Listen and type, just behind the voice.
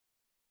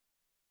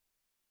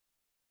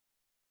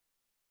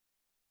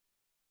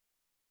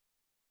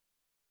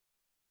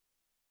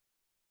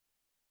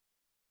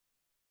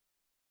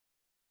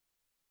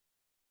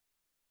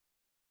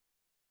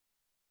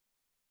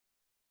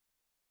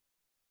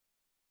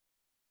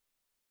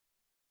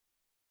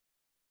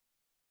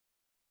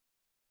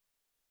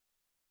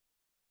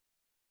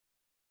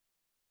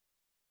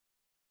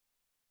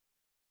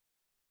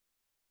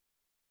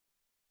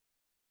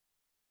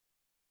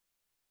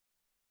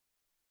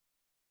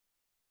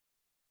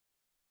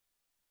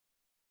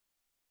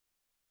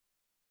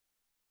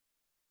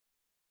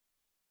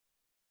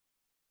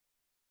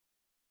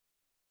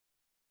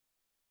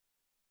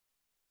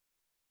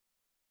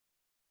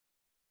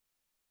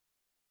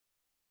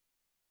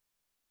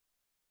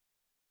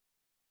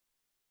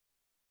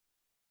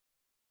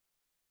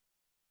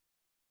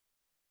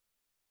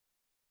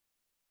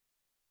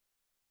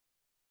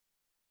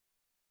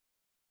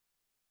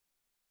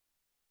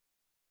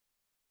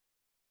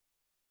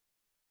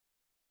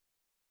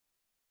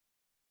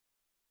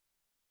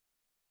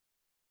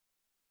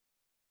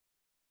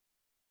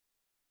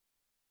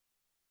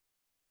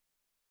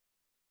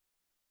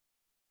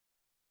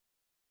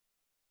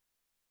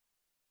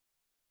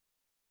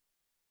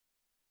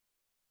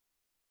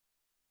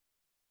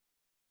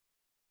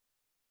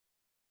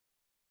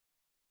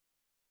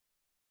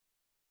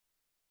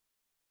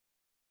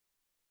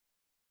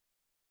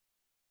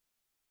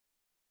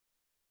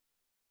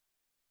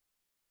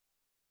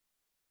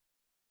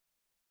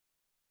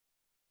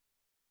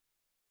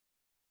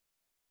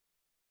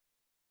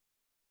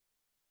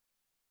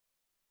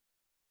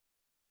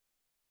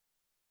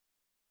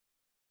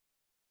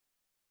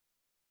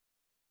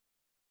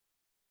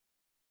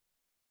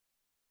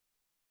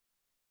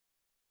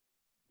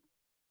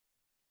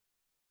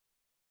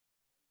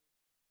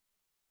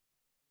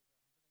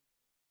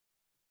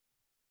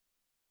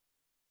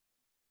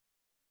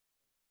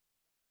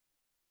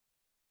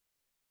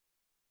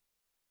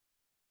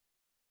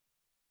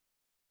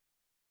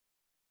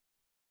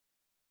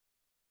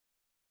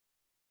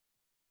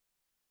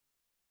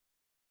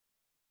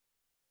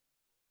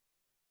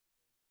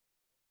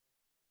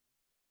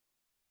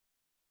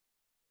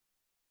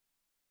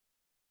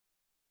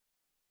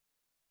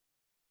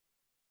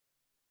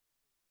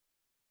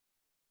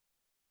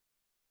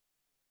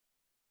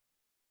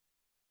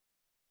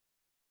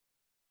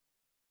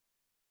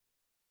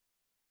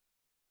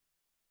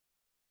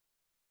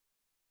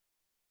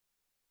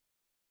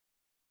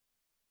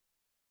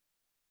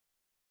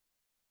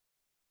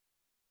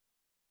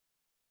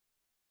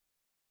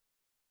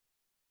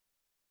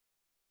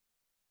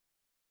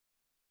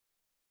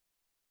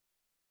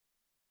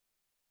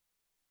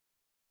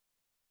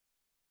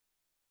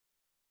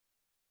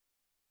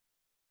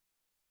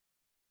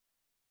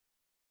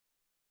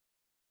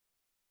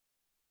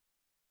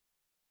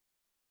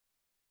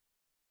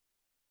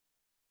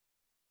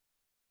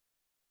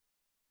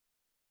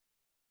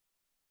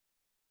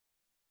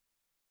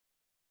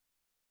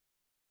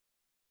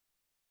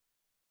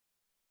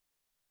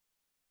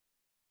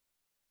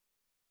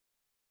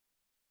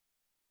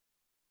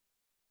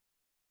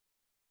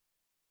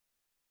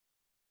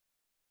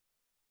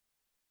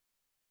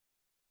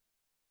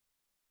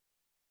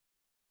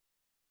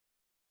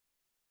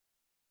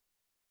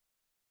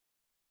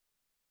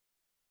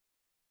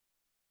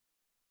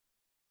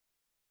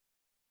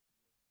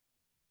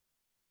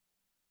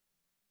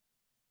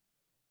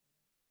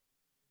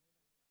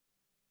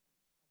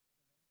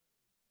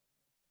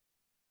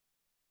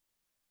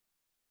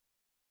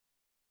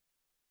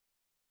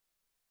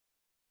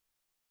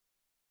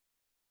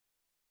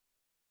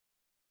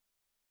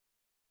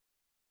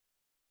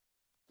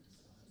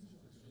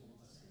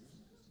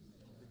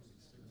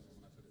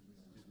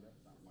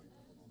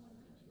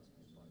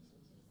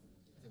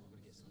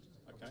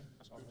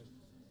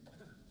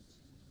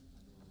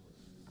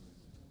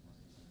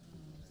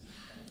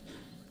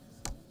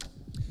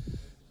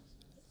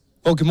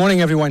Well, good morning,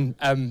 everyone,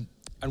 and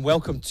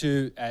welcome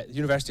to the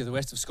University of the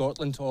West of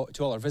Scotland, to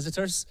all our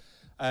visitors,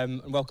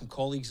 and welcome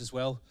colleagues as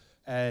well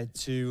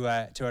to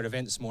our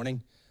event this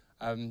morning.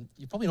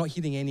 You're probably not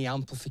hearing any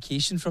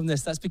amplification from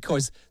this. That's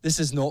because this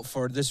is not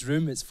for this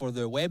room, it's for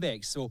the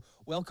WebEx. So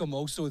welcome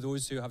also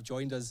those who have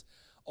joined us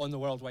on the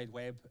World Wide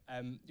Web.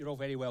 You're all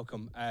very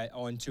welcome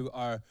onto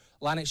our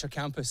Lanarkshire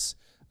campus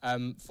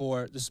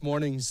for this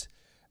morning's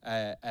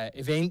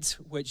event,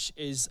 which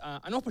is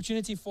an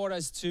opportunity for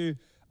us to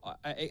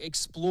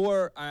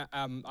explore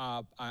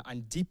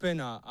and deepen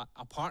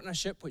a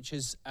partnership which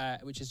is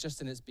just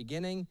in its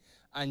beginning,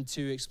 and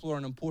to explore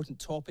an important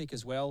topic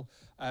as well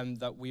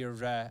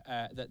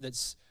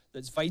that's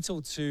vital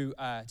to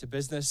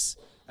business.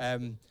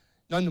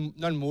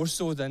 None more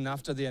so than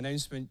after the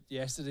announcement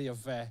yesterday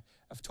of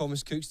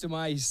Thomas Cook's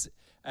demise.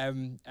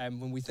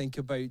 When we think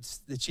about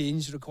the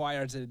change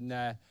required in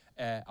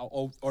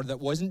or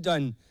that wasn't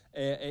done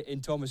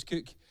in Thomas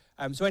Cook.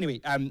 So anyway,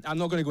 I'm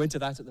not going to go into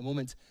that at the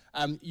moment.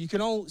 You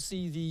can all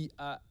see the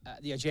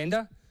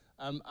agenda.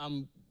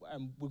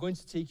 We're going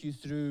to take you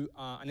through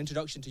an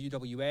introduction to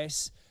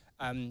UWS.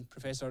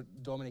 Professor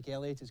Dominic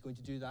Elliott is going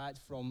to do that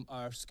from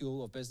our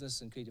School of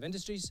Business and Creative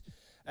Industries.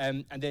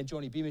 And then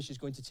Johnny Beamish is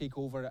going to take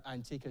over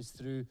and take us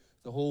through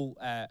the whole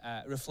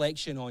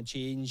reflection on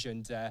change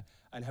and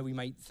how we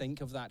might think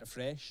of that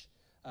afresh.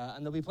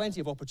 And there'll be plenty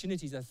of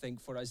opportunities, I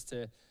think, for us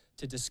to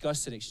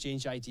discuss and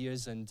exchange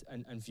ideas and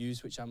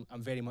views, which I'm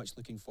very much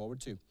looking forward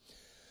to.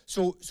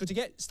 So to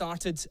get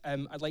started,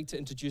 I'd like to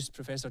introduce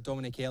Professor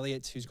Dominic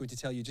Elliott, who's going to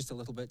tell you just a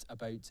little bit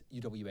about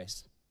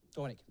UWS.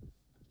 Dominic.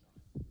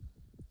 I'm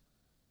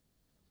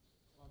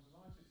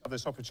delighted to have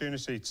this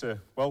opportunity to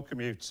welcome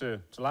you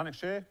to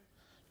Lanarkshire,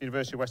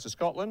 University of West of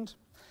Scotland.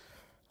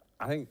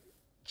 I think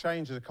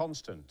change is a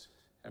constant.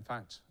 In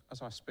fact,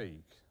 as I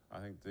speak, I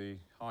think the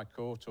High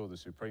Court, or the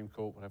Supreme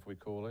Court, whatever we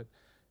call it,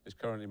 is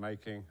currently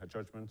making a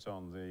judgment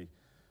on the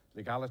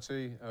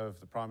legality of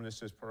the Prime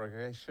Minister's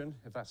prorogation,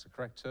 if that's the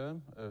correct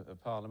term,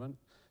 of Parliament.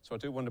 So I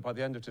do wonder, by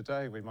the end of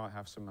today, we might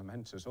have some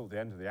momentous, or at the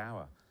end of the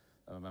hour,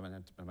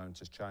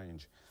 momentous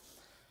change.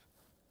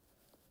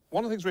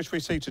 One of the things which we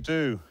seek to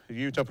do at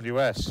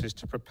UWS is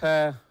to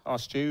prepare our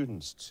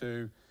students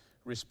to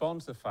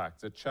respond to the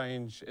fact that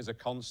change is a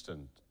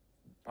constant.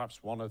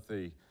 Perhaps one of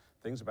the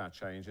things about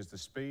change is the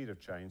speed of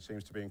change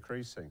seems to be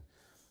increasing.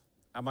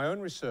 And my own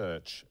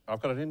research,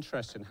 I've got an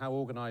interest in how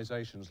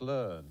organisations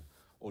learn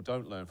or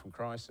don't learn from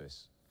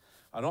crisis.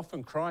 And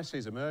often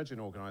crises emerge in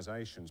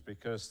organisations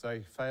because they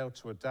fail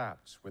to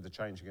adapt with the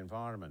changing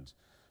environment.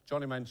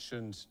 Johnny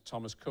mentioned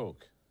Thomas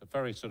Cook, a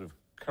very sort of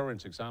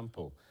current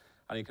example.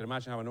 And you can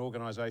imagine how an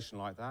organisation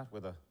like that,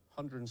 with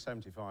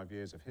 175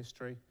 years of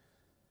history,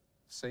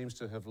 seems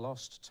to have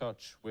lost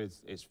touch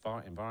with its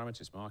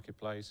environment, its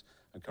marketplace,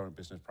 and current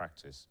business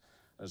practice.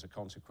 As a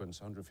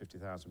consequence,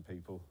 150,000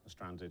 people are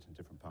stranded in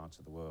different parts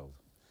of the world.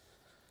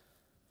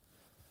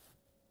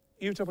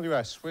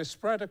 UWS, we're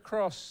spread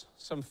across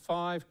some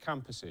 5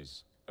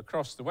 campuses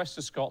across the west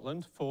of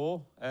Scotland: 4,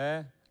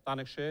 Ayr,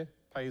 Lanarkshire,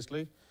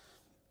 Paisley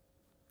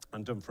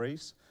and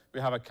Dumfries.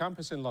 We have a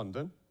campus in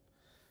London.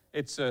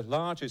 It's a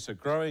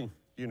growing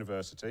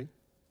university.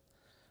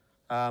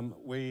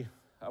 We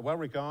are well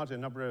regarded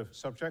in a number of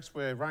subjects.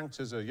 We're ranked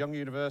as a young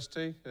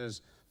university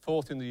as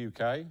 4th in the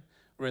UK.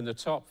 We're in the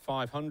top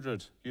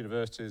 500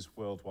 universities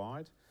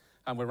worldwide,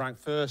 and we're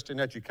ranked 1st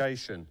in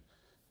education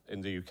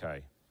in the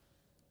UK.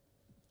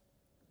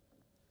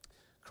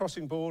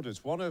 Crossing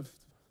borders, one of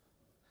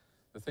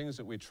the things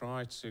that we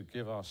try to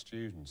give our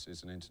students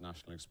is an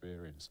international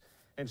experience.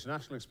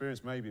 International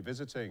experience may be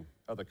visiting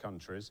other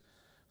countries.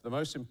 The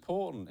most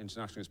important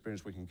international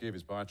experience we can give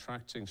is by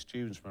attracting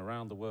students from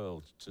around the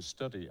world to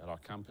study at our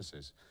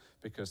campuses,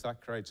 because that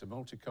creates a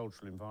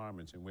multicultural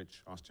environment in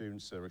which our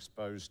students are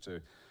exposed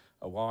to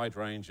a wide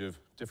range of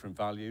different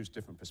values,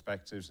 different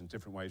perspectives, and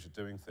different ways of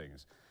doing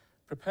things,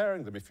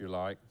 preparing them, if you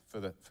like,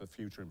 for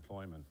future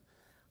employment.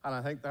 And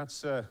I think that's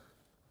the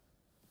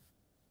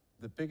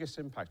biggest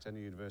impact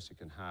any university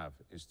can have,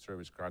 is through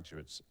its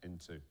graduates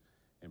into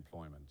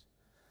employment.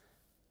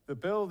 The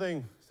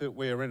building that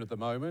we are in at the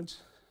moment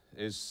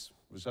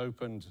was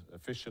opened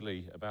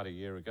officially about a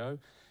year ago.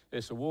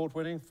 It's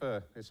award-winning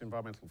for its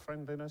environmental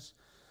friendliness.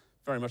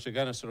 Very much,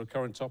 again, a sort of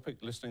current topic,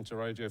 listening to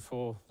Radio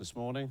 4 this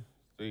morning.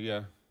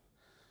 The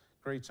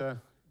Greta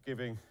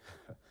giving,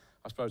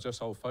 I suppose,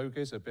 us old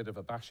fogies a bit of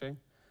a bashing.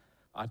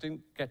 I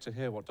didn't get to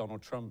hear what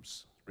Donald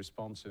Trump's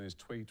response in his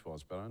tweet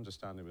was, but I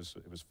understand it was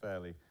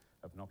fairly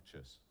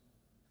obnoxious.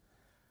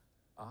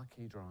 Our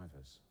key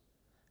drivers: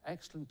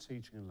 excellent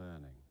teaching and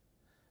learning,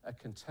 a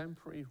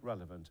contemporary,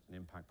 relevant and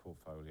impact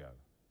portfolio.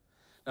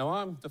 Now,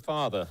 I'm the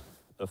father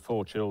of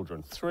 4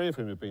 children, 3 of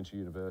whom have been to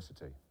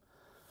university.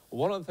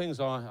 One of the things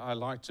I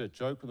like to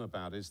joke with them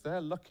about is they're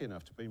lucky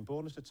enough to have been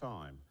born at a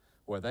time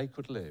where they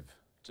could live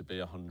to be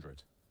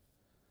 100.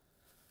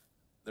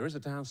 There is a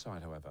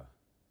downside, however.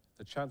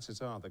 The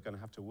chances are they're going to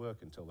have to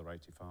work until they're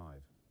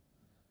 85.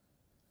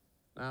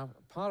 Now,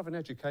 part of an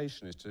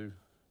education is to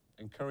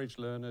encourage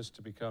learners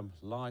to become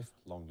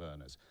lifelong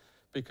learners.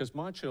 because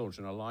my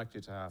children are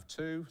likely to have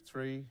 2,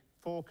 3,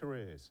 4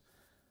 careers.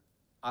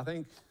 I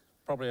think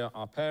probably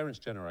our parents'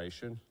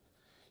 generation,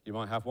 you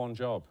might have one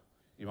job.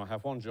 You might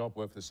have one job,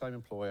 work for the same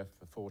employer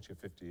for 40 or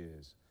 50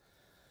 years.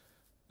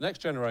 Next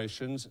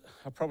generations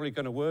are probably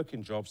going to work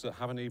in jobs that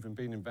haven't even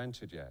been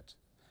invented yet.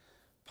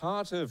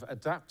 Part of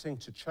adapting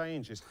to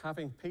change is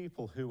having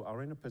people who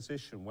are in a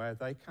position where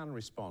they can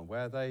respond,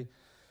 where they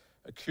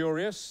are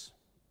curious,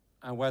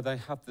 and where they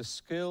have the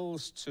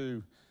skills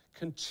to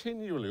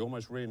continually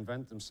almost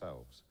reinvent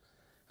themselves.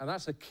 And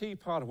that's a key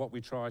part of what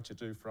we try to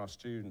do for our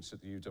students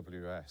at the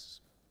UWS.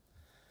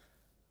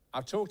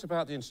 I've talked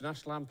about the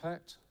international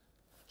impact,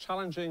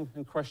 challenging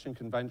and questioning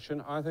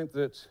convention. I think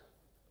that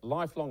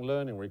lifelong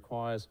learning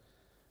requires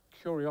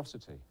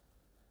curiosity.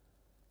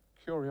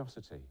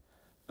 Curiosity.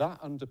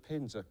 That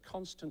underpins a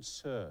constant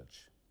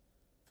search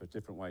for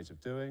different ways of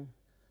doing,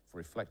 for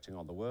reflecting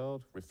on the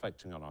world,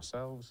 reflecting on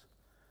ourselves.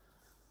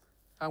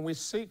 And we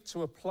seek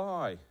to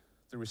apply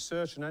the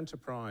research and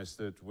enterprise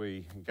that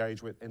we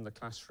engage with in the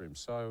classroom.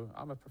 So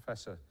I'm a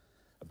professor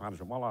of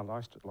management. Well, I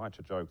like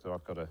to joke that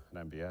I've got an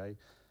MBA,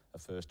 a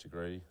first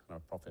degree, and a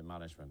profit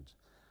management.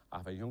 I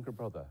have a younger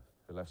brother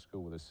who left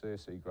school with a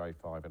CSE grade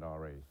 5 in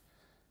RE.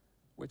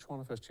 Which one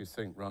of us do you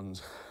think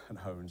runs and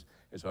owns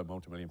his own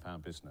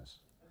multi-million-pound business?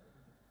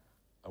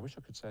 I wish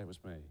I could say it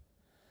was me.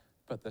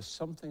 But there's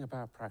something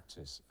about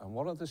practice. And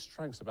one of the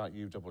strengths about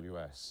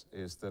UWS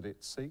is that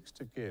it seeks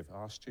to give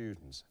our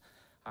students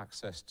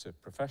access to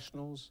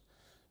professionals,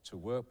 to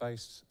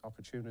work-based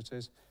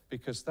opportunities,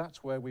 because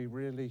that's where we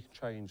really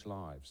change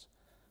lives.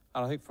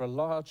 And I think for a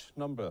large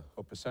number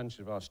or percentage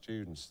of our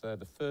students, they're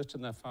the first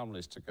in their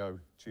families to go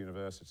to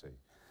university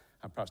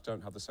and perhaps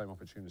don't have the same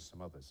opportunities as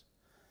some others.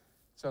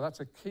 So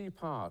that's a key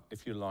part,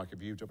 if you like, of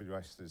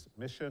UWS's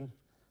mission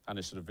and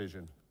its sort of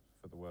vision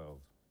for the world.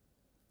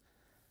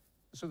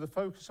 So the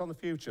focus on the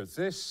future,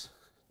 this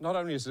not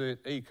only is it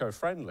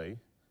eco-friendly,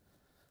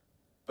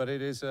 but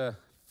it is a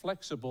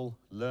flexible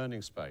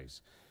learning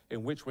space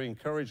in which we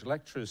encourage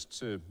lecturers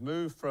to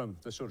move from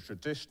the sort of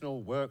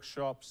traditional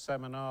workshop,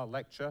 seminar,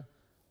 lecture.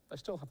 They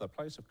still have their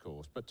place, of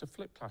course, but to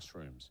flip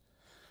classrooms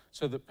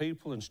so that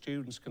people and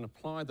students can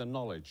apply the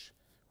knowledge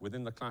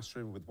within the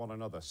classroom with one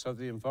another. So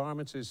the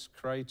environment is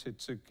created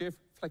to give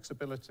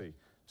flexibility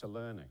to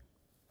learning.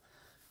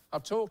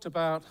 I've talked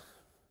about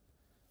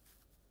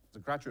the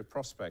graduate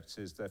prospects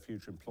is their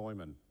future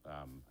employment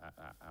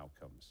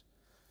outcomes.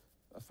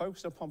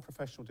 Focused upon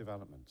professional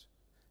development,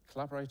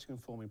 collaborating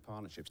and forming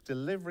partnerships,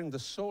 delivering the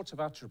sort of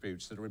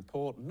attributes that are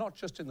important, not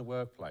just in the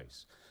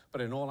workplace,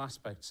 but in all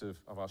aspects of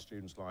our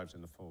students' lives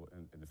in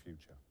the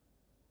future.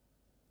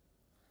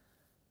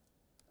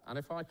 And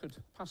if I could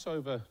pass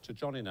over to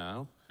Johnny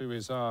now, who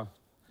is our,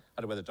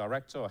 I don't know whether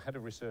director or head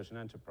of research and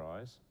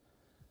enterprise.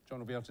 John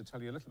will be able to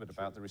tell you a little bit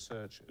about the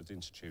research of the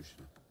institution.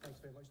 Thanks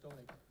very much,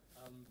 Dominic.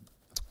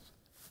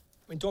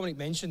 When Dominic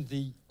mentioned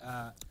the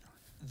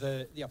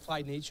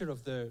applied nature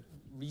of the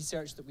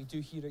research that we do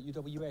here at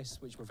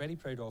UWS, which we're very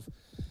proud of,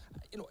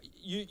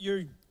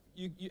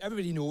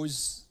 everybody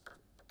knows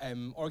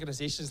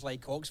organisations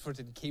like Oxford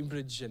and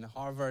Cambridge and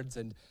Harvard,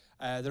 and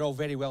they're all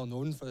very well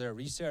known for their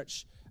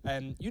research.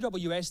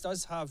 UWS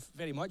does have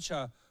very much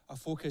a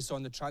focus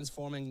on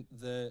transforming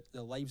the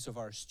lives of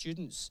our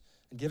students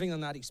and giving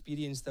them that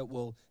experience that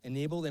will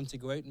enable them to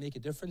go out and make a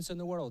difference in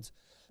the world.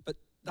 But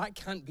that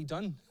can't be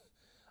done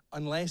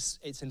unless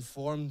it's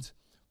informed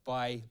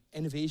by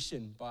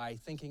innovation, by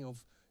thinking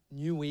of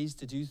new ways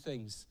to do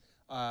things,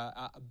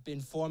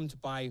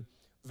 informed by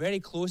very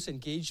close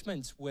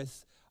engagement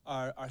with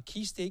our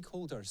key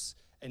stakeholders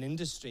in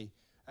industry.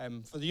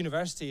 For the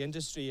university,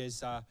 industry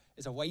is a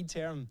wide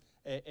term.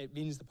 It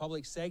means the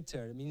public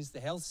sector, it means the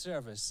health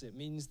service, it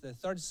means the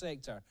third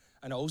sector,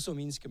 and it also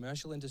means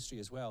commercial industry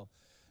as well.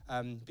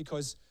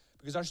 Because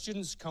our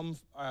students come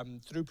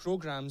through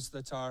programs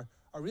that are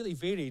really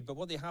varied, but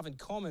what they have in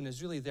common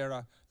is really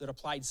their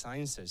applied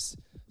sciences.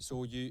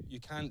 So you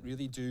can't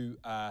really do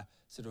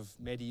sort of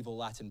medieval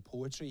Latin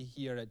poetry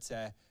here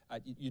at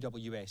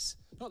UWS.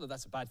 Not that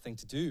that's a bad thing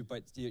to do,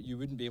 but you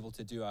wouldn't be able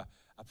to do a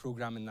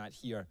program in that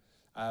here.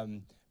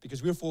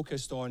 Because we're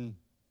focused on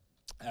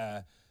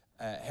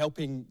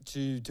helping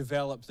to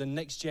develop the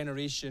next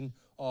generation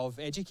of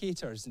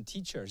educators and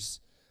teachers,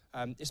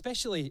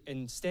 especially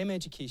in STEM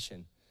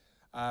education.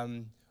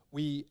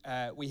 We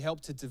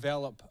help to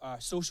develop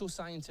social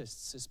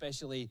scientists,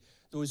 especially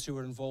those who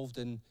are involved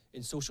in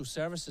social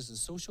services and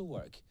social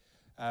work.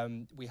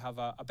 We have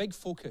a big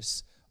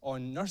focus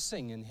on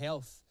nursing and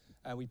health.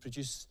 We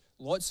produce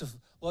lots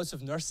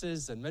of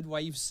nurses and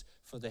midwives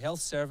for the health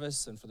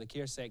service and for the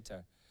care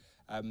sector.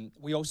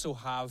 We also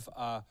have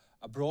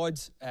a broad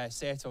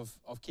set of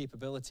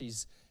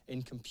capabilities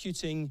in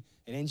computing,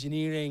 in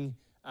engineering,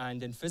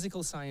 and in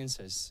physical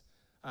sciences.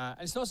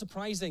 And it's not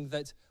surprising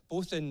that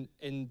both in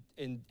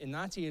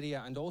that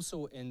area and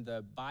also in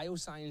the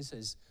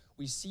biosciences,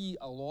 we see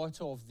a lot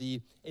of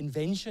the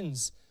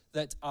inventions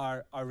that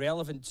are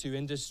relevant to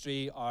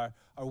industry, are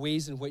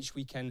ways in which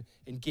we can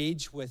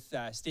engage with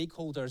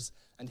stakeholders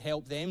and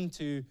help them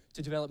to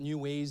develop new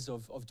ways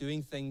of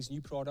doing things,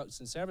 new products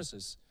and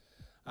services.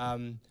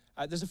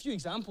 There's a few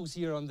examples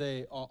here on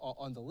the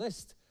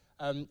list,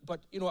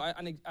 but you know,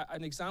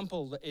 an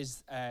example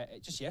is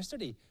just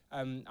yesterday.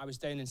 I was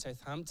down in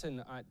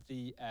Southampton at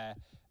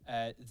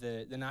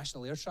the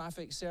National Air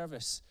Traffic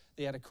Service.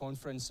 They had a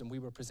conference, and we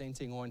were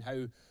presenting on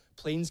how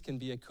planes can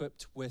be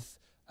equipped with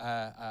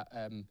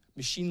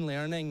machine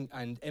learning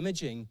and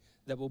imaging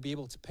that will be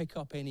able to pick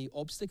up any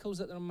obstacles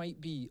that there might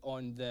be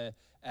on the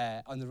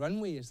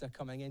runway as they're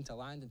coming in to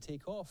land and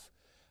take off.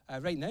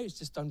 Right now, it's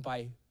just done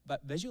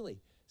but visually.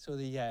 So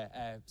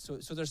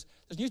so there's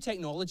new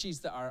technologies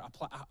that are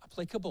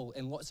applicable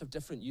in lots of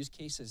different use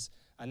cases,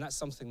 and that's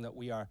something that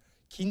we are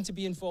keen to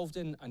be involved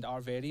in and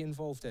are very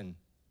involved in.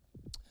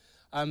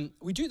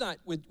 We do that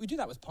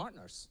with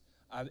partners.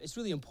 It's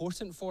really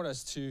important for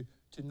us to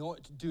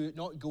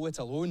not go it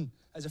alone.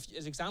 As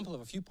an example of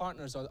a few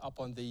partners up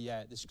on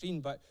the screen,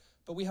 but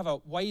we have a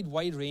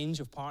wide range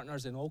of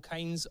partners in all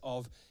kinds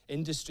of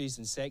industries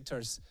and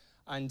sectors,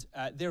 and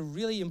they're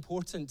really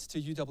important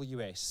to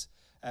UWS.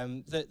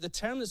 The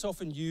term that's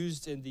often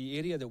used in the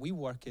area that we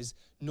work is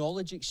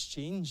knowledge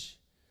exchange,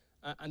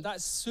 and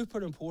that's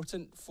super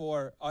important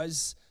for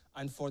us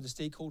and for the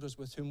stakeholders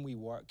with whom we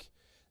work,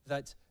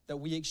 that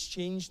we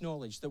exchange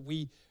knowledge, that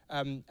we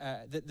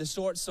the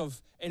sorts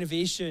of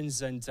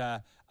innovations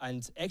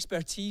and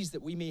expertise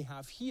that we may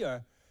have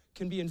here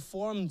can be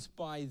informed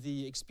by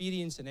the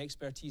experience and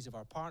expertise of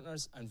our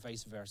partners and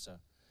vice versa.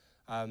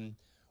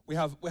 We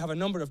have a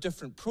number of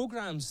different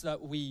programs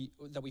that we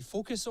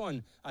focus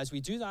on as we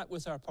do that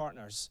with our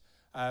partners.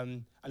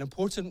 An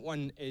important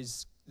one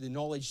is the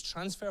Knowledge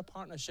Transfer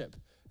Partnership.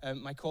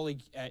 My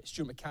colleague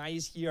Stuart Mackay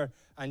is here,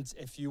 and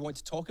if you want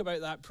to talk about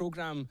that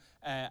program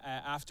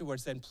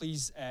afterwards, then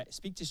please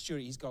speak to Stuart.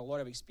 He's got a lot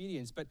of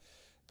experience. But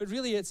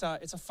really, it's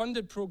a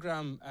funded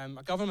program,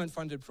 a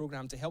government-funded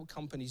program to help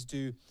companies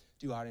do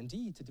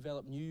R&D, to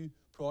develop new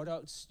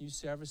products, new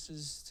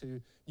services,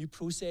 to new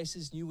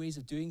processes, new ways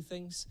of doing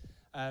things.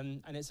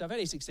 And it's a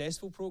very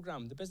successful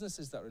program. The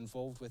businesses that are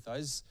involved with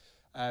us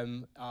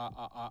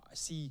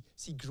see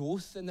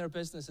growth in their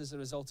business as a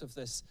result of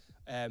this,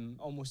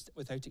 almost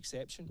without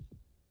exception.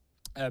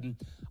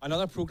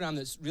 Another program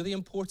that's really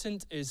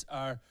important is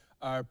our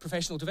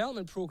professional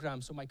development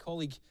program. So my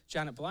colleague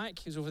Janet Black,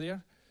 who's over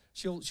there,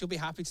 she'll be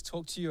happy to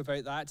talk to you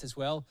about that as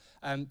well,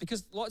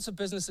 because lots of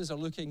businesses are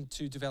looking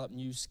to develop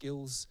new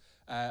skills,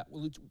 are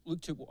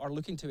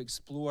looking to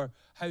explore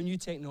how new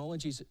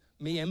technologies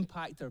may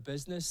impact their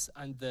business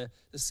and the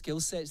skill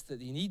sets that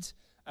they need.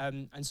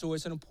 And so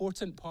it's an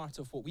important part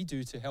of what we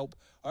do to help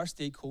our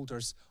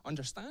stakeholders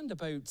understand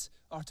about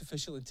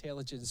artificial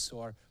intelligence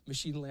or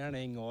machine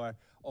learning or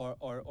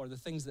the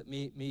things that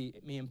may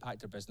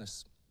impact their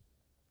business.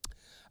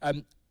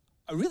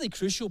 A really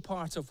crucial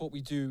part of what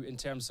we do in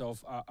terms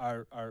of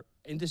our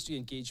industry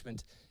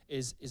engagement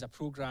is a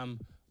program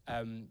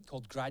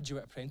called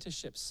graduate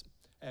apprenticeships.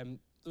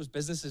 Those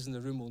businesses in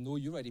the room will know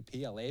you already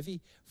pay a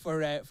levy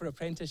for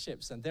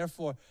apprenticeships, and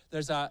therefore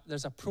there's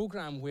a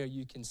program where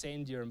you can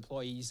send your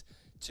employees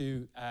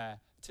to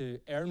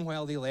earn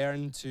while they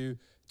learn, to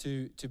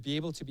be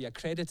able to be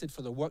accredited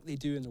for the work they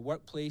do in the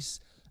workplace,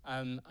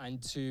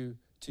 and to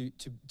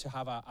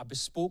have a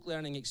bespoke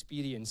learning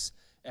experience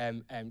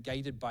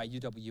guided by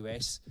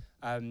UWS.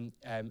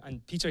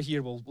 And Peter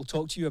here will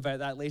talk to you about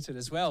that later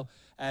as well.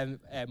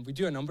 We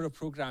do a number of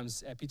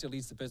programs. Peter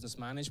leads the business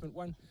management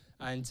one,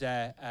 and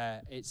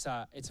it's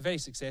a very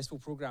successful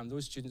program.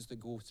 Those students that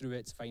go through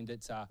it find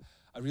it a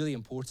really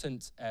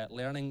important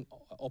learning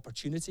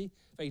opportunity,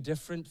 very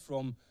different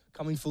from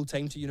coming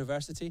full-time to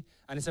university.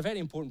 And it's a very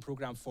important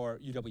program for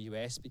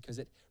UWS because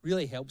it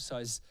really helps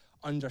us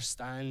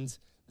understand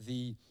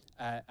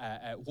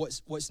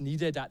what's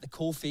needed at the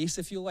coalface,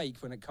 if you like,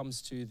 when it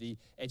comes to the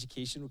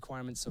education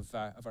requirements of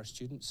our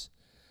students.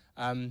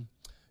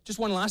 Just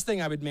one last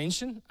thing I would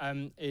mention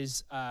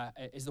is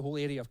the whole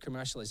area of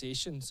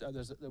commercialization. So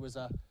there was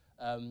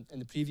in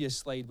the previous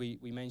slide we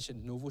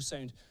mentioned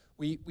NovoSound.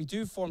 We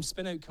do form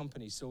spin-out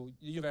companies. So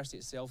the university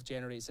itself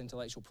generates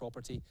intellectual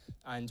property,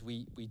 and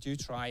we do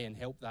try and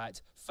help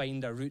that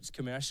find our roots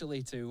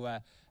commercially to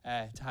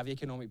have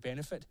economic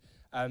benefit.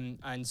 And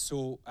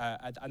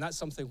that's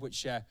something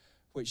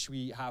which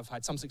we have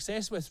had some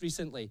success with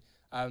recently,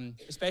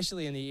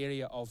 especially in the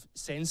area of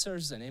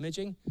sensors and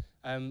imaging.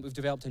 We've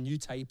developed a new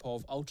type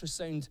of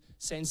ultrasound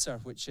sensor,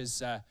 which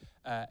is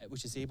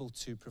able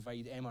to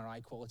provide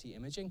MRI quality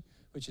imaging,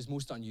 which is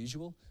most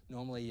unusual.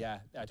 Normally, I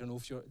don't know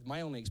if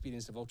my only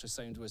experience of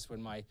ultrasound was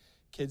when my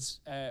kids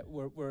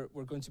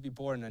were going to be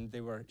born, and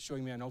they were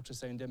showing me an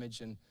ultrasound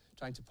image and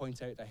trying to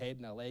point out a head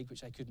and a leg,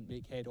 which I couldn't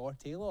make head or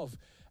tail of.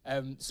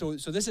 So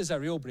this is a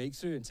real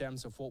breakthrough in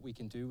terms of what we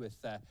can do with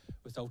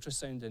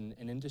ultrasound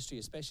in industry,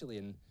 especially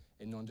in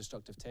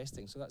non-destructive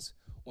testing. So that's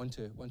one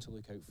to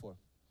look out for.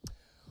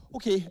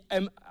 Okay, I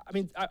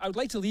mean, I would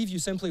like to leave you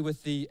simply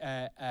with the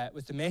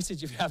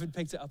message, if you haven't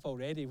picked it up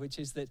already, which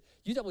is that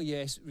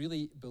UWS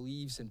really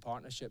believes in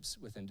partnerships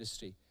with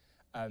industry.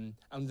 And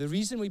the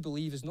reason we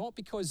believe is not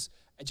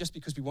just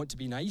because we want to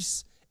be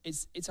nice,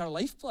 it's our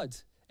lifeblood.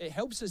 It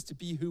helps us to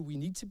be who we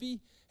need to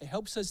be. It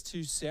helps us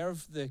to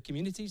serve the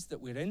communities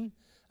that we're in,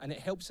 and it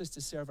helps us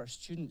to serve our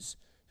students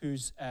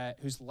whose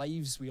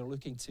lives we are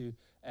looking to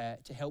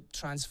help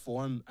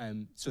transform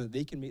so that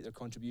they can make their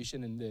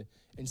contribution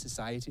in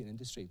society and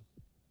industry.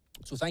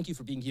 So thank you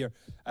for being here.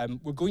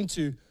 We're going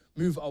to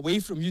move away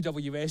from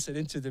UWS and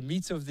into the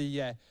meat of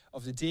the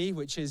day,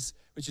 which is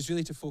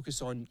really to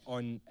focus on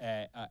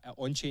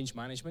change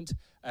management.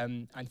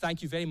 And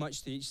thank you very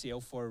much to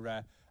HCL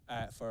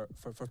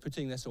for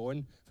putting this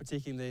on, for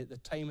taking the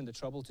time and the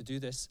trouble to do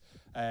this.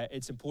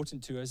 It's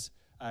important to us,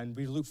 and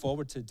we look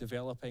forward to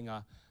developing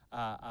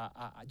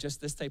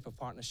just this type of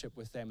partnership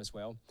with them as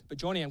well. But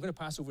Johnny, I'm going to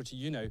pass over to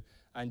you now,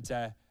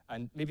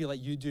 and maybe let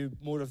you do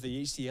more of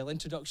the HCL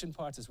introduction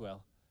part as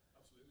well.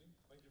 Absolutely.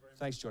 Thank you very much.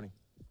 Thanks, Johnny.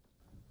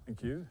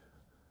 Thank you.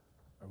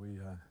 Are we...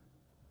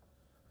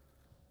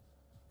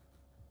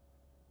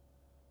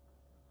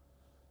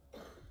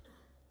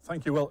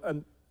 Thank you. Well,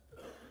 and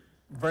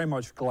very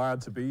much glad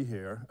to be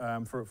here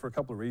for a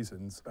couple of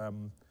reasons.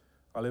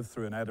 I live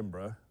through in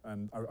Edinburgh,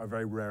 and I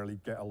very rarely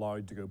get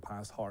allowed to go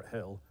past Hart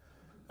Hill.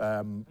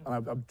 And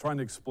I'm trying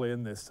to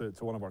explain this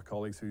to one of our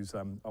colleagues who's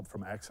up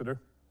from Exeter.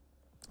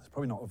 It's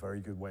probably not a very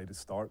good way to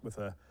start with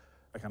a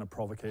kind of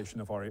provocation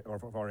of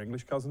our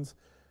English cousins.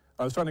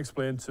 I was trying to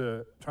explain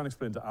to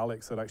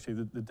Alex that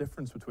actually the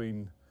difference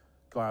between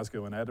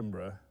Glasgow and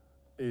Edinburgh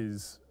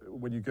is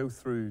when you go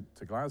through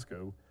to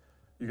Glasgow,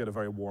 you get a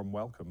very warm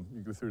welcome.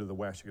 You go through to the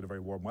west, you get a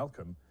very warm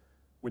welcome.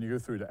 When you go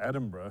through to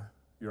Edinburgh,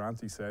 your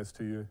auntie says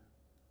to you,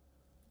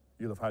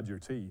 "You'll have had your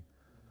tea."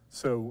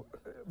 So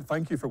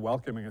thank you for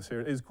welcoming us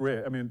here. It is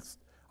great. I mean,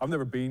 I've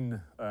never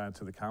been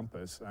to the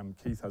campus.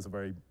 Keith has a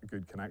very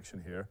good connection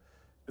here.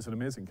 It's an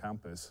amazing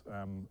campus,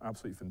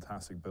 absolutely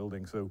fantastic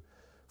building. So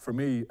for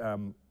me,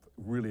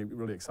 really,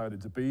 really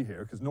excited to be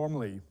here, because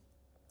normally,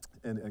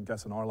 in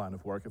our line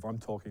of work, if I'm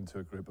talking to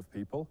a group of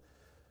people,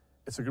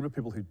 it's a group of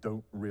people who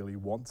don't really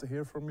want to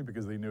hear from me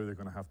because they know they're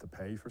going to have to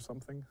pay for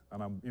something.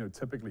 And I'm,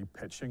 typically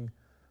pitching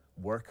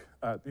work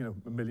at,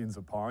 millions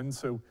of pounds.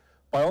 So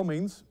by all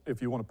means,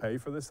 if you want to pay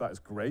for this, that is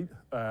great.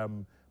 But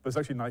it's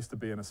actually nice to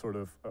be in a sort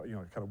of,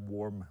 kind of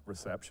warm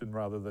reception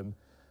rather than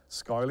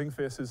scowling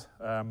faces.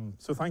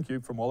 So thank you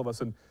from all of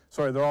us. And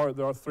sorry, there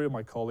are three of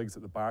my colleagues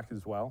at the back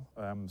as well.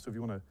 So if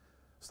you want to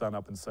stand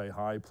up and say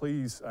hi,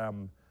 please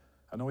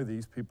annoy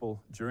these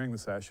people during the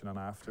session and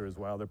after as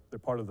well. They're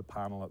part of the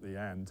panel at the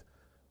end.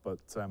 But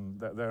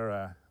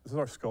this is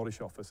our Scottish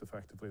office,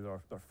 effectively. There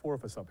are four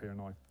of us up here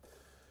now.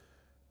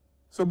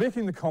 So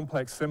making the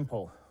complex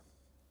simple.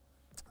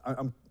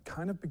 I'm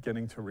kind of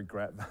beginning to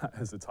regret that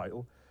as a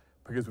title,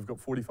 because we've got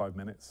 45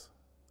 minutes.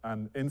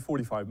 And in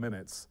 45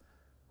 minutes,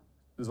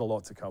 there's a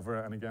lot to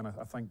cover. And again, I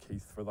thank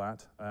Keith for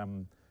that.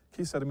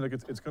 Keith said to me, look,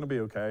 it's going to be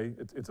okay.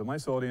 It's a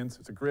nice audience.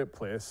 It's a great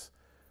place.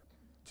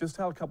 Just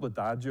tell a couple of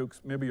dad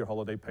jokes, maybe your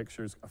holiday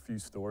pictures, a few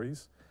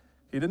stories.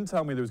 He didn't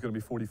tell me there was going to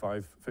be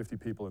 45, 50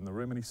 people in the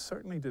room, and he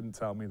certainly didn't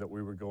tell me that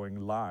we were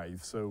going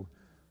live. So,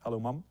 hello,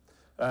 Mum.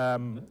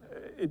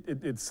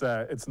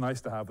 It's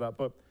nice to have that.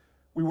 But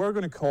we were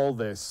going to call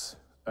this,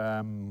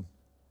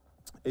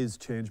 Is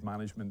Change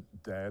Management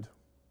Dead?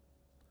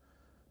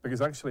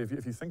 Because actually,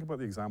 if you think about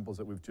the examples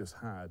that we've just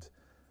had,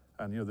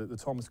 and the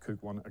Thomas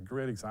Cook one, a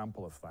great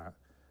example of that,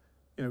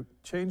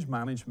 change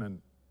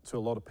management to a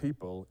lot of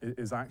people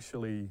is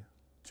actually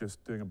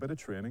just doing a bit of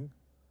training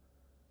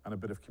and a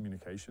bit of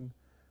communication.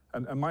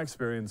 And my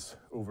experience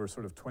over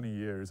sort of 20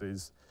 years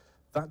is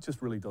that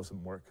just really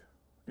doesn't work.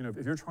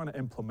 If you're trying to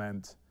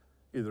implement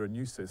either a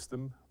new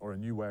system or a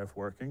new way of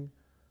working,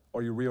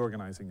 or you're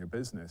reorganizing your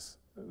business,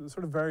 the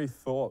sort of very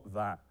thought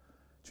that,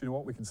 do you know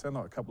what, we can send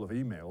out a couple of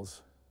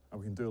emails and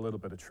we can do a little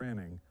bit of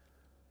training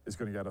is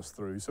going to get us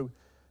through. So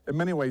in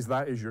many ways,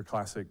 that is your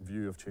classic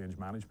view of change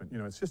management.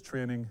 It's just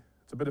training,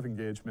 it's a bit of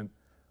engagement,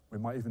 we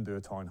might even do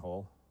a town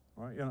hall,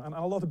 right? And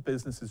a lot of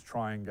businesses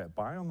try and get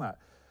by on that,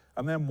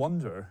 and then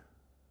wonder,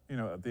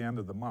 at the end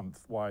of the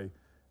month, why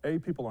A,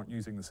 people aren't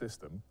using the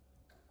system,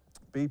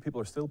 B,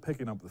 people are still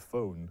picking up the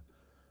phone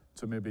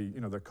to maybe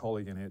their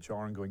colleague in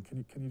HR and going,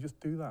 can you just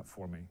do that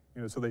for me?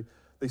 So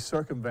they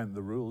circumvent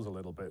the rules a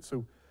little bit.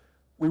 So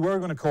we were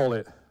going to call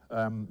it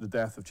the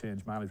death of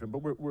change management, but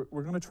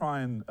we're going to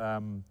try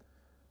and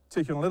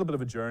take you on a little bit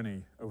of a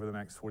journey over the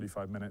next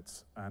 45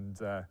 minutes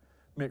and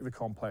make the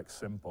complex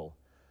simple.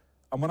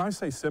 And when I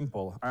say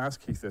simple, I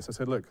asked Keith this. I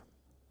said, look,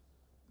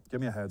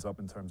 give me a heads up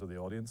in terms of the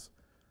audience.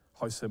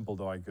 How simple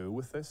do I go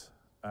with this?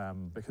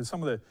 Because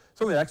some of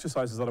the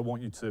exercises that I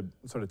want you to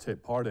sort of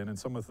take part in, and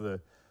some of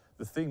the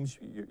themes,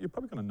 you're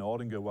probably going to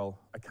nod and go, well,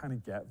 I kind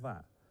of get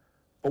that.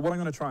 But what I'm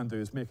going to try and do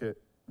is make it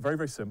very,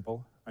 very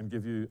simple and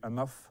give you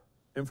enough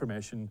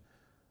information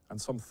and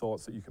some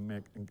thoughts that you can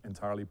make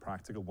entirely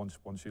practical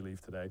once you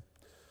leave today.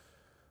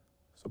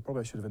 So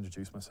probably I should have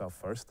introduced myself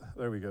first.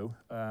 There we go.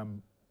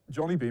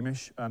 Johnny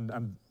Beamish,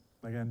 and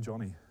again,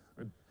 Johnny.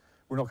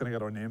 We're not going to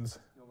get our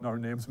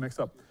names mixed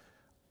up.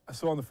 I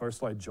saw on the first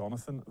slide,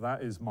 Jonathan.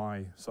 That is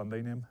my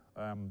Sunday name.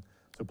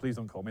 So please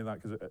don't call me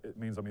that, because it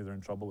means I'm either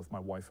in trouble with my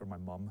wife or my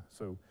mum.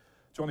 So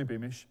Johnny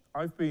Beamish.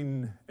 I've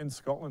been in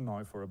Scotland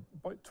now for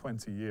about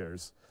 20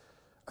 years.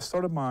 I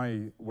started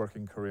my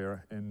working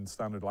career in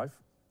Standard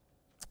Life,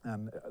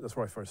 and that's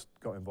where I first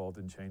got involved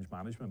in change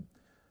management.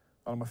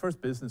 On my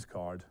first business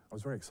card, I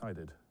was very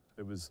excited.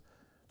 It was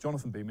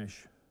Jonathan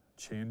Beamish,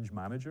 change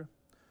manager.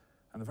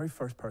 And the very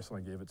first person I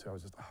gave it to, I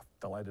was just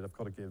delighted. I've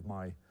got to give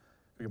my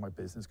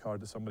business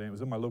card to somebody. And it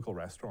was in my local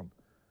restaurant.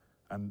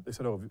 And they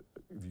said, "Oh,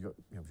 have you got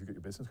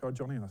your business card,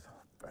 Johnny?" And I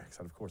thought, very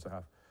excited, of course I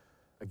have.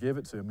 I gave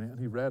it to him, and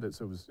he read it.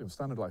 So it was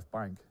Standard Life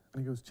Bank.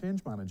 And he goes,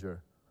 "Change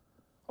manager.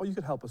 Oh, you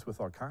could help us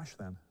with our cash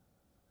then."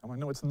 I'm like,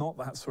 "No, it's not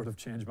that sort of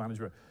change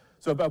management."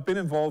 So I've been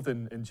involved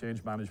in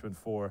change management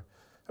for,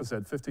 as I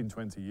said, 15,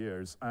 20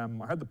 years. I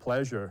had the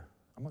pleasure,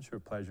 I'm not sure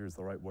if pleasure is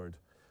the right word,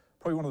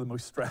 probably one of the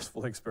most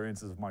stressful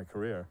experiences of my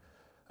career.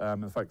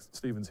 In fact,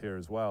 Stephen's here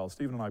as well.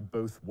 Stephen and I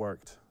both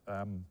worked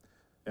in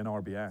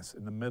RBS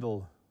in the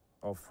middle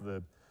of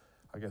the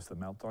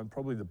meltdown,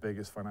 probably the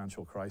biggest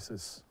financial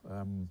crisis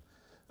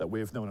that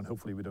we've known, and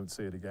hopefully we don't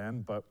see it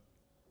again. But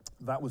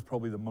that was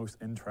probably the most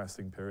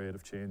interesting period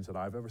of change that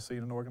I've ever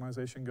seen an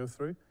organization go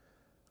through.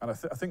 And I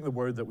think the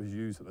word that was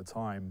used at the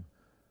time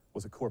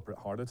was a corporate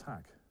heart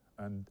attack.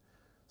 And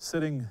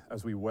sitting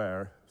as we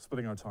were,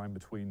 splitting our time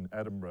between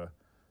Edinburgh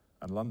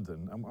and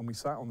London, and we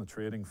sat on the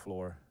trading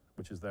floor,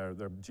 which is their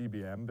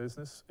GBM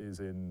business is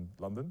in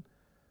London.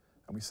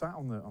 And we sat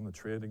on the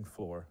trading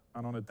floor,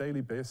 and on a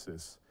daily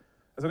basis,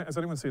 has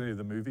anyone seen any of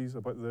the movies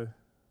about the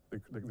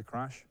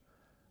crash?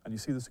 And you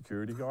see the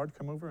security guard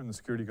come over, and the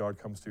security guard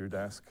comes to your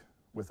desk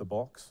with a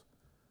box,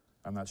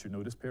 and that's your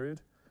notice period.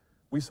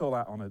 We saw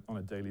that on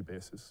a daily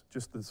basis.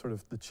 Just the sort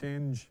of the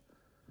change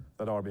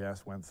that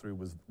RBS went through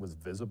was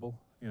visible,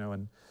 you know.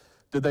 And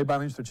did they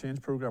manage their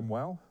change program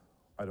well?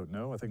 I don't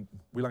know. I think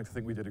we like to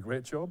think we did a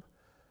great job.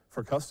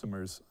 For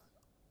customers,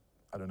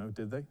 I don't know,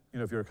 did they? You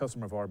know, if you're a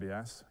customer of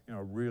RBS, you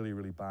know, a really,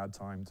 really bad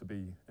time to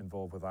be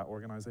involved with that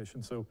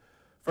organization. So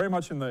very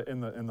much in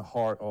the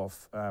heart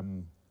of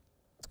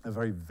a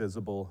very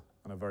visible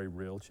and a very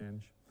real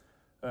change.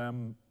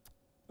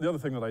 The other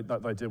thing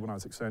that I did when I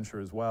was at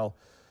Accenture as well,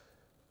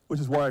 which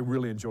is why I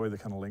really enjoy the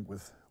kind of link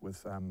with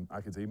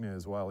academia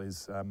as well,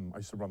 is I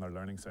used to run their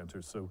learning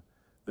centers. So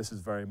this is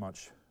very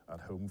much at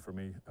home for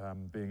me,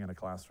 being in a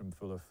classroom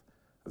full of,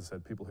 as I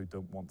said, people who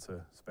don't want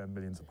to spend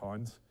millions of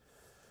pounds.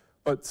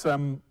 But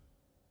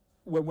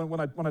when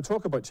I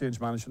talk about change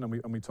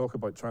management and we talk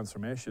about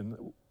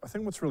transformation, I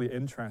think what's really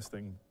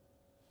interesting,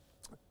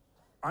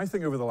 I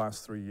think over the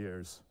last 3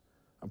 years,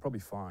 and probably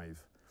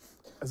 5,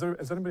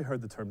 has anybody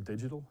heard the term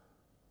digital?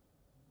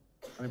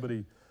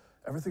 Anybody?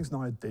 Everything's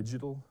now a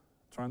digital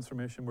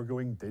transformation. We're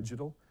going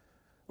digital,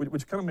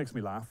 which kind of makes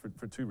me laugh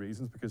for 2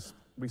 reasons, because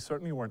we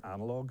certainly weren't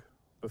analog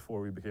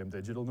before we became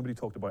digital. Nobody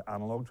talked about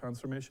analog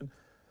transformation.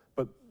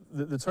 But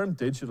the term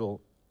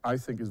digital, I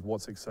think, is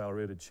what's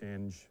accelerated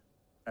change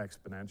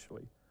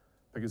exponentially,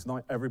 because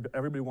now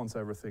everybody wants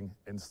everything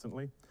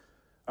instantly.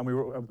 And we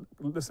were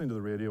listening to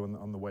the radio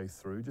on the way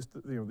through, just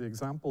the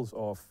examples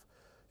of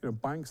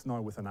banks now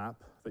with an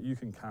app that you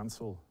can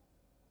cancel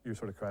your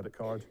sort of credit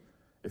card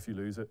if you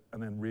lose it,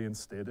 and then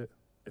reinstate it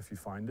if you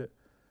find it.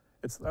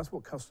 That's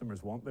what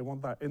customers want. They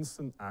want that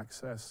instant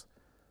access.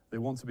 They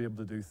want to be able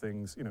to do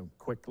things,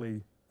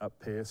 quickly, at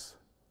pace,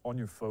 on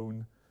your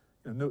phone.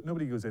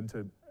 Nobody goes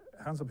into,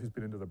 hands up who's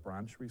been into the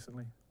branch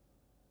recently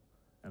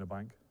in a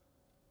bank?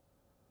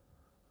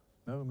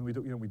 No, I mean,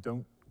 we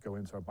don't go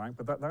into our bank,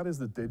 but that is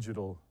the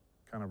digital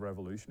kind of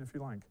revolution, if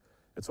you like.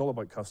 It's all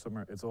about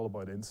customer, it's all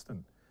about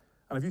instant.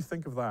 And if you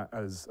think of that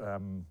as,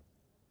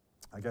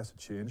 I guess, a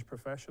change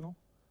professional,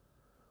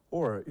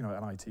 or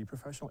an IT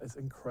professional, it's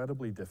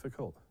incredibly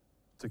difficult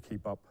to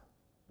keep up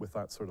with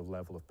that sort of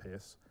level of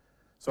pace.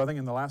 So I think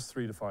in the last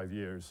 3 to 5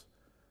 years,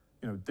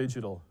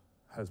 digital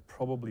has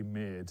probably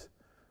made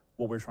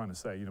what we're trying to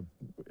say,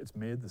 it's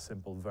made the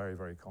simple very,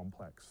 very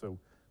complex. So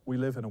we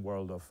live in a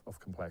world of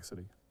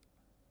complexity.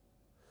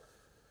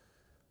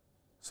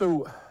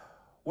 So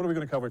what are we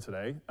going to cover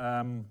today?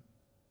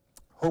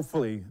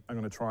 Hopefully, I'm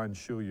going to try and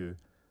show you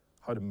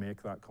how to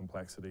make that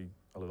complexity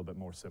a little bit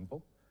more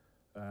simple.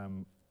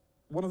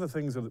 One of the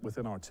things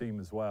within our team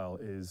as well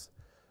is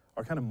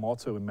our kind of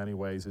motto in many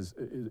ways is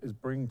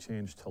bring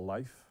change to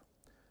life.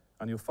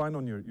 And you'll find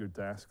on your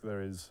desk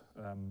there is,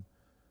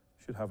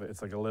 should have it,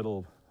 it's like a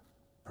little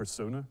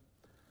persona.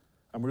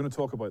 And we're going to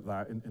talk about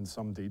that in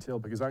some detail,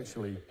 because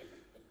actually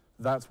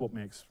that's what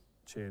makes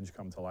change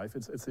come to life.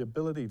 It's the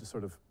ability to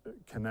sort of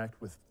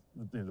connect with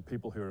the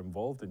people who are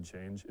involved in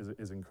change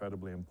is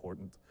incredibly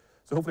important.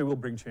 So hopefully we'll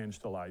bring change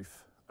to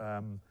life.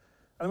 And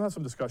we'll have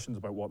some discussions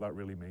about what that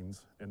really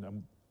means.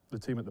 And the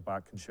team at the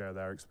back can share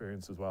their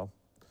experience as well.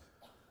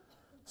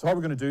 So how are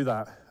we going to do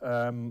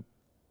that?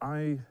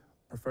 I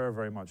prefer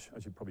very much,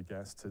 as you probably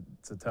guessed,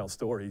 to tell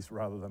stories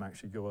rather than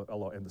actually go a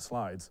lot into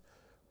slides.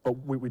 But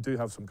we do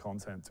have some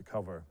content to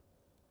cover.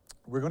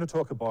 We're going to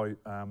talk about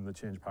the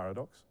change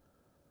paradox.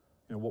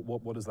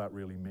 what does that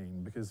really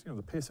mean? Because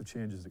the pace of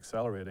change is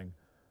accelerating.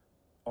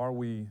 Are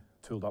we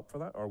tooled up for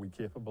that? Are we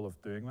capable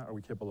of doing that? Are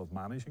we capable of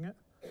managing it?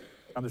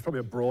 And there's probably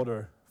a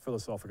broader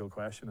philosophical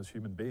question as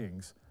human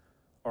beings.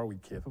 Are we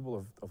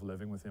capable of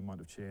living with the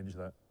amount of change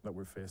that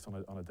we're faced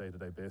on a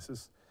day-to-day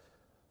basis?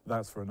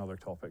 That's for another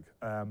topic.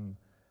 And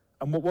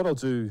what I'll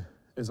do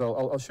is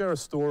I'll share a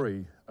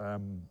story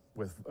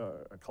with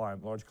a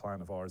large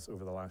client of ours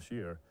over the last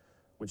year,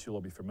 which you'll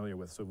all be familiar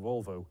with. So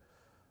Volvo,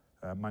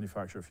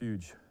 manufacturer of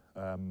huge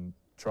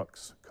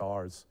trucks,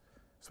 cars.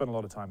 Spent a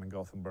lot of time in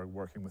Gothenburg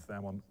working with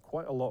them on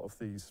quite a lot of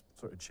these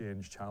sort of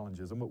change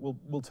challenges. And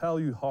we'll tell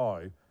you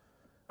how,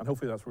 and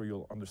hopefully that's where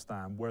you'll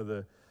understand where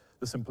the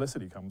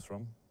simplicity comes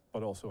from,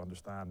 but also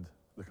understand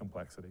the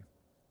complexity.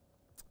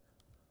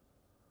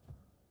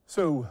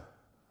 So,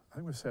 I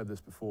think we've said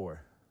this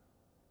before.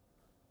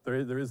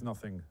 There is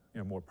nothing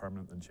more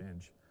permanent than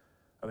change.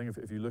 I think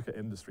if you look at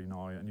industry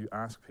now and you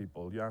ask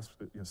people,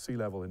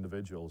 C-level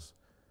individuals,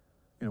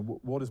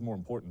 what is more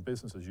important,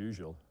 business as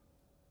usual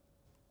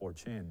or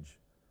change?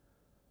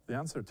 The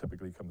answer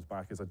typically comes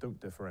back is I don't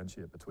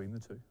differentiate between the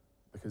two,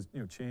 because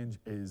change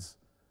is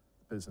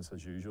business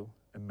as usual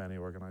in many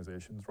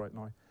organizations right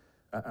now.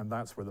 And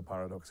that's where the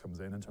paradox comes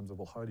in terms of,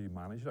 well, how do you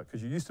manage that?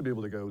 Because you used to be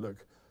able to go, look,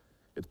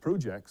 it's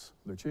projects,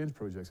 they're change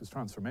projects, it's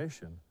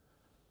transformation,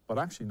 but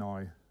actually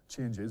now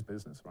change is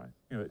business, right?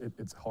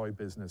 It's how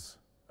business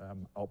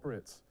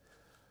operates.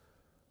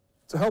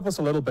 To help us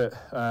a little bit,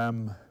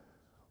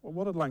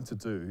 what I'd like to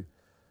do,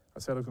 I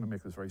said I was going to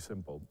make this very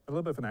simple, a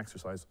little bit of an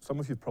exercise. Some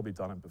of you have probably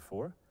done it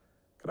before.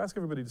 Could I ask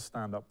everybody to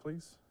stand up,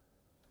 please?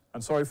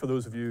 And sorry for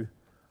those of you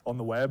on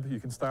the web, you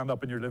can stand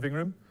up in your living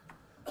room.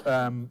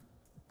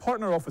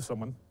 Partner off with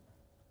someone.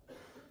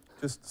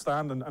 Just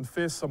stand and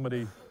face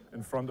somebody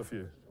in front of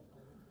you.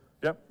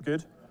 Yep,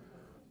 good.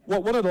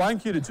 What I'd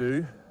like you to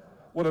do,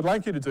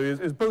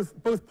 is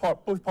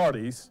both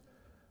parties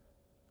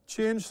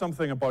change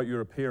something about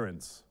your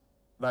appearance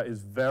that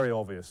is very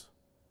obvious.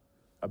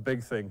 A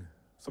big thing,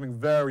 something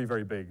very,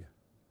 very big.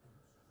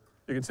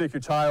 You can take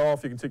your tie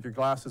off, you can take your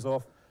glasses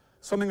off,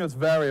 something that's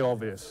very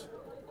obvious.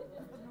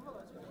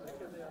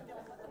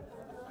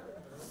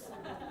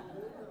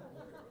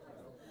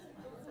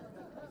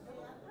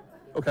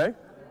 Okay.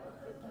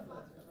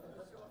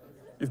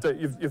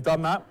 You've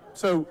done that.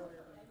 So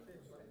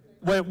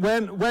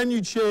when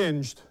you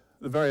changed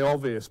the very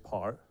obvious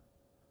part,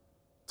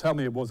 tell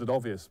me, was it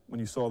obvious when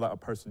you saw that a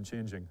person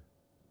changing?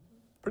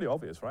 Pretty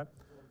obvious, right?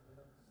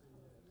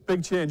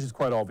 Big change is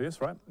quite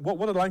obvious, right?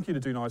 What I'd like you to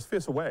do now is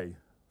face away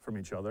from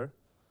each other,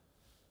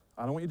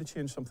 and I want you to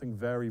change something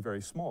very,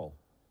 very small.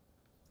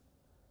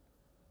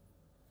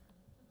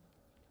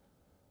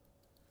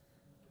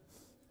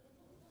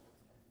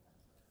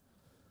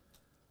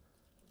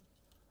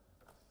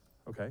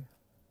 Okay.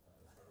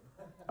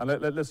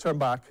 And let's turn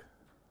back.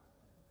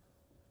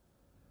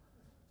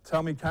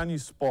 Tell me, can you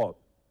spot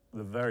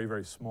the very,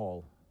 very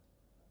small?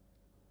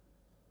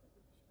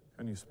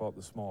 Can you spot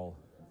the small?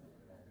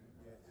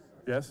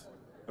 Yes?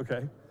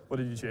 Okay. What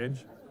did you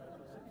change?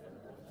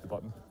 The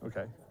button.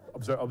 Okay.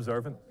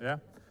 Observant, yeah?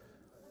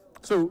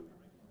 So,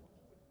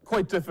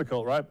 quite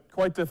difficult, right?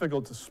 Quite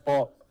difficult to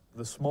spot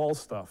the small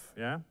stuff,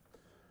 yeah?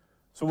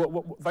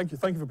 So thank you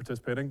for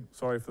participating.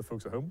 Sorry for the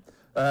folks at home.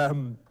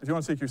 If you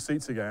want to take your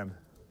seats again.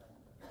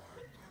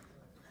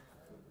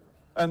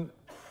 And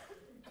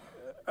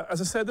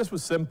as I said, this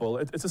was simple.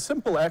 It's a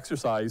simple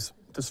exercise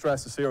to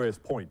stress a serious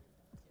point.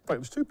 In fact, it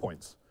was 2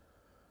 points.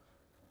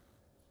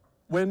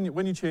 When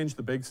you changed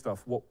the big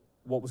stuff, what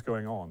was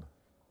going on?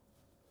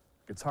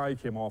 A tie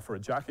came off or a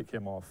jacket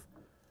came off.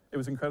 It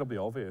was incredibly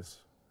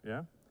obvious,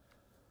 yeah?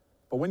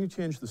 But when you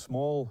changed the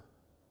small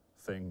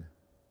thing,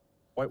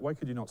 why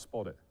could you not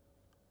spot it?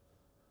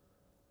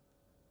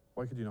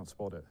 Why could you not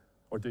spot it?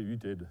 Or you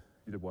did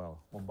well,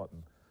 one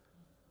button.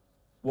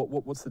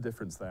 What's the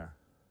difference there?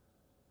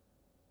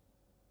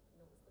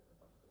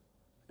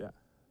 Yeah,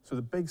 so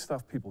the big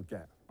stuff people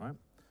get, right?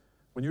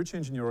 When you're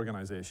changing your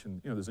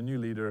organization, there's a new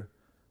leader,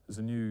 there's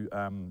a new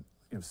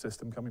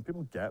system coming,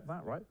 people get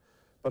that, right?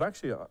 But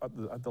actually,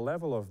 at the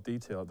level of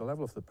detail, at the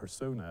level of the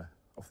persona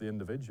of the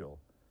individual,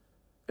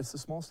 it's the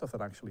small stuff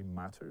that actually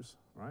matters,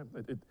 right?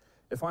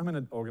 If I'm in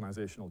an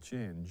organizational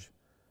change,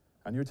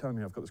 and you're telling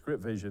me I've got this great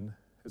vision,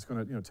 it's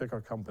going to take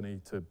our company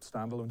to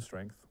standalone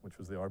strength, which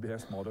was the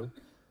RBS motto,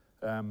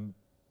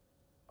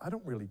 I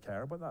don't really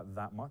care about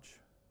that much.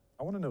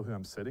 I want to know who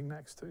I'm sitting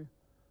next to.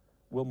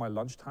 Will my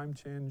lunchtime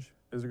change?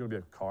 Is there going to be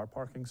a car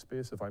parking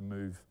space if I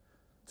move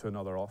to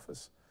another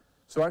office?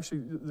 So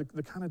actually,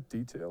 the kind of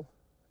detail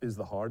is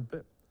the hard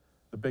bit.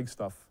 The big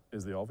stuff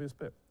is the obvious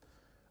bit.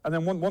 And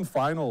then one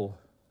final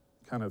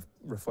kind of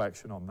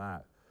reflection on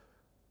that.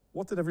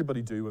 What did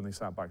everybody do when they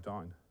sat back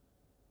down?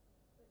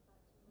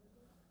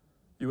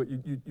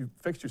 You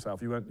fixed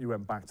yourself, you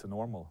went back to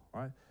normal,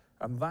 right?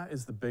 And that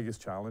is the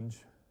biggest challenge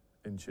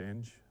in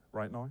change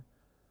right now.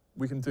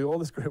 We can do all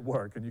this great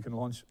work and you can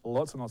launch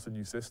lots and lots of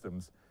new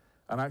systems.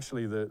 And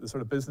actually the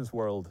sort of business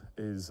world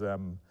is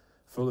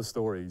full of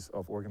stories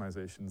of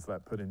organizations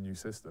that put in new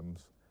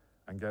systems.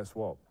 And guess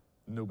what?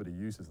 Nobody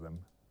uses them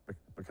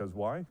Because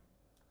why?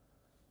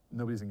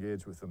 Nobody's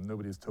engaged with them.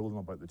 Nobody's told them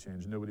about the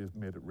change. Nobody has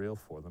made it real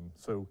for them.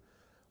 So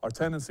our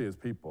tendency as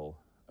people,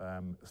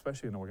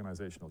 especially in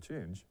organizational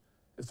change,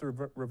 is to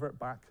revert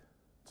back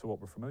to what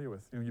we're familiar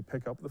with. You know, you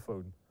pick up the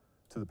phone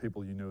to the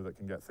people you know that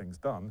can get things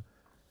done,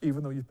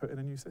 even though you've put in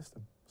a new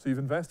system. So you've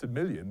invested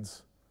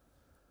millions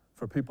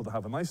for people to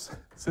have a nice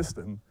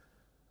system,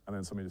 and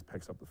then somebody just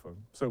picks up the phone.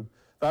 So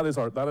that is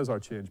our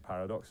change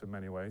paradox in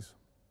many ways.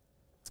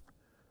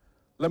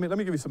 Let me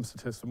give you some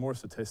more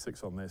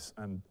statistics on this,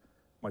 and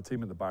my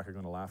team at the back are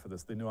going to laugh at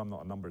this. They know I'm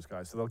not a numbers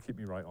guy, so they'll keep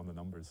me right on the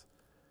numbers.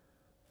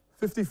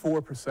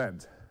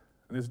 54%,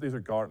 and these are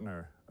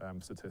Gartner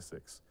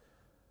statistics,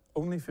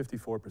 only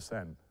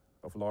 54%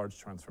 of large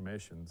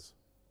transformations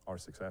are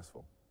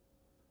successful,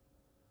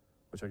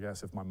 which I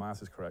guess, if my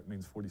math is correct,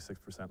 means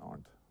 46%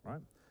 aren't,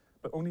 right?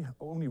 But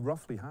only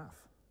roughly half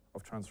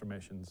of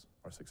transformations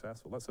are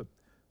successful. That's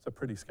a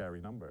pretty scary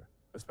number,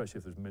 especially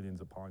if there's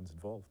millions of pounds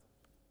involved.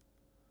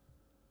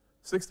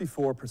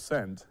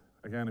 64%,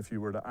 again, if you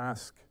were to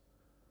ask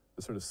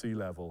the sort of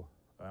C-level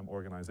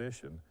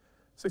organization,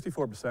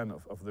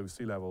 64% of those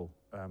C-level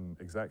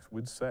execs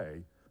would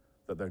say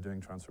that they're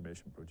doing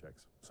transformation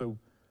projects. So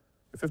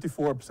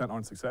 54%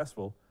 aren't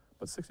successful,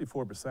 but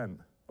 64%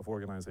 of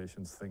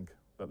organizations think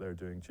that they're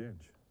doing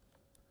change.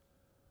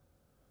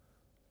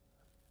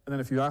 And then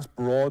if you ask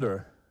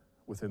broader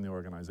within the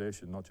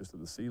organization, not just at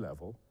the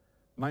C-level,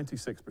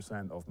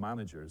 96% of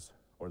managers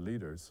or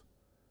leaders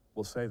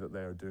will say that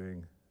they are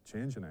doing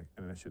change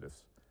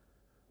initiatives.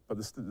 But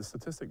the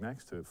statistic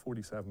next to it,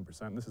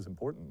 47%, this is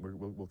important,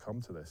 we'll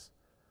come to this,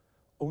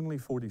 only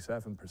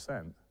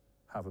 47%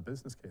 have a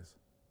business case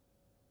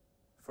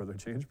for their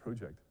change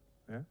project,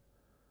 yeah?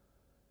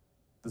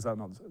 Does that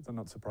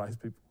not surprise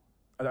people?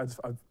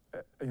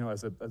 You know,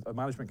 as a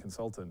management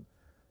consultant,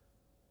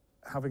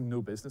 having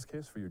no business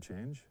case for your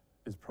change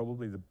is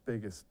probably the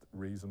biggest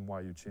reason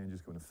why your change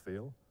is going to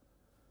fail.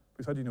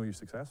 Because how do you know you're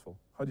successful?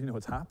 How do you know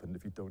it's happened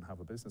if you don't have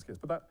a business case?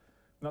 But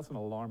that's an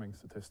alarming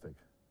statistic.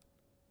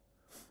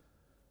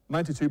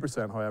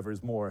 92%, however,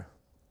 is more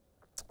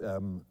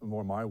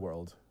my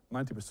world.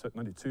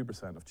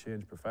 92% of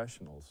change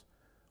professionals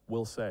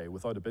will say,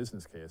 without a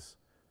business case,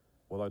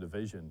 without a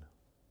vision,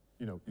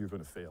 you know, you're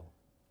going to fail,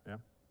 yeah?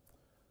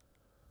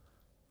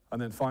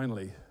 And then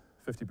finally,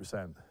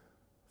 50%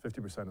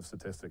 of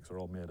statistics are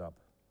all made up.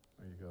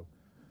 There you go.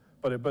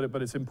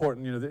 But it's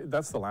important, you know,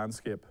 that's the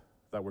landscape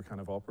that we're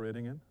kind of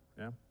operating in,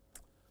 yeah?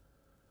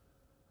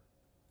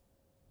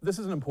 This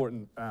is an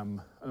important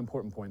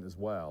point as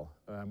well.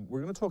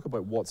 We're going to talk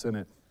about what's in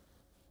it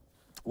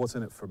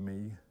for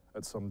me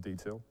at some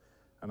detail,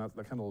 and that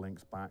kind of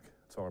links back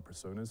to our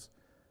personas.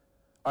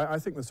 I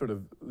think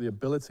the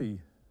ability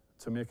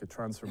to make a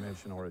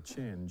transformation or a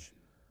change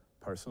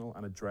personal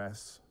and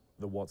address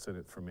the what's in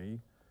it for me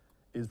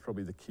is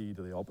probably the key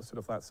to the opposite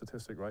of that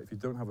statistic, right? If you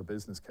don't have a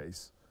business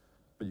case,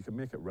 but you can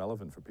make it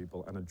relevant for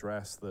people and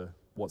address the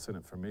what's in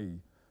it for me,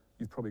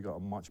 you've probably got a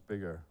much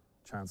bigger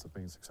chance of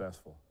being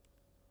successful.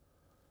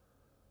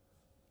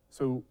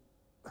 So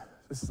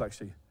this is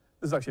actually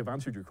I've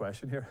answered your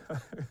question here.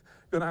 I'm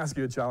going to ask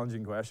you a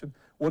challenging question.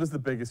 What is the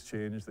biggest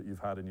change that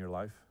you've had in your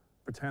life?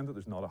 Pretend that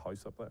there's not a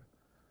house up there.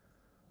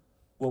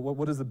 Well,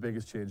 what is the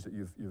biggest change that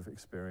you've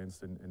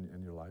experienced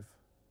in your life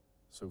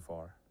so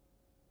far?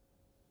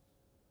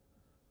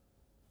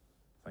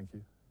 Thank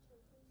you.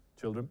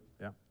 Children?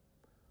 Yeah.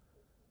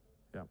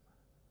 Yeah.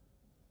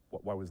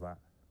 Why was that?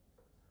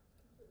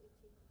 Completely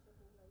changes your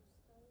whole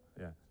lifestyle.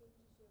 Yeah.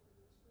 Changes your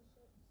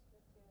relationships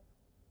with your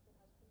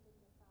husband and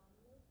your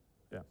family.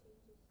 Yeah.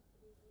 Changes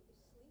the way you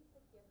sleep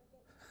if you ever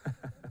get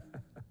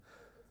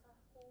it's a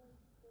whole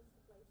host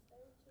of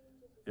lifestyle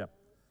changes as Yep.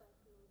 well as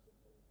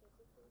psychological and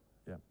physical.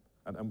 Yeah.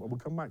 And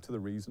we'll come back to the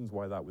reasons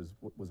why that was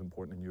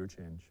important in your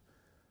change.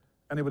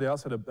 Anybody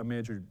else had a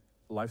major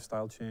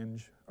lifestyle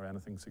change or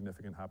anything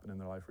significant happen in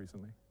their life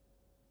recently?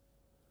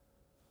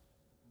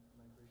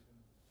 Migration.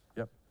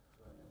 Yep.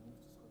 So I moved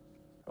to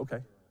Scotland.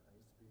 Okay. So I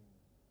used to be in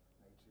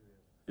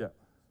Nigeria. Yeah.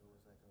 So it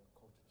was like a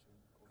culture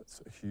change. It's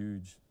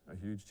a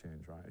huge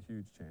change, right? A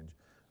huge change.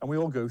 And we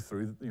all go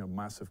through, you know,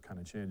 massive kind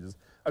of changes.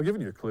 I've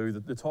given you a clue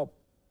that the top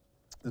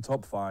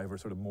 5 are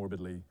sort of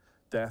morbidly,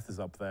 death is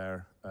up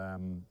there,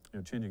 you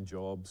know, changing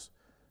jobs,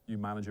 new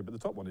manager, but the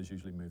top one is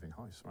usually moving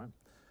house, right?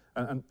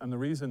 And the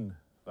reason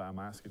that I'm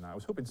asking that, I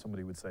was hoping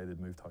somebody would say they'd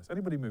moved house.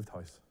 Anybody moved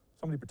house?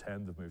 Somebody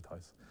pretend they've moved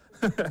house.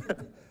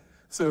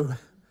 So,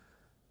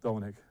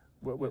 Dominic,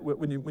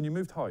 when you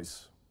moved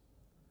house,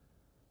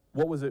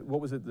 what was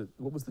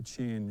the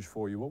change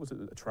for you? What was it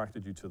that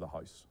attracted you to the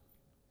house?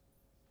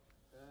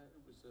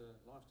 It was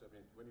lifestyle. I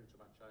mean, when you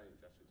talk about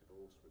change, actually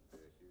divorce would be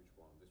a huge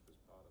one. This was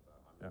part of that.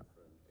 I moved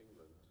from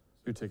England.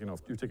 You're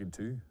taking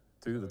two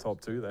of the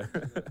top 2 there.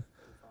 In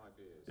 5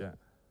 years. Yeah.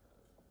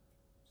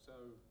 So,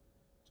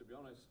 to be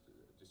honest,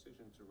 a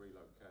decision to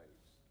relocate,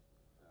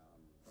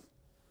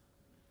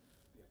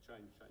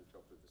 change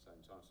jobs at the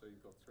same time. So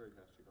you've got 3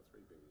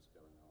 biggies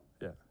going on.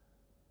 Yeah.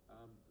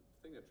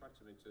 The thing that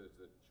attracted me to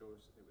the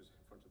choice, it was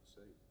in front of the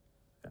sea.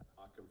 Yeah.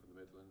 I come from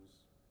the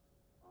Midlands.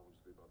 I wanted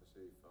to be by the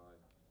sea. If I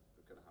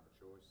going to have a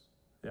choice.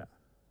 Yeah,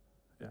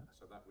 yeah,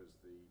 So that was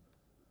the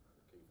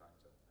key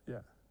factor.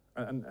 yeah.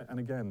 And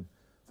again,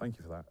 thank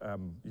you for that.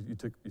 You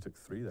took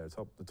three there,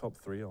 the top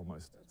three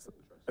almost. That's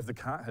interesting. If the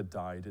cat had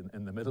died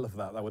in the middle of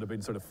that, that would have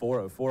been sort of four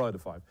out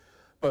of five.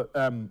 But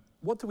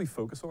what do we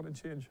focus on in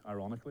change,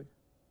 ironically?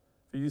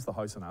 If you use the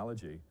house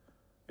analogy,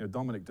 you know,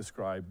 Dominic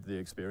described the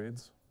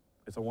experience.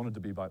 It's I wanted to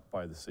be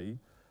by the sea.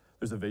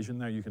 There's a vision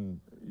there.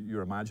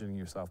 You're imagining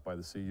yourself by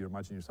the sea. You're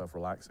imagining yourself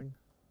relaxing.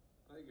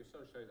 I think you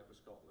associate that with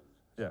Scotland.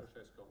 Yeah.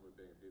 Associate Scotland with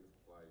being a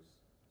beautiful place.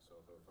 So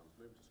I thought if I'm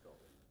moving to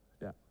Scotland.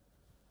 Yeah,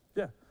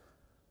 yeah.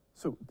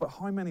 So, but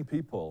how many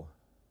people?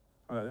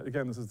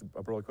 Again, this is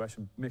a broad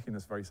question. Making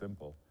this very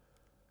simple.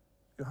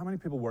 You know, how many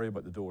people worry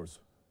about the doors?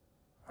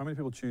 How many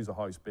people choose a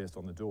house based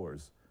on the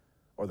doors,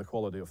 or the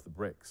quality of the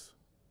bricks,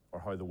 or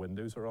how the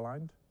windows are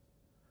aligned?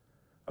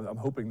 I'm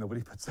hoping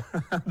nobody puts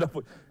their hand up.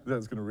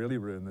 That's going to really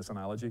ruin this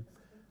analogy.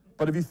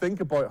 But if you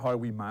think about how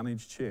we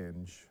manage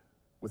change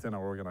within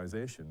our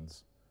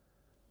organizations,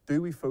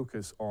 do we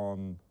focus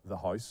on the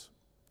house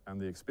and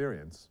the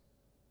experience?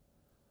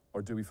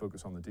 Or do we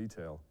focus on the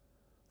detail,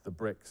 the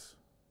bricks,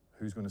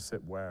 who's going to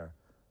sit where,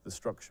 the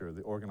structure,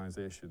 the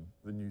organization,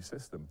 the new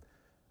system?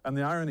 And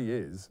the irony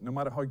is, no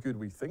matter how good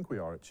we think we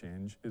are at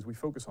change, is we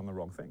focus on the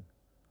wrong thing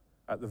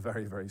at the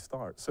very, very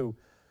start. So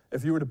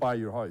if you were to buy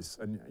your house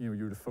and you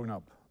were to phone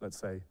up, let's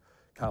say,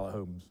 Calla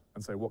Homes,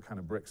 and say, what kind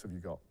of bricks have you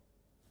got?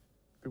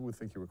 People would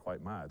think you were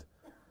quite mad.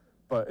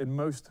 But in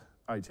most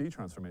IT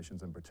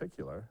transformations in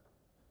particular,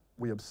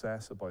 we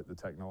obsess about the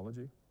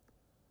technology,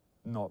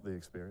 not the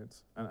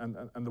experience. And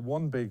the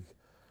one big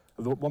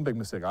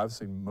mistake I've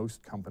seen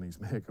most companies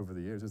make over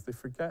the years is they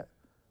forget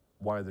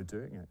why they're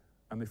doing it,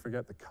 and they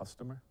forget the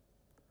customer.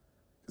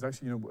 Because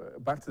actually, you know,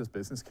 back to this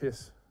business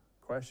case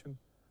question,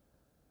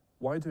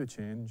 why do a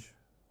change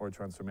or a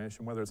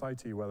transformation, whether it's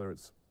IT, whether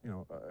it's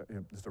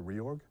just a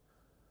reorg?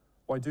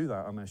 Why do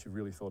that unless you've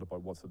really thought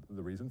about what's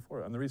the reason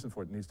for it? And the reason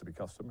for it needs to be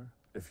customer.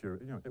 If you're,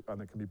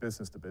 and it can be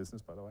business to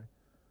business, by the way.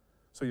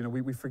 So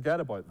we forget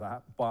about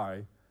that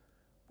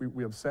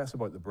we obsess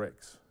about the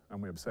bricks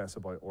and we obsess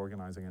about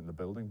organizing it in the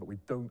building, but we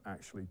don't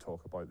actually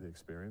talk about the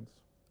experience.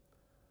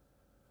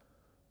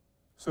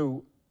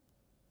 So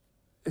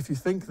if you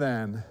think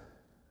then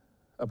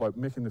about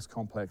making this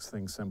complex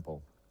thing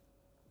simple,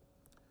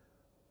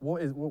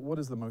 what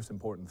is the most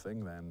important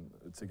thing then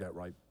to get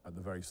right at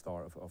the very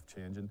start of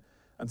change?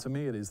 And to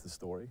me, it is the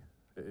story.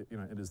 It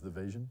is the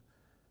vision.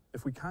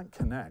 If we can't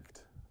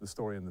connect the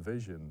story and the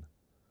vision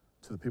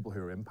to the people who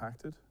are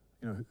impacted,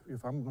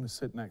 if I'm going to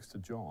sit next to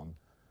John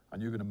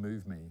and you're going to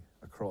move me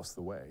across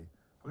the way,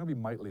 I'm going to be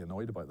mightily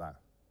annoyed about that.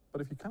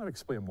 But if you kind of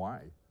explain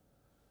why,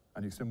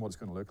 and you explain what it's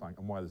going to look like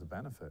and why there's a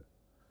benefit,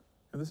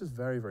 this is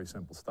very, very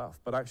simple stuff.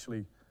 But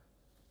actually,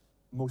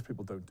 most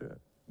people don't do it.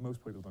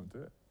 Most people don't do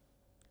it.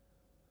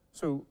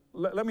 So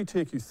let me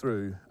take you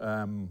through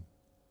a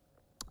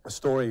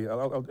story.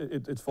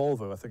 It's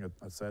Volvo. I think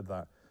I said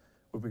that.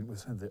 We've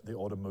said the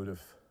automotive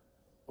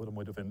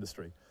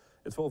industry.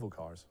 It's Volvo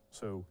cars.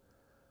 So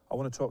I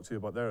want to talk to you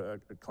about a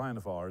client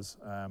of ours,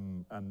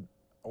 and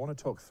I want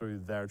to talk through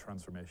their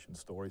transformation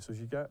story. So as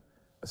you get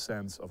a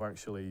sense of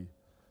actually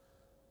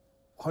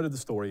how did the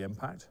story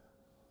impact,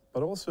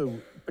 but also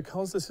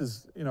because this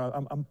is,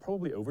 I'm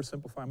probably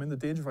oversimplifying. I'm in the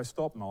danger if I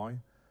stop now,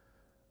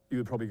 you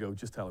would probably go,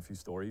 just tell a few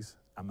stories,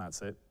 and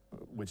that's it,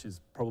 which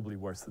is probably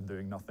worse than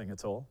doing nothing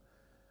at all.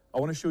 I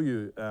want to show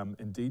you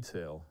in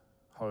detail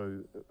how,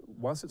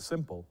 whilst it's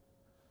simple,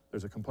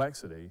 there's a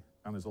complexity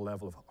and there's a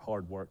level of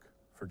hard work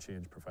for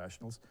change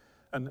professionals.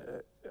 And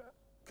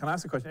can I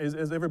ask the question,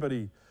 is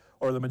everybody,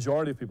 or the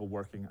majority of people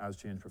working as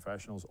change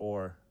professionals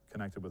or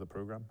connected with a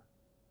program?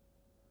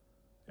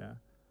 Yeah?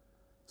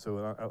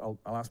 So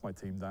I'll ask my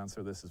team to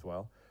answer this as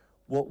well.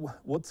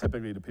 What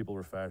typically do people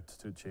refer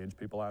to change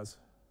people as?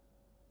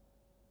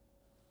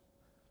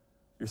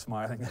 You're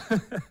smiling.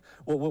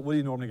 What do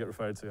you normally get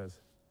referred to as?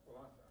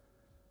 Well,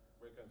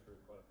 we're going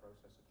through quite a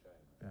process of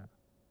change. Yeah.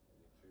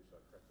 And you choose to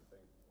correct the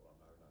thing, well,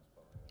 I'm known as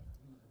by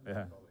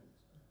Yeah. colleagues.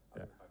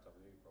 Yeah. The fact I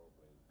knew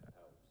probably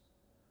helps.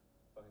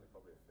 But I think there's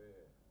probably a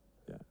fear.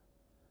 Yeah.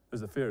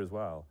 There's a fear as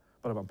well.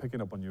 But I'm picking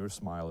up on your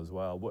smile as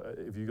well.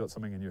 Have you got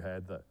something in your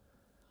head that?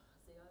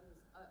 See,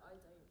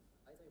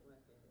 I don't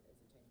work as a change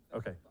professional,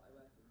 Okay. but I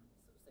work in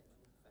sort of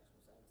central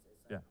professional services.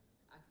 So Yeah.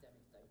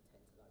 academics don't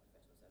tend to like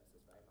professional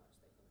services very much.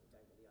 They think we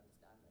don't really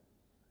understand them.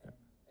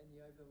 Yeah. And the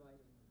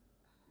overriding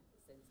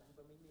sense I have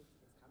when we moved to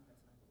this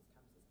campus, and I think this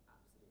campus is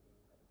absolutely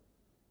incredible,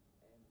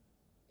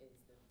 is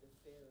the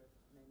fear of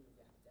many of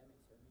the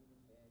academics who are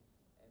moving here.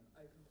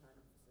 Open plan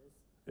officers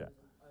Yeah. was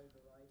an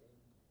overriding,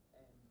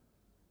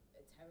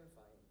 a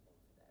terrifying thing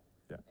for them.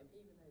 Yeah.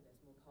 Even though there's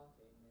more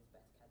parking, there's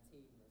better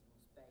canteen, there's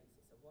more space,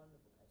 it's a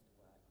wonderful place to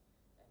work.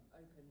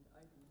 Open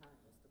plan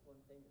was the one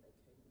thing that they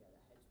couldn't get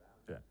their heads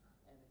around. Yeah.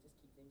 And I just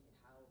keep thinking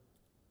how,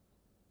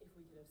 if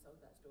we could have sold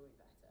that story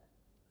better.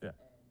 Yeah.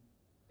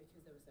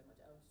 Because there was so much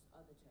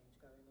other change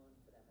going on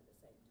for them at the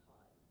same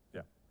time.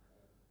 Yeah.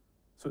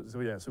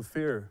 So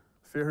fear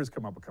has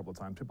come up a couple of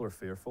times. People are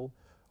fearful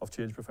of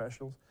change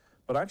professionals,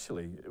 but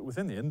actually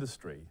within the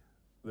industry,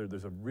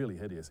 there's a really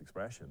hideous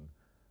expression,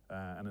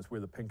 and it's we're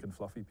the pink and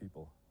fluffy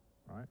people,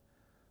 right?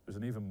 There's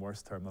an even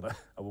worse term that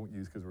I won't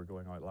use because we're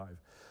going out live.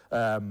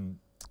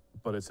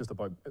 But it's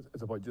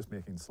about just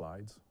making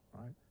slides,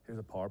 right? Here's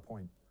a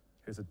PowerPoint,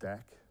 here's a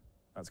deck,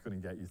 that's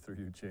going to get you through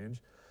your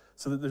change.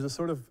 So that there's a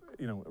sort of,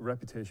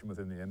 reputation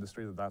within the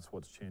industry that that's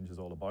what change is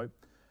all about.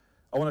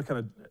 I want to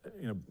kind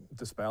of,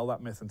 dispel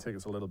that myth and take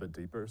us a little bit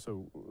deeper.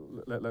 So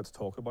let's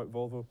talk about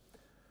Volvo.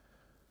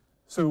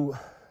 So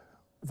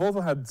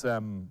Volvo had,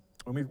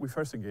 when we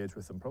first engaged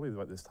with them, probably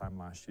about this time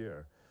last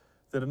year,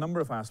 they had a number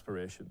of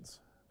aspirations.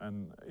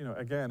 And,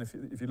 again, if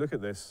you look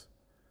at this,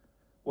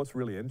 what's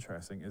really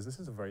interesting is this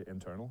is a very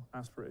internal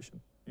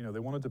aspiration. They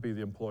wanted to be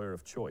the employer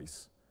of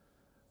choice.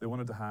 They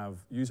wanted to have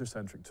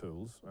user-centric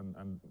tools,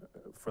 and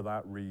for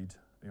that read,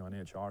 an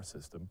HR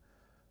system.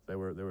 They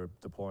were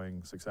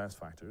deploying success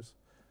factors.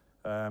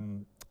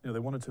 They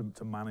wanted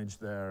to manage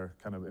their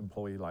kind of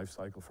employee life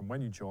cycle from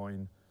when you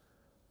join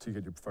to you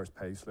get your first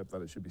pay slip,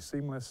 that it should be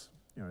seamless.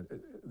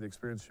 The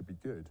experience should be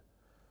good.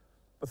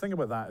 But think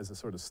about that as a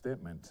sort of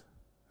statement.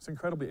 It's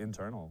incredibly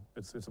internal.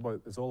 It's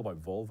all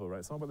about Volvo, right?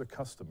 It's not about the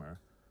customer.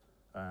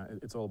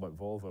 It's all about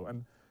Volvo.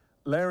 And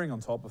layering on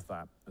top of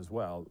that as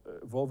well,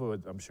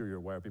 Volvo, I'm sure you're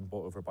aware, been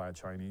bought over by a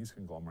Chinese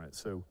conglomerate.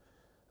 So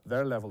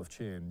their level of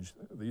change,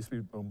 they used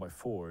to be owned by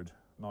Ford,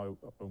 now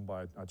owned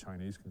by a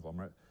Chinese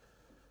conglomerate.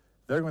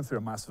 They're going through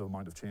a massive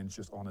amount of change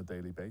just on a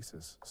daily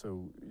basis.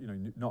 So,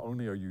 not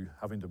only are you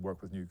having to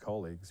work with new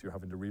colleagues, you're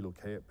having to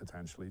relocate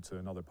potentially to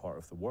another part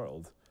of the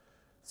world.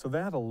 So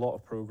they had a lot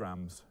of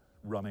programs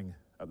running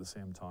at the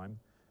same time.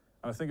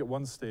 And I think at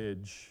one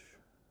stage,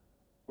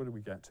 where did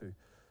we get to?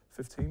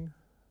 15,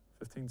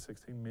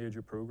 16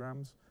 major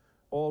programs,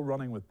 all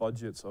running with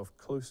budgets of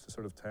close to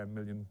sort of 10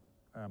 million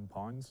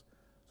pounds.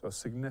 So a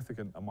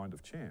significant amount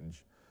of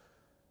change.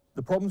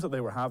 The problems that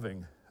they were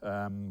having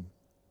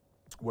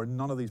were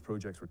none of these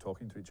projects were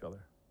talking to each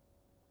other,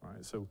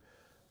 right? So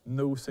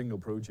no single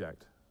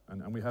project.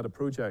 And we had a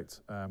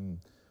project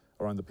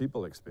around the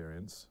people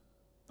experience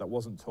that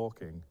wasn't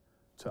talking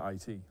to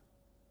IT.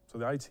 So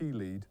the IT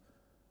lead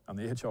and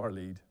the HR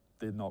lead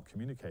did not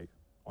communicate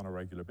on a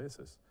regular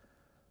basis.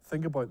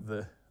 Think about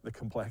the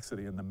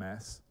complexity and the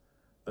mess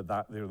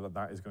that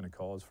is going to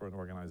cause for an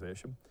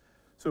organization.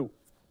 So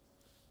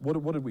what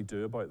did we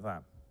do about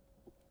that?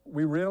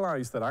 We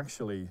realized that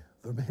actually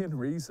the main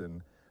reason,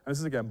 and this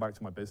is again back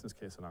to my business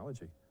case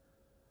analogy,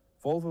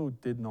 Volvo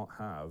did not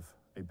have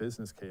a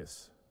business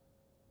case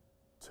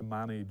to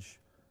manage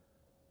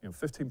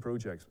 15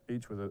 projects,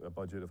 each with a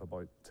budget of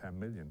about 10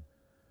 million.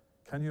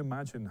 Can you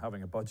imagine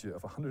having a budget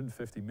of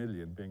 150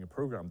 million, being a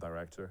program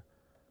director,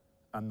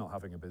 and not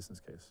having a business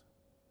case?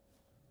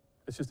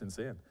 It's just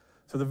insane.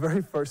 So the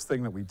very first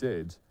thing that we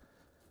did,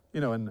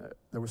 and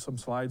there were some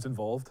slides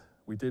involved.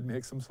 We did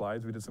make some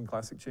slides. We did some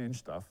classic change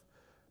stuff.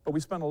 But we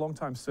spent a long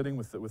time sitting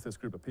with this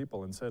group of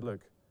people and said,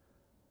 look,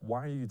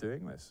 why are you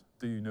doing this?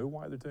 Do you know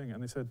why they're doing it?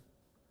 And they said,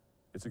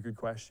 it's a good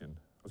question.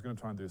 I was going to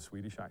try and do a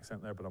Swedish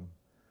accent there, but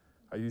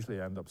I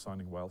usually end up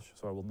sounding Welsh,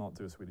 so I will not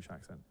do a Swedish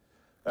accent.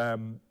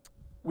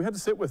 We had to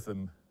sit with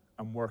them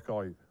and work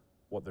out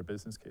what their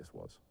business case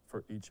was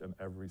for each and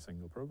every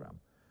single program.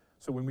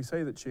 So when we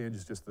say that change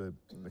is just the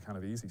kind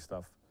of easy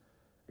stuff,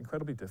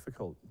 incredibly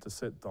difficult to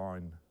sit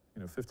down,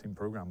 15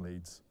 program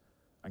leads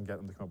and get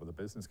them to come up with a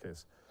business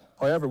case.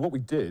 However, what we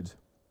did,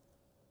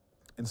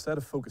 instead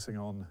of focusing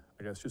on,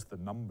 I guess, just the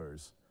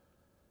numbers,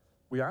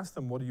 we asked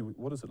them, what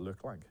does it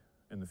look like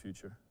in the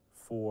future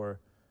for,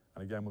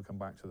 and again, we'll come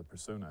back to the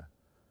persona.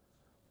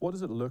 What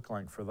does it look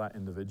like for that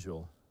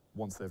individual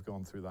once they've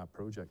gone through that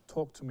project?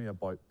 Talk to me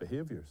about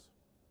behaviors.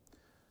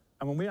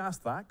 And when we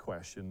asked that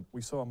question,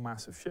 we saw a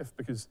massive shift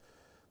because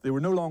they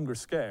were no longer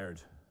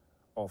scared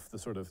of the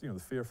sort of, the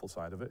fearful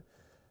side of it.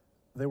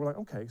 They were like,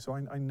 okay, so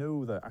I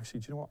know that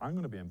actually, do you know what? I'm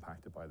going to be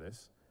impacted by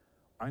this.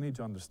 I need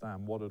to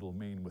understand what it'll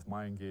mean with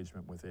my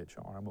engagement with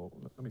HR.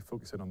 Let me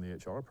focus in on the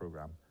HR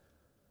program.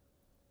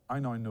 I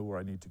now know where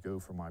I need to go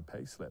for my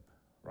pay slip,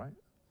 right?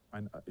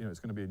 And it's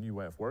going to be a new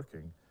way of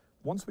working.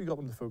 Once we got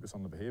them to focus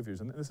on the behaviors,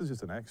 and this is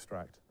just an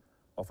extract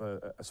of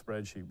a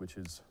spreadsheet which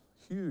is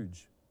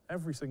huge.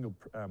 Every single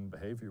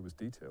behavior was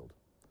detailed.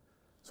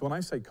 So when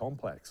I say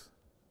complex,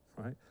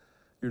 right,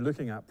 you're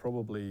looking at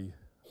probably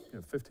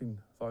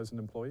 15,000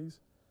 employees.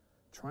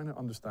 Trying to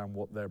understand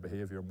what their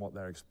behavior and what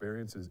their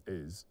experiences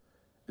is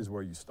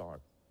where you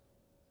start.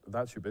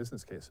 That's your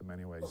business case in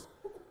many ways.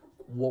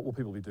 What will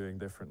people be doing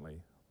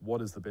differently?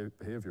 What is the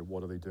behavior?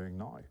 What are they doing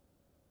now?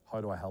 How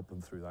do I help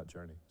them through that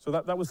journey? So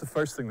that was the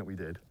first thing that we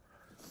did.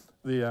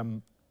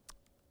 The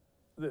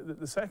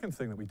second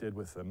thing that we did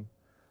with them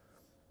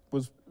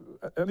was,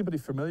 anybody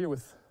familiar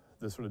with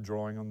the sort of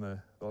drawing on the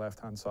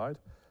left-hand side?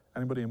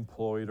 Anybody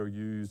employed or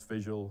used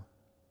visual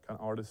kind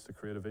of artists to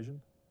create a vision?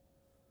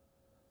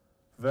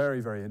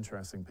 Very, very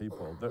interesting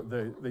people.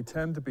 They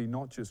tend to be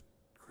not just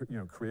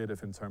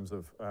creative in terms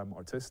of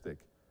artistic,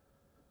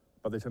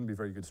 but they tend to be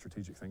very good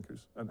strategic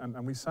thinkers.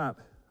 And we sat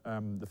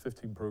the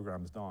 15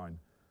 programs down, and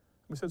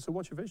we said, so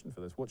what's your vision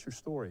for this? What's your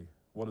story?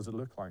 What does it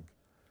look like?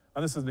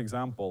 And this is an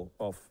example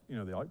of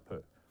the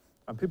output.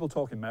 And people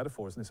talk in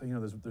metaphors, and they say, you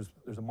know,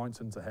 there's a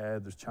mountains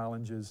ahead, there's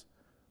challenges.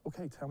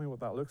 Okay, tell me what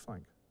that looks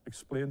like.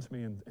 Explain to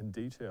me in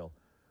detail,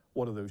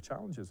 what are those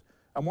challenges?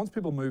 And once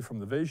people move from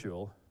the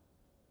visual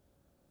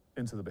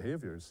into the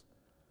behaviors,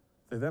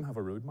 they then have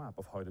a roadmap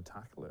of how to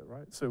tackle it,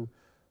 right? So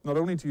not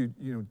only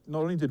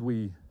did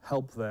we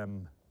help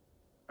them,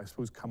 I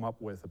suppose, come up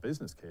with a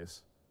business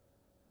case,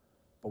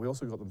 but we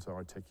also got them to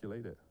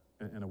articulate it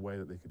in a way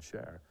that they could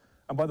share.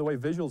 And by the way,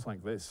 visuals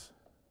like this,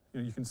 you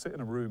know, you can sit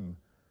in a room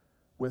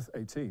with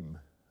a team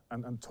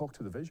and talk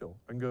to the visual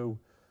and go,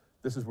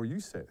 this is where you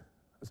sit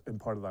in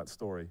part of that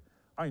story.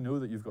 I know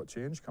that you've got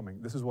change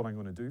coming. This is what I'm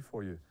going to do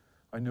for you.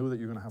 I know that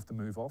you're going to have to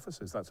move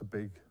offices. That's a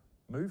big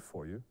move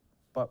for you.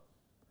 But,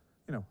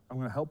 you know, I'm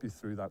going to help you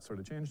through that sort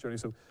of change journey.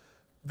 So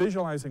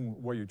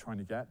visualizing where you're trying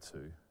to get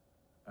to,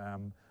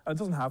 and it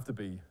doesn't have to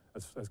be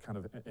as kind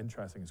of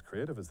interesting, as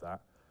creative as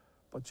that,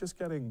 but just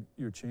getting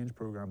your change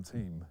program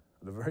team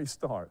at the very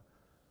start,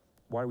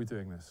 why are we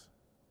doing this?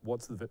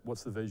 What's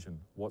the vision?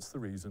 What's the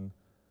reason?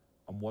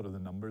 And what are the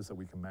numbers that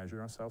we can measure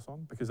ourselves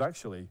on? Because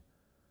actually,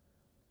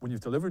 when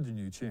you've delivered your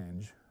new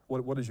change,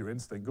 what is your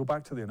instinct? Go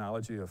back to the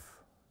analogy of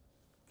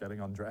getting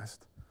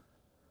undressed.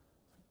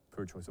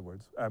 Poor choice of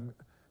words.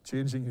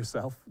 Changing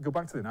yourself. Go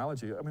back to the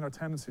analogy. I mean, our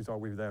tendencies are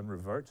we then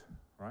revert,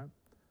 right?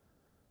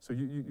 So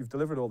you've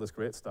delivered all this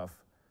great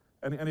stuff.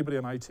 Anybody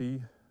an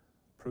IT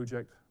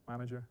project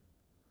manager?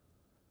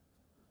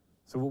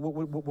 So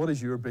what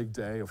is your big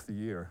day of the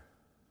year,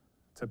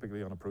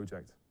 typically on a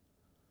project?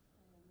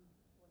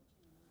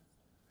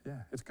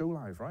 Yeah, it's go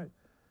live, right?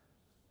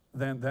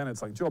 Then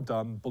it's like job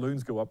done,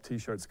 balloons go up,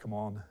 t-shirts come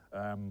on,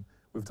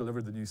 we've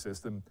delivered the new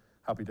system,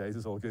 happy days,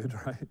 it's all good,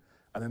 right?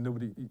 And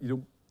then you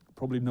don't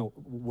probably not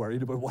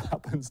worried about what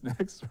happens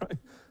next, right?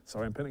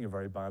 Sorry, I'm painting a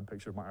very bad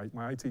picture of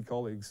my IT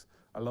colleagues.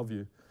 I love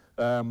you.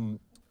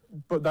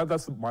 But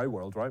that's my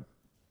world, right?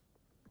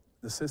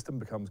 The system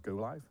becomes go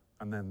live,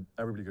 and then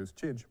everybody goes,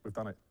 change, we've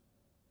done it.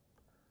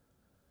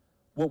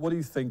 What do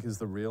you think is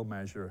the real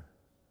measure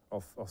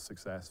of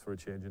success for a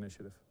change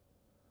initiative?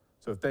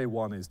 So if day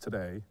one is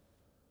today,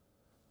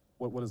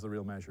 what is the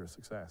real measure of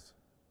success?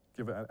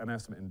 Give it an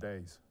estimate in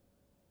days.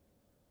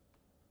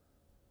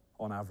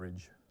 On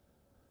average.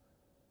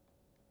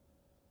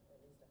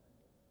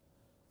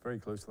 Very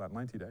close to that,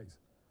 90 days.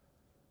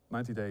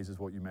 90 days is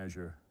what you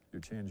measure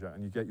your change at,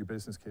 and you get your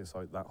business case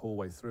out that whole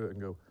way through it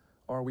and go,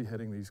 are we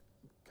hitting these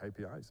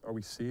KPIs? Are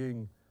we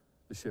seeing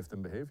the shift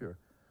in behavior?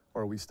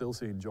 Or are we still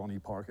seeing Johnny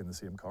park in the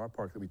same car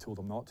park that we told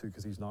him not to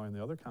because he's now in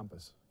the other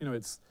campus? You know,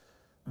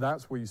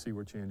 that's where you see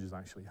where change is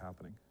actually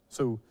happening.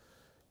 So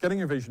getting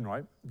your vision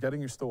right,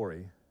 getting your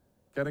story,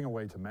 getting a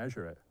way to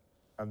measure it,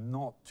 and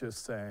not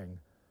just saying,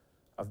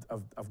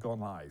 I've gone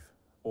live,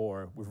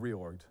 or we've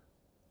reorged.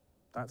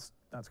 That's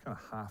kind of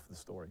half the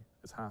story.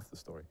 It's half the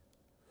story.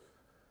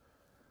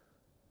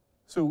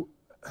 So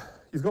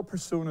you've got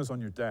personas on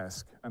your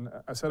desk, and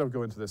I said I'd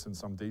go into this in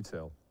some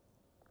detail.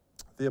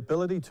 The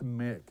ability to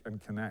make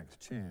and connect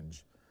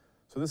change.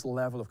 So this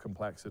level of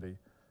complexity,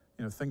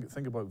 you know,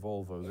 think about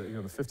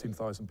Volvo, the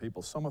 15,000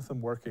 people, some of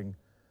them working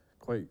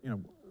quite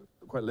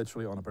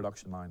literally on a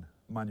production line,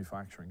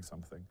 manufacturing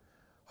something.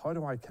 How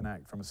do I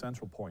connect from a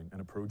central point in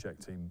a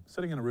project team,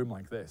 sitting in a room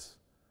like this?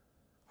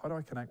 How do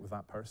I connect with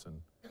that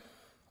person?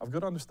 I've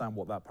got to understand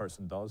what that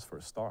person does for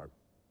a start,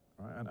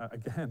 right? And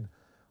again,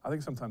 I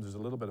think sometimes there's a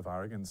little bit of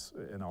arrogance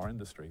in our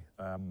industry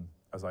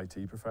as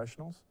IT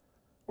professionals,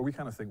 where we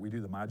kind of think we do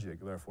the magic,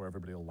 therefore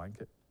everybody will like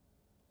it.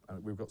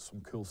 And we've got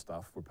some cool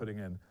stuff, we're putting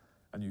in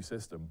a new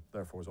system,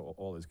 therefore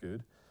all is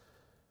good.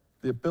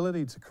 The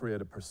ability to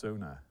create a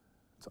persona,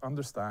 to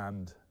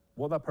understand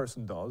what that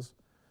person does,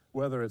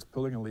 whether it's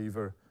pulling a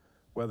lever,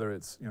 whether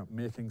it's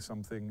making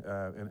something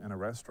in a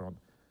restaurant,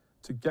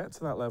 to get to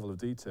that level of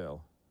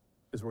detail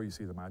is where you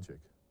see the magic.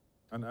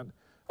 And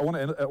I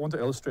want to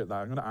illustrate that.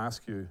 I'm going to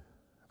ask you,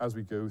 as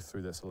we go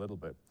through this a little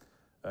bit,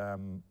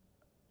 and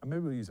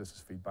maybe we'll use this as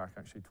feedback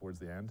actually towards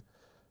the end.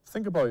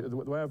 Think about the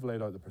way I've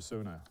laid out the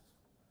persona.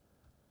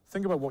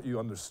 Think about what you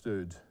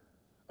understood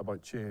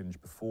about change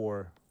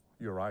before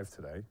you arrived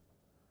today.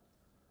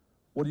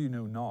 What do you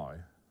know now?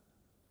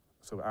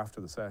 So after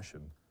the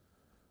session,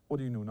 what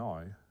do you know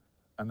now?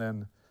 And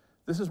then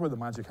this is where the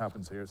magic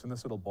happens here. It's in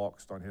this little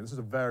box down here. This is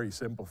a very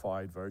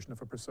simplified version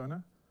of a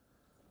persona.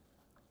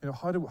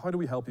 How do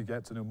we help you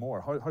get to know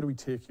more? How do we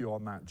take you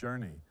on that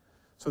journey?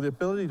 So the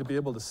ability to be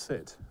able to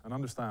sit and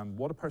understand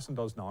what a person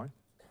does now.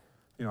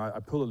 I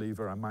pull a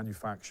lever, I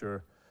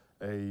manufacture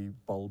a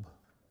bulb.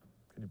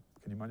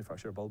 Can you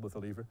manufacture a bulb with a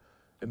lever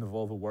in the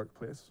Volvo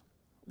workplace?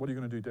 What are you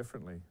going to do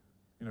differently?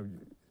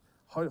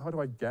 How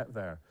do I get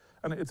there?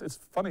 And it's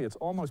funny. It's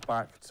almost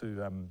back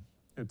to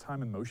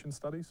time and motion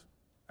studies.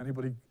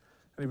 Anybody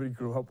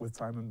grew up with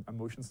time and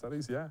motion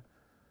studies? Yeah.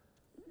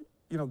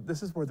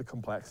 This is where the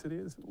complexity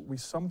is. We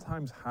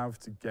sometimes have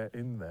to get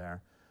in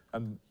there,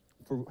 and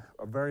for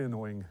a very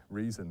annoying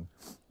reason,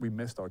 we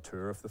missed our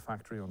tour of the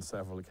factory on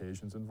several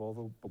occasions in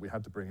Volvo, but we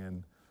had to bring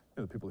in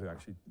the people who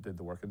actually did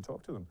the work and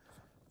talk to them.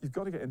 You've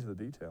got to get into the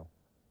detail,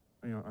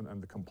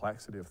 and the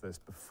complexity of this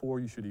before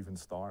you should even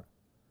start.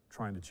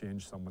 trying to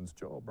change someone's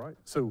job, right?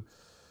 So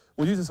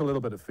we'll use this a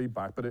little bit of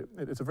feedback, but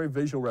it's a very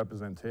visual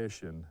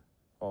representation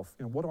of,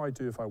 you know, what do I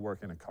do if I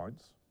work in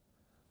accounts?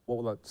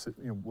 What will that,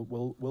 you know,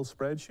 will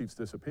spreadsheets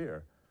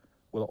disappear?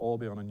 Will it all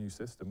be on a new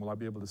system? Will I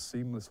be able to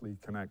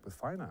seamlessly connect with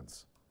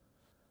finance?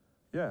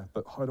 Yeah,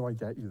 but how do I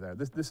get you there?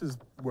 This is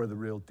where the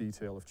real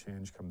detail of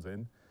change comes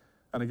in.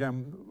 And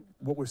again,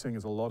 what we're seeing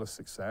is a lot of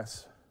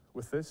success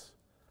with this,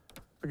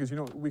 because, you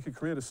know, we could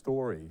create a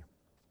story,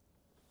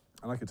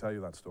 and I could tell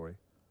you that story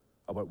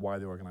about why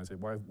the organization,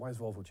 why is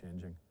Volvo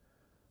changing?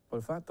 But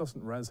if that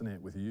doesn't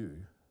resonate with you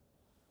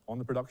on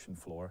the production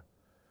floor,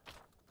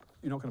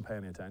 you're not going to pay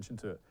any attention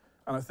to it.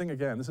 And I think,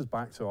 again, this is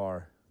back to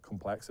our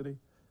complexity.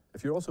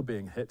 If you're also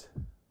being hit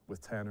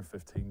with 10 or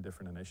 15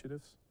 different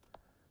initiatives,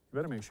 you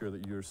better make sure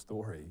that your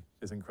story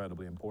is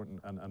incredibly important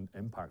and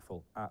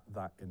impactful at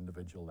that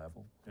individual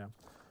level. Yeah.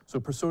 So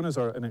personas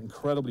are an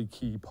incredibly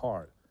key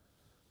part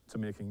to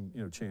making,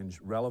 you know, change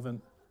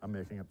relevant and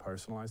making it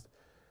personalized.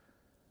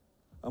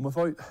 And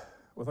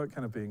without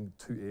kind of being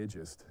too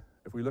ageist,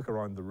 if we look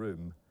around the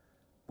room,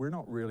 we're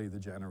not really the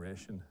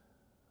generation,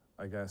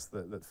 I guess,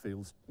 that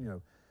feels, you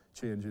know,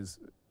 changes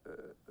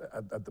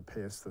at the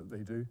pace that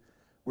they do.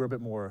 We're a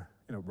bit more,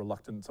 you know,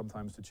 reluctant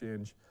sometimes to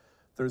change.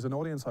 There's an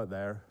audience out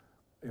there,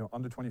 you know,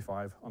 under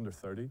 25, under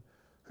 30,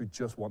 who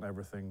just want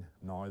everything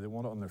now. They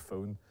want it on their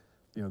phone.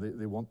 You know,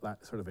 they want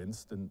that sort of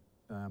instant,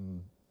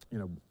 you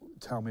know,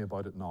 tell me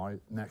about it now,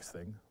 next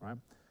thing, right?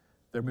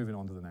 They're moving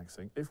on to the next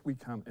thing. If we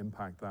can't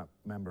impact that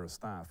member of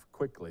staff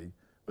quickly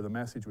with a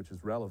message which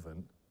is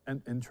relevant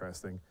and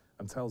interesting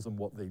and tells them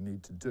what they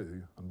need to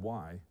do and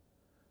why,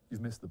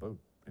 you've missed the boat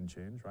in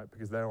change, right?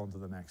 Because they're on to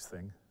the next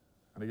thing.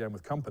 And again,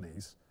 with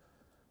companies,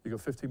 you've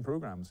got 15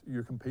 programs,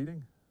 you're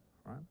competing,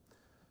 right?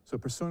 So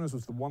personas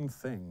was the one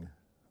thing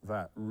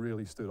that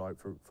really stood out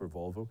for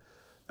Volvo.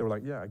 They were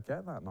like, yeah, I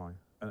get that now.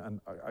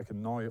 And I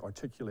can now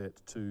articulate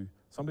to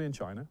somebody in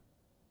China,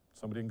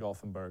 somebody in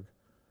Gothenburg,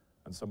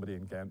 and somebody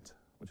in Ghent,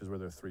 which is where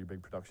their 3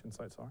 big production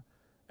sites are,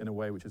 in a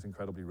way which is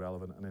incredibly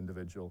relevant and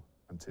individual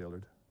and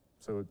tailored.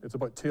 So it's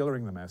about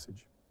tailoring the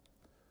message.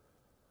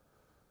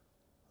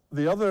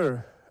 The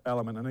other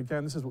element, and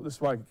again, this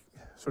is why I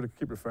sort of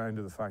keep referring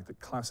to the fact that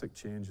classic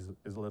change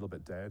is a little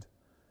bit dead.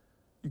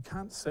 You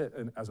can't sit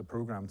as a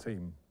program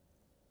team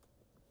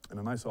in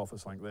a nice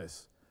office like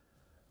this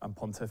and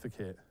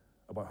pontificate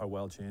about how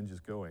well change is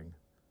going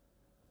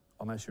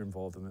unless you're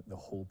involved in the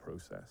whole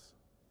process.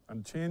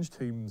 And change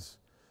teams,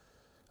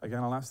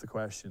 again, I'll ask the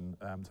question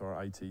to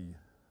our IT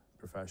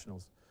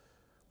professionals.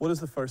 What is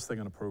the first thing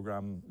on a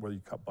program where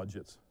you cut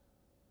budgets?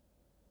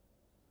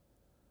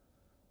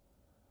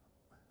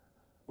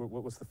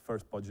 What's the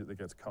first budget that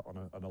gets cut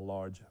on a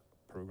large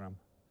program?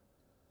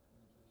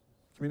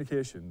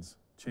 Communications,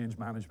 change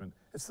management.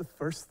 It's the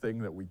first thing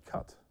that we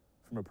cut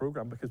from a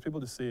program because people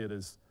just see it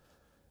as,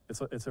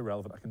 it's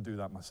irrelevant. I can do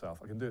that myself.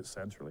 I can do it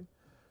centrally.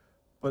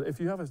 But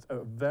if you have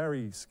a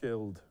very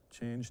skilled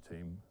change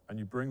team and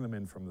you bring them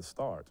in from the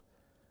start,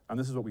 and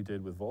this is what we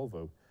did with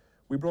Volvo,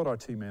 we brought our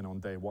team in on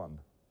day one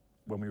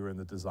when we were in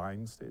the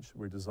design stage.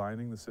 We're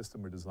designing the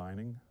system, we're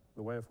designing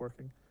the way of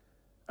working.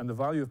 And the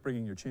value of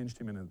bringing your change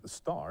team in at the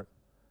start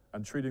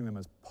and treating them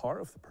as part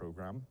of the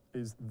program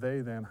is they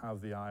then have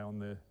the eye on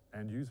the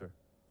end user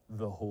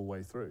the whole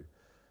way through.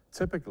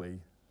 Typically,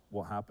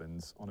 what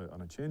happens on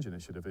a change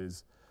initiative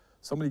is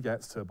somebody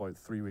gets to about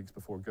 3 weeks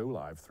before go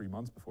live, 3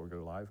 months before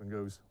go live, and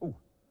goes, oh,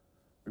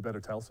 we better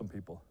tell some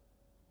people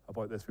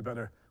about this. We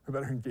better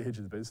engage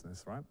the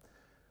business, right?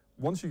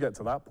 Once you get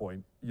to that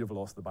point, you've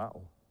lost the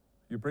battle.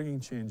 You're bringing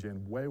change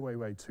in way, way,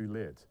 way too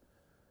late.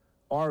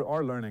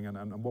 Our learning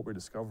and what we're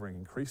discovering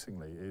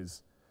increasingly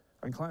is,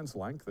 and clients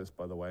like this,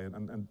 by the way,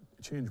 and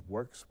change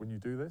works when you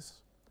do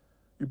this.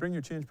 You bring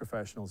your change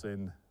professionals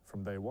in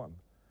from day one.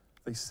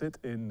 They sit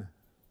in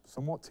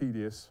somewhat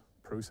tedious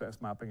process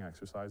mapping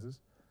exercises,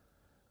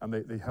 and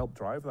they help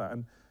drive that.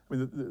 And I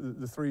mean,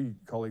 the 3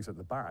 colleagues at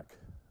the back,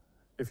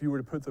 if you were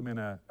to put them in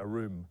a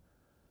room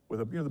with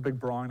the big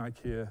brown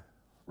IKEA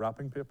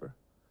wrapping paper,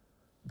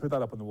 put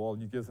that up on the wall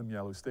and you give them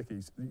yellow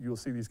stickies, you'll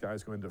see these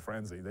guys go into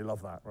frenzy. They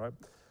love that, right?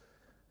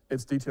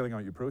 It's detailing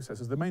out your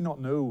processes. They may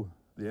not know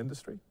the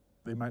industry,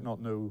 they might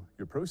not know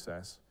your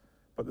process,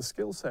 but the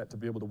skill set to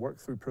be able to work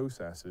through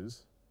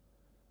processes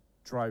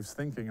drives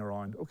thinking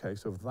around, okay,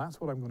 so if that's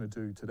what I'm going to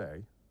do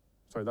today,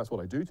 that's what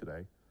I do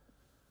today,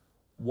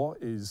 what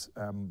is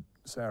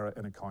Sarah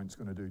in accounts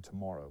going to do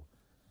tomorrow?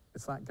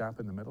 It's that gap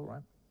in the middle,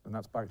 right? And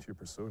that's back to your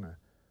persona.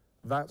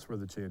 That's where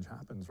the change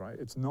happens, right?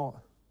 It's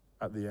not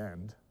at the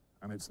end,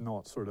 and it's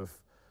not sort of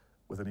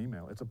with an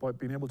email. It's about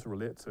being able to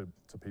relate to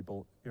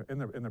people, you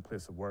know, in their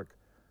place of work,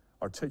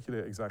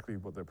 articulate exactly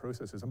what their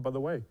process is. And by the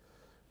way,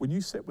 when you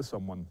sit with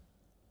someone,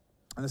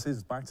 and this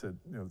is back to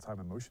the time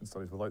and motion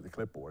studies without the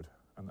clipboard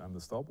and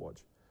the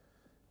stopwatch,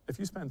 if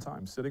you spend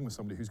time sitting with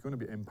somebody who's going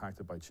to be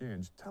impacted by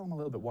change, tell them a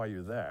little bit why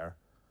you're there,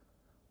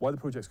 why the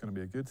project's going to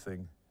be a good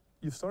thing.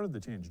 You've started the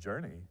change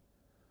journey,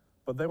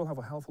 but they will have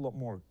a hell of a lot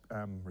more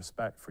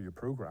respect for your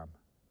program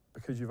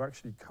because you've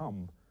actually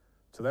come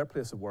to their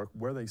place of work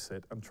where they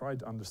sit and tried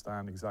to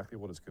understand exactly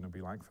what it's going to be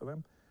like for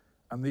them.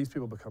 And these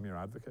people become your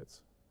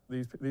advocates.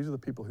 These are the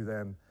people who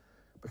then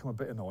become a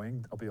bit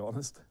annoying, I'll be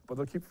honest, but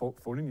they'll keep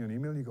phoning you and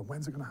emailing you, go,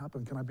 when's it going to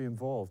happen? Can I be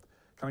involved?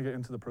 Can I get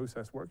into the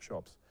process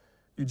workshops?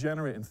 You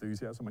generate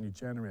enthusiasm and you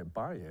generate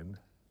buy-in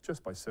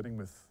just by sitting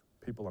with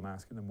people and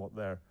asking them what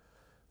their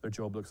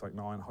job looks like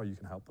now and how you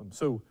can help them.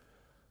 So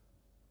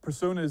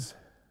personas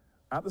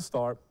at the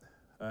start,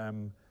 at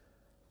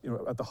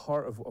the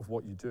heart of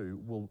what you do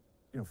will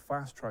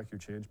fast track your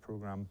change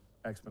program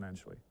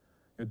exponentially.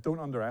 Don't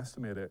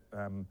underestimate it.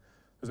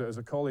 There's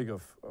a colleague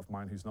of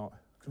mine who's not,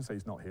 I was going to say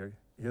he's not here,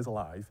 he is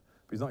alive,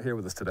 but he's not here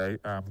with us today.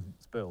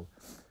 It's Bill.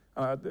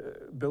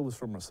 Bill was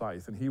from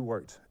Rosyth, and he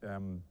worked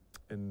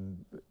in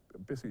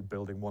basically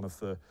building one of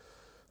the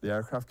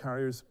aircraft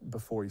carriers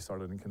before he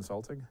started in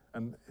consulting.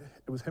 And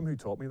it was him who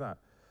taught me that.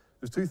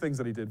 There's two things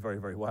that he did very,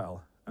 very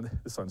well, and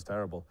this sounds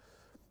terrible.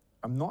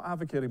 I'm not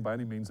advocating by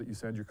any means that you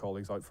send your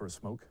colleagues out for a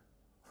smoke,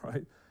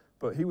 right?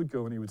 But he would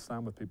go and he would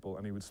stand with people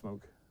and he would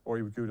smoke, or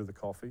he would go to the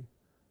coffee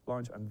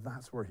lounge, and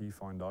that's where he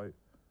found out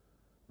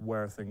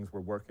where things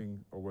were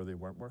working or where they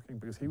weren't working,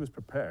 because he was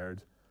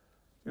prepared,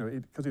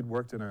 because he'd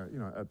worked in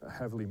a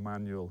heavily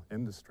manual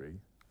industry.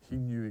 He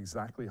knew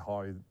exactly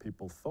how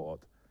people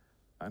thought,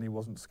 and he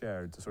wasn't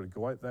scared to sort of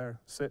go out there,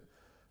 sit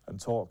and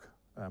talk,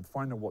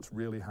 find out what's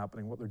really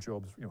happening, what their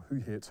jobs, who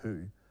hates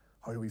who,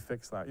 how do we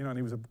fix that? And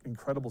he was an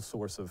incredible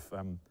source of,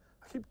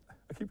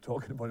 I keep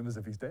talking about him as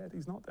if he's dead.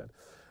 He's not dead.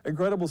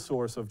 Incredible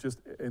source of just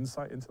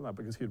insight into that,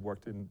 because he had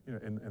worked in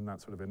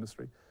that sort of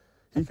industry.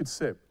 He could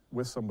sit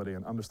with somebody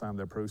and understand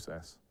their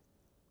process.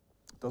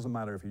 Doesn't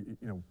matter if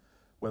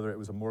whether it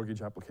was a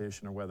mortgage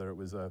application or whether it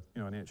was an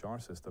HR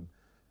system.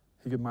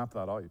 He could map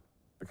that out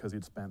because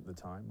he'd spent the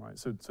time, right?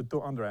 So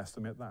don't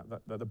underestimate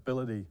that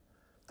ability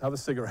to have a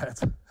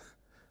cigarette.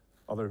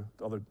 Other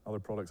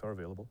products are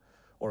available,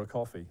 or a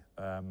coffee.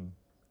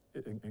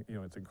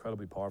 It's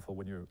incredibly powerful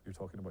when you're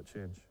talking about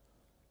change.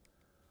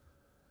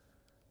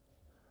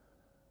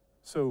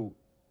 So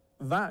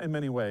that, in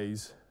many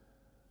ways,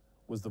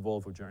 was the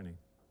Volvo journey.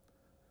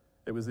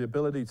 It was the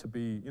ability to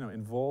be,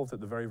 involved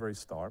at the very, very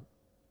start.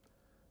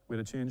 We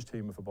had a change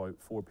team of about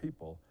 4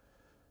 people.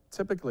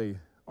 Typically,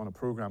 on a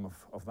program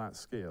of that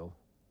scale,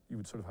 you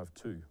would sort of have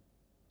 2,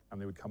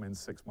 and they would come in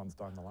 6 months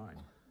down the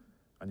line,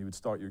 and you would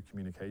start your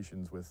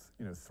communications with,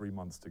 3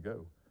 months to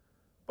go.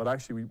 But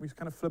actually, we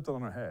kind of flipped it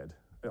on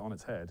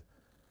its head.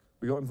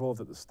 We got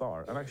involved at the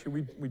start, and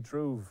actually, we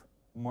drove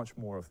much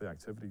more of the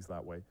activities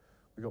that way.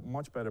 We got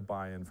much better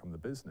buy-in from the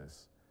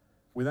business.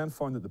 We then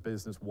found that the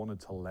business wanted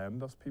to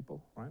lend us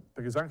people, right?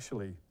 Because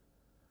actually,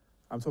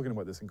 I'm talking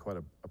about this in quite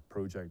a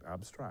project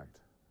abstract.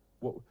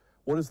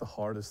 What is the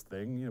hardest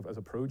thing, as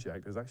a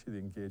project, is actually the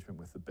engagement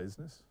with the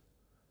business.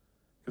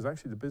 Because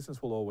actually, the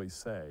business will always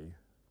say,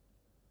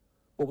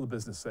 what will the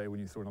business say when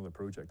you throw another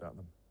project at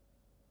them?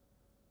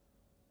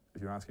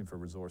 If you're asking for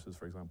resources,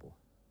 for example.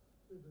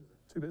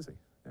 Too busy,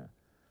 yeah.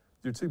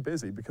 You're too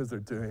busy because they're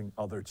doing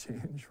other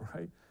change,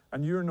 right?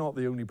 And you're not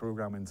the only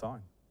program in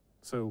town.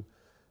 So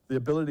the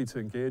ability to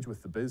engage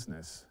with the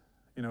business,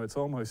 it is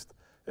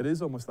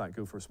almost that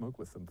go for a smoke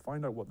with them.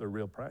 Find out what their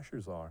real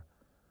pressures are.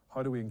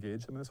 How do we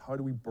engage them in this? How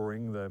do we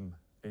bring them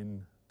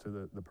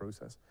into the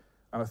process?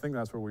 And I think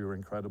that's where we were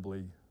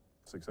incredibly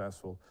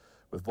successful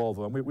with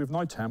Volvo. And we've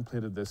now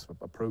templated this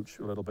approach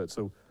a little bit.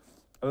 So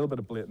a little bit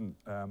of blatant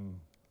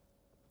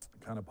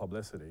kind of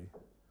publicity.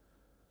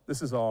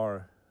 This is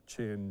our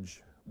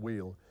change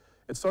wheel.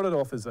 It started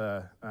off as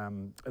it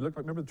looked like,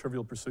 remember the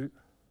Trivial Pursuit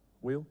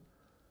wheel?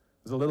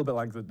 It was a little bit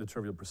like the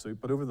Trivial Pursuit,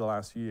 but over the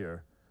last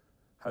year,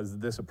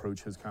 this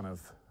approach has kind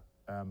of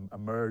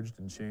emerged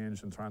and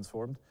changed and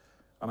transformed.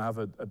 And I have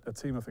a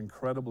team of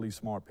incredibly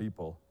smart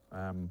people,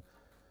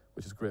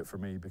 which is great for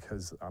me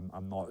because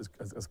I'm not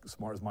as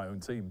smart as my own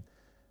team,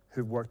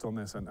 who've worked on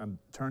this and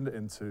turned it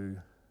into,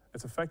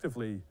 it's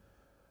effectively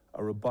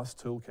a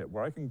robust toolkit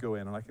where I can go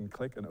in and I can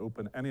click and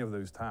open any of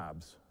those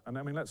tabs. And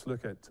I mean, let's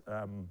look at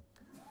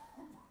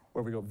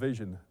where we got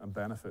vision and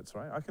benefits,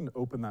 right? I can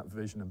open that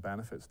vision and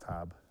benefits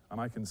tab and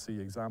I can see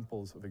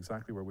examples of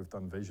exactly where we've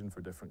done vision for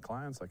different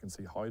clients. I can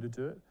see how to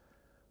do it.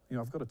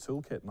 I've got a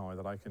toolkit now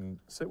that I can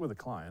sit with a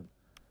client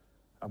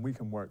and we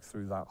can work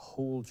through that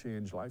whole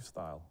change life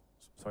cycle.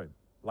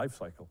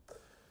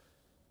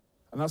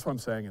 And that's why I'm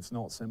saying it's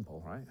not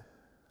simple, right?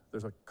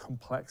 There's a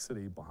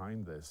complexity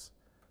behind this.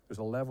 There's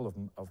a level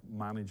of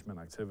management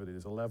activity.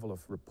 There's a level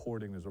of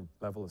reporting. There's a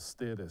level of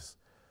status.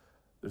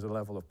 There's a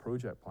level of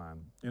project plan.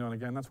 And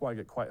again, that's why I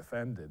get quite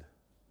offended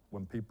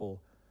when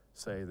people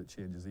say that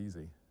change is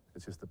easy.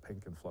 It's just the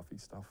pink and fluffy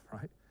stuff,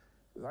 right?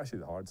 It's actually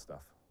the hard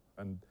stuff.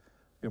 And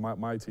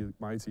my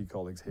IT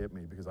colleagues hate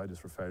me because I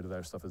just refer to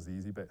their stuff as the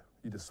easy bit.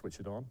 You just switch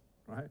it on,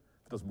 right?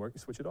 If it doesn't work, you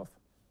switch it off.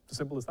 It's as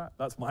simple as that.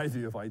 That's my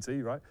view of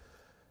IT, right?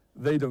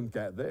 They don't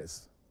get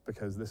this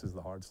because this is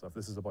the hard stuff.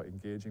 This is about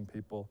engaging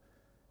people.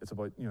 It's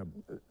about,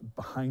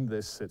 behind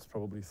this sits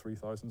probably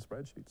 3,000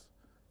 spreadsheets.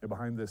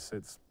 Behind this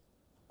sits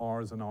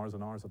hours and hours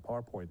and hours of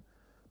PowerPoint.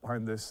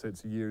 Behind this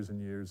sits years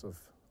and years of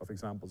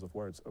examples of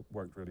where it's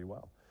worked really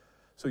well.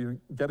 So you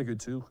get a good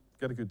tool,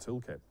 get a good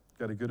toolkit,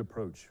 get a good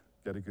approach,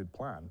 get a good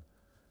plan,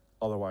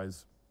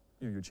 Otherwise,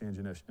 your change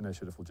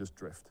initiative will just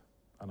drift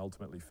and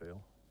ultimately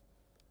fail.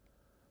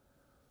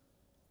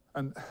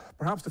 And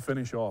perhaps to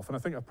finish off, and I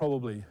think I've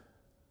probably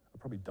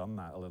done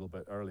that a little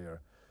bit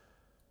earlier,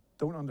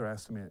 don't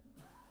underestimate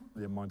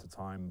the amount of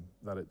time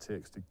that it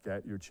takes to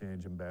get your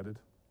change embedded.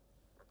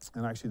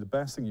 And actually the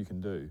best thing you can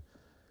do,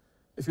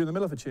 if you're in the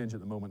middle of a change at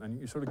the moment and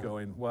you're sort of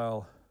going,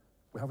 well,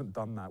 we haven't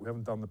done that, we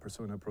haven't done the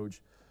persona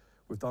approach,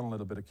 we've done a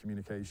little bit of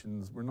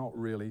communications, we're not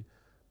really,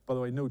 by the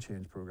way, no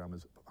change program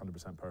is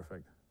 100%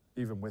 perfect.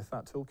 Even with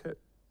that toolkit,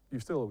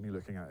 you're still only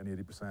looking at an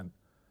 80%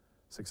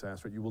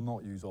 success rate. You will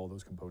not use all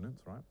those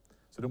components, right?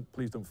 So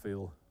please don't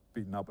feel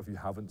beaten up if you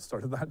haven't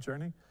started that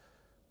journey.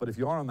 But if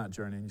you are on that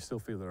journey and you still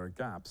feel there are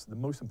gaps, the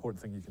most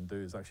important thing you can do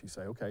is actually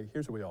say, okay,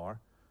 here's where we are.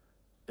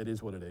 It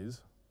is what it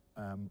is.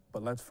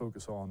 But let's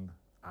focus on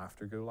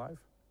after go live.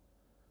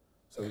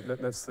 So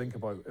let's think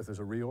about if there's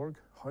a reorg,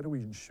 how do we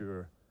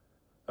ensure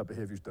that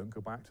behaviors don't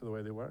go back to the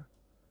way they were?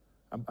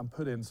 And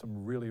put in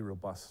some really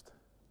robust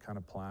kind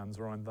of plans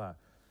around that.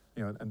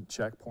 And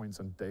checkpoints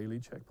and daily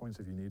checkpoints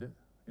if you need it.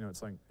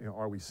 It's like,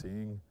 are we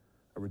seeing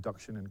a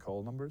reduction in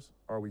call numbers?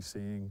 Are we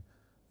seeing,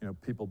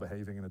 people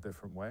behaving in a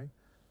different way?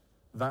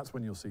 That's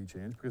when you'll see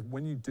change, because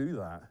when you do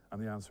that,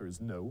 and the answer is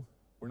no,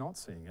 we're not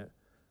seeing it,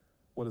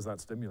 what does that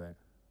stimulate?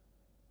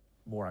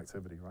 More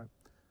activity, right?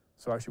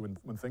 So actually,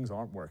 when things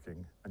aren't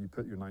working, and you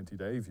put your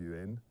 90-day view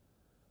in,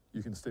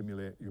 you can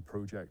stimulate your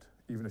project,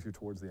 even if you're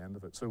towards the end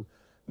of it. So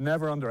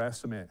never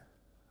underestimate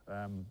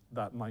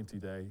that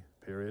 90-day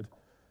period.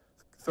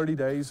 30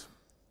 days,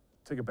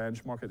 take a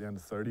benchmark at the end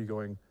of 30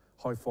 going,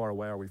 how far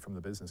away are we from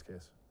the business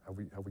case? Have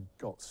we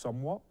got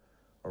somewhat?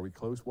 Are we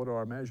close? What are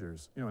our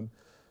measures? And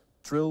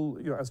drill,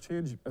 as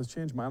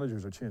change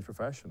managers or change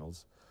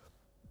professionals,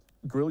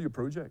 grill your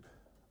project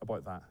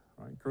about that,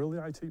 right? Grill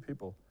the IT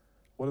people.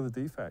 What are the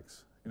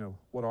defects?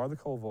 What are the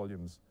call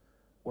volumes?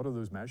 What are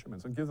those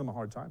measurements? And give them a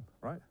hard time,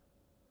 right?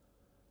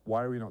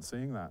 Why are we not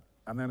seeing that?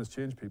 And then as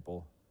change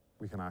people,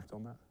 we can act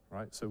on that,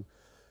 right? So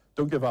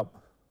don't give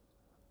up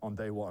on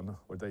day 1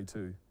 or day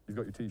 2. You've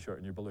got your t-shirt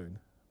and your balloon,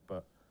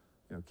 but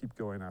keep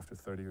going after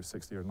 30 or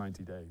 60 or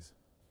 90 days.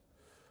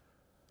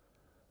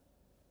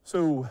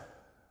 So,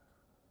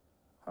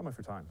 how am I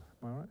for time?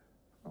 Am I all right?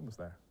 Almost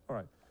there. All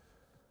right.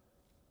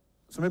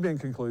 So maybe in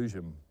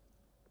conclusion,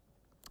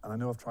 and I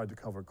know I've tried to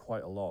cover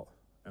quite a lot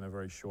in a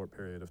very short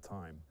period of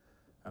time,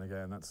 and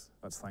again, that's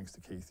thanks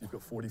to Keith. You've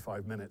got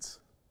 45 minutes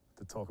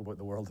to talk about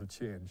the world of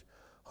change.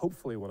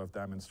 Hopefully what I've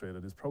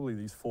demonstrated is probably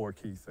these 4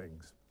 key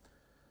things.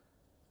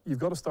 You've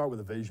got to start with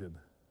a vision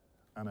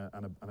and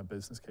a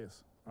business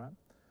case, right?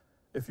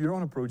 If you're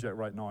on a project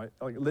right now,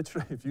 like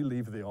literally, if you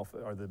leave the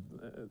office or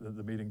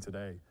the meeting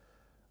today,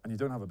 and you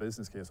don't have a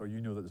business case, or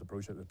you know that there's a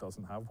project that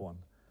doesn't have one,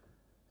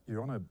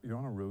 you're on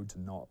a road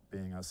to not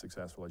being as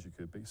successful as you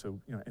could be. So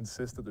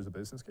insist that there's a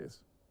business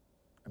case,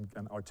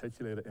 and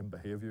articulate it in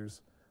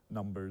behaviors,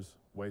 numbers,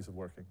 ways of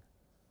working.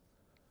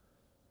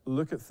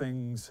 Look at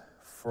things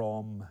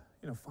from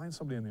find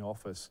somebody in the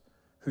office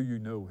who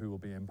who will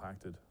be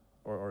impacted,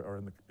 or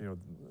in the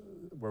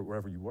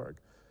wherever you work.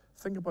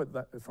 Think about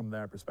that from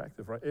their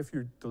perspective, right? If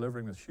you're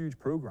delivering this huge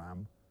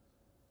program,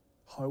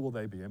 how will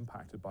they be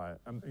impacted by it?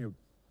 And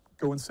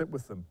go and sit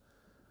with them,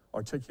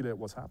 articulate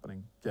what's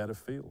happening, get a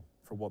feel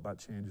for what that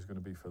change is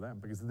going to be for them,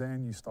 because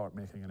then you start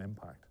making an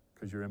impact,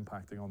 because you're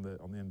impacting on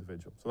the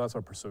individual. So that's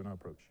our persona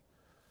approach.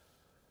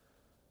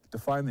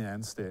 Define the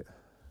end state.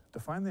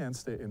 Define the end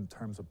state in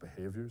terms of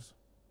behaviors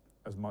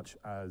as much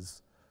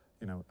as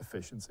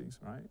efficiencies,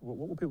 right? What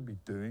will people be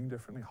doing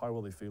differently? How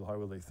will they feel? How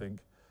will they think?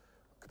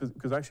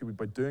 Because actually,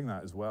 by doing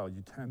that as well,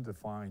 you tend to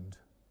find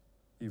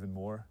even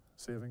more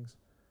savings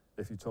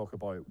if you talk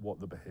about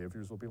what the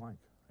behaviors will be like,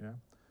 yeah?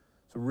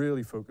 So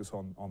really focus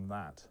on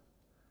that.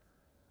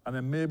 And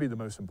then maybe the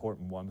most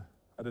important one,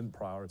 I didn't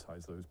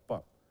prioritize those,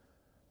 but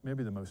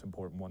maybe the most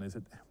important one is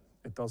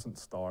it doesn't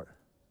start,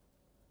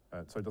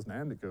 so it doesn't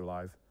end at go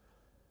live,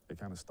 it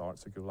kind of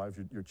starts at go live.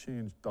 Your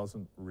change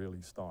doesn't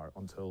really start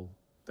until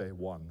day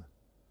 1,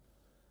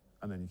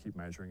 and then you keep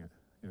measuring it.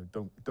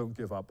 Don't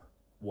give up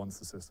once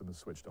the system is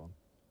switched on.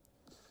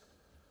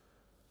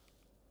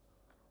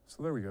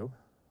 So there we go.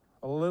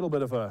 A little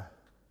bit of a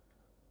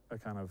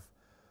kind of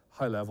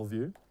high-level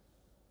view,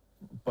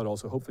 but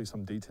also hopefully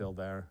some detail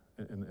there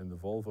in the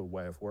Volvo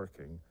way of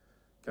working,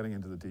 getting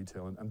into the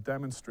detail and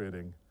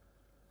demonstrating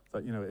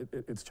that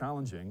it's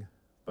challenging,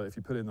 but if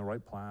you put in the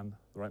right plan,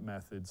 the right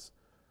methods,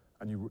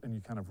 and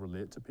you kind of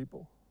relate to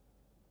people,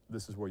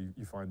 this is where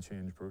you find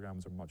change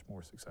programs are much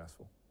more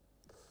successful.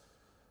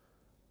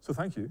 So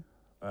thank you.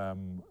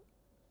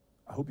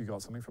 I hope you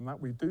got something from that.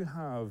 We do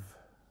have,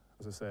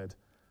 as I said,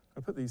 I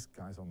put these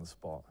guys on the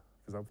spot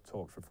because I've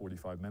talked for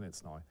 45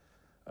 minutes now.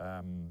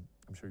 I'm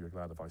sure you're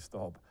glad if I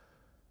stop.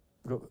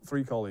 We've got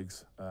 3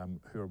 colleagues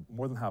who are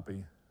more than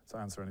happy to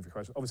answer any of your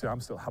questions. Obviously,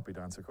 I'm still happy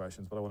to answer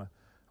questions, but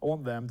I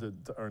want them to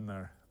earn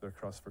their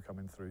crust for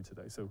coming through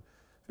today. So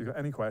if you've got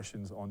any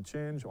questions on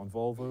change, on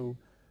Volvo,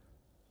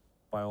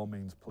 by all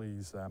means,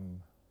 please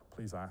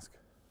ask.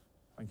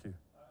 Thank you.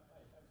 Hi,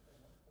 thanks very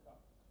much for that.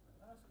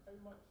 Can I ask how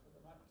much of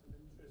an active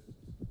interest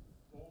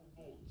Volvo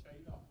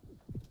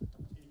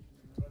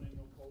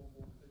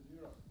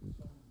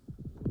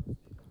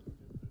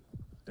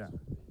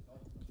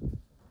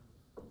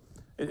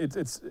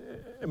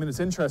I mean, it's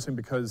interesting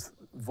because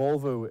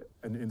Volvo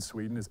in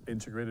Sweden is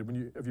integrated.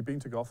 Have you been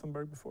to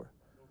Gothenburg before?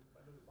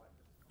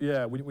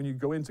 Yeah, when you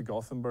go into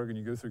Gothenburg and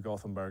you go through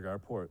Gothenburg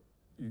Airport,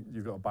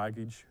 you've got a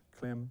baggage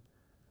claim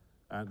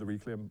and the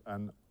reclaim,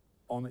 and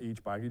on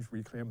each baggage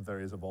reclaim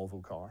there is a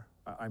Volvo car.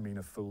 I mean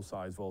a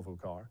full-size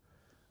Volvo car.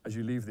 As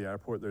you leave the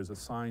airport, there's a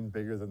sign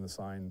bigger than the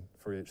sign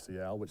for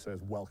HCL which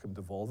says "Welcome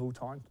to Volvo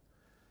Town."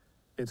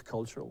 It's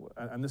cultural,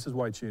 and this is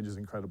why change is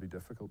incredibly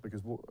difficult,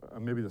 because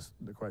maybe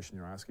the question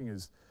you're asking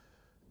is,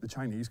 the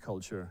Chinese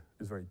culture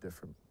is very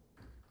different.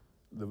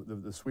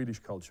 The Swedish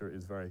culture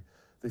is very,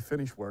 they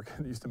finish work,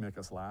 and it used to make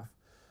us laugh,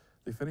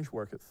 they finish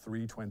work at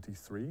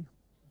 3:23,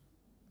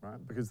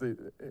 right? Because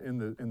in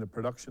the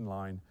production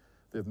line,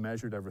 they've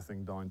measured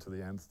everything down to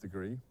the nth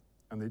degree,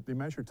 and they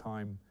measure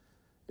time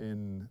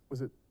in,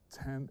 was it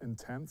in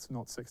tenths,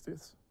 not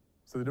 60ths?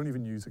 So they don't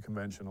even use a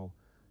conventional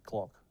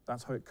clock.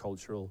 That's how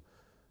cultural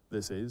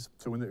this is.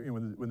 So when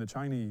the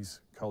Chinese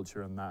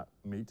culture and that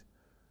meet,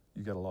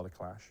 you get a lot of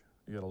clash,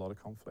 you get a lot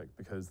of conflict,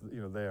 because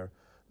they're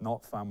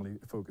not family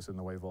focused in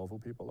the way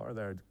Volvo people are.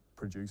 They're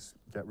produce,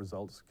 get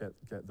results, get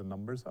the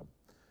numbers up.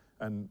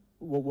 And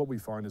what we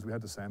found is we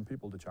had to send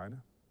people to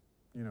China.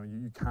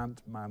 You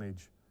can't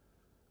manage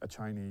a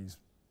Chinese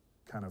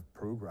kind of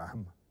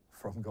program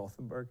from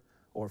Gothenburg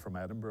or from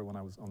Edinburgh. When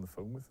I was on the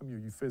phone with them,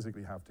 you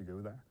physically have to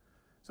go there.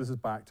 So this is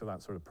back to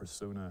that sort of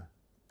persona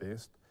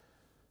based.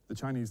 The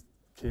Chinese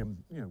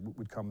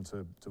would come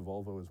to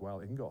Volvo as well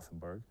in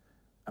Gothenburg,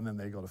 and then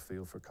they got a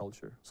feel for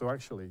culture. So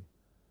actually,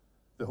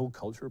 the whole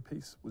culture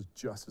piece was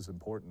just as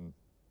important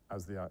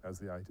as the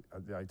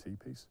IT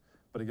piece.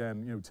 But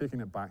again,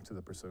 taking it back to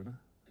the persona,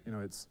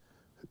 it's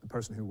the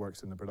person who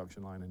works in the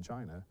production line in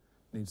China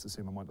needs the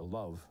same amount of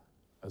love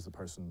as the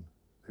person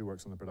who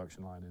works on the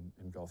production line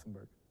in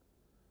Gothenburg.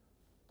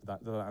 Did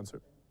that answer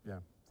it?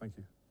 Yeah, thank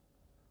you.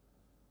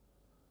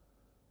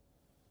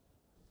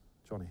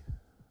 Johnny.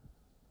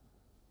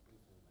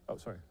 Oh,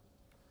 sorry.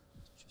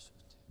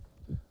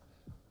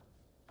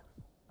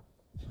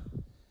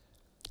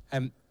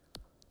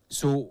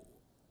 So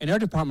in our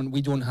department,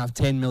 we don't have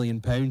 £10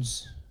 million,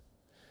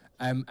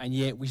 and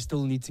yet we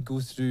still need to go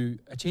through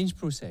a change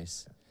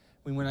process.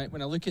 When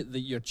I look at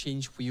your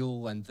change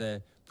wheel and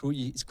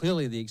it's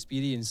clearly the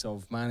experience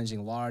of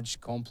managing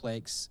large,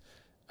 complex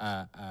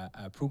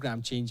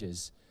program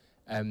changes,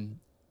 and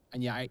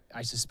yeah,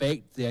 I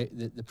suspect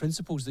the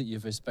principles that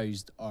you've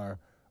espoused are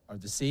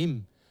the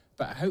same.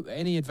 But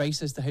any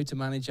advice as to how to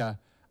manage a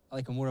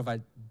more of a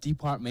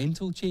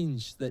departmental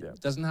change that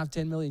doesn't have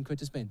 10 million quid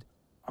to spend?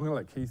 I'm going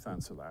to let Keith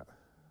answer that.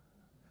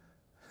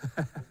 The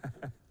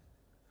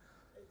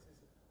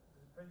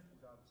principles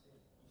are the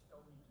same. You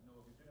still need to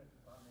know, if you're doing a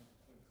departmental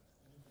change,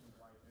 you need to know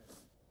why you're doing it.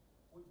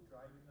 What's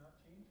driving that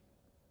change?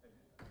 Is it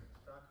a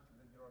strategy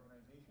within your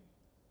organisation?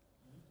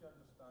 You need to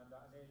understand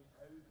that, and then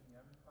how can you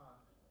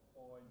impact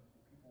on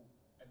the people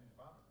in the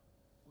department?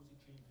 What's the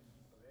change going to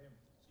be for them?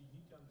 So you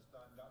need to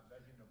understand that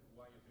vision of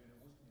why you're doing it,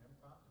 what's going to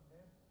impact on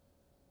them.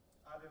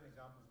 I had an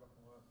example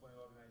working with one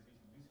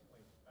organisation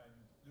recently, and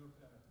they were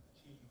putting a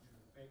change which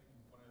was affecting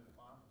one of the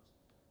departments,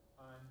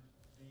 and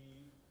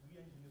they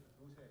re-engineered the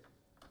processes,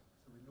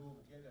 so we know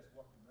we get this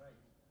working right.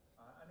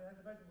 And they had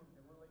a vision what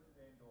they were like at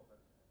the end of it.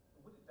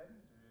 But what they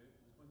didn't do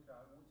was look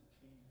at what's the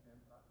change and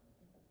impact on the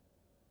people.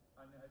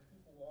 And they had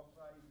people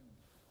authorising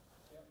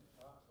certain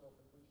parts of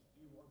it which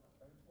they weren't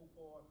accountable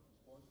for,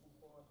 responsible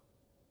for,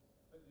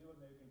 but they were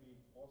now going to be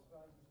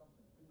authorising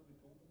something. Couldn't have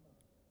told them that.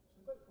 So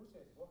they got the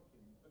process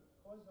working, but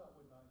because that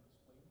wasn't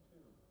explained to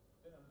them,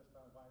 didn't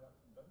understand why that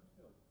was done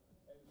to them.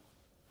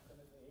 And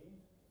at the end,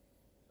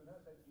 so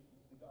that's how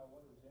they got a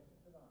lot of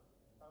resentment for that.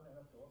 I only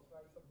have to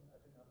authorise something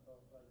I didn't have to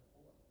authorise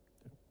before.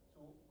 Yeah.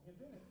 So when you're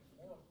doing it at a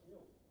smaller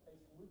scale,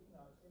 it's looking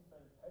at the same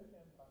time, how can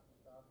it impact the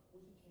staff,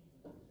 what's the change in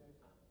the processes,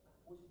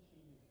 what's the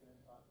changes that can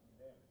impact on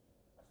them.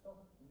 I still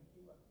have to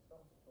communicate with them, I still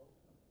have to talk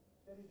to them.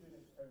 Instead of doing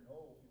it at town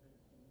hall, you're doing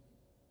it in meetings.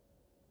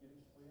 You're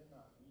explaining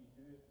that, but you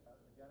do it at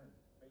the beginning,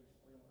 but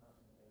explain what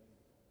happens at the end.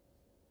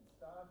 So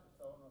start to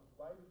start off,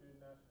 why are we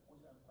doing this,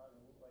 what's the impact going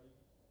to look like,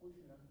 what's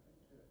your input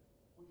to it,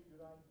 what's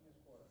your ideas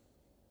for it,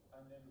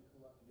 and then we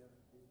pull that together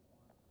and take a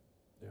plan.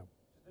 Yeah.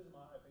 So it doesn't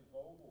matter if it's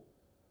Volvo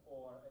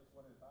or it's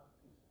one of the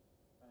factories,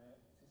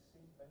 it's the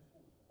same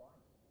principles as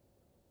planning.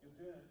 You're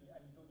doing it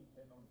and you don't need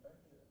 10 million pounds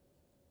to do it.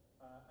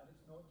 And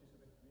it's not just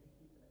about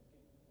communicating it, it's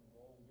getting people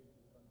involved and getting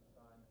people to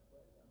understand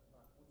what is the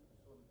impact, what's the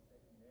persona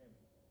affecting them.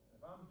 And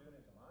if I'm doing it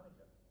as a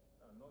manager,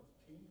 and I'm not a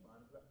change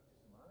manager, but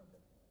just a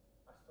manager,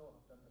 I still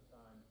have to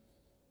understand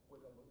what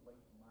it looks like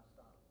for my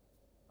staff.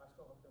 I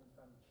still have to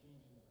understand the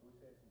change in the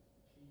processes,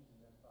 the change in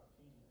the impact,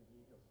 change in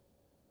behaviours.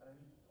 And I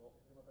need to talk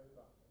to them about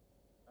that.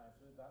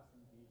 So that's the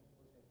engagement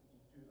process. You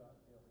do that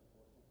as early as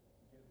possible.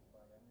 You get them to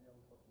buy in as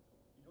early as possible. So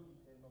you don't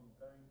need £10 million,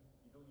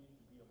 you don't need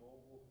to be a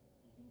Volvo,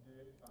 you can do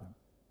it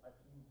at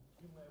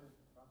team level,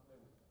 department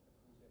level, the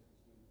process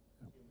is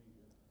the same way you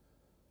do it.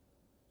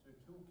 So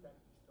the toolkit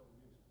you still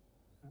use.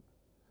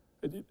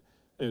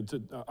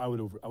 I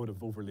would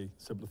have overly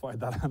simplified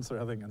that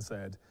answer, I think, and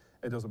said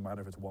it doesn't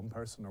matter if it's one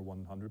person or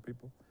 100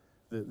 people.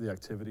 the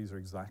activities are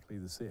exactly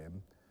the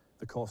same.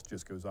 The cost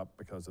just goes up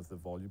because of the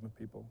volume of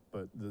people,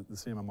 but the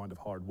same amount of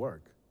hard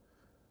work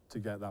to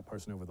get that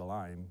person over the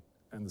line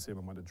and the same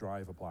amount of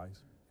drive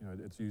applies. You know,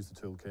 it's use the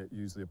toolkit,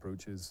 use the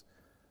approaches,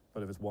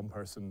 but if it's one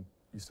person,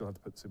 you still have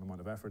to put the same amount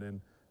of effort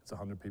in. It's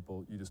 100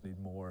 people, you just need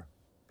more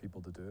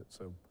people to do it.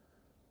 So,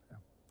 yeah,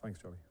 thanks,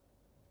 Jolly.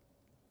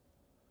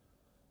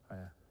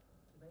 Hiya.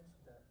 You mentioned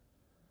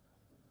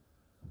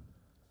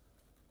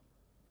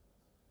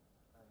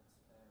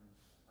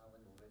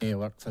that. I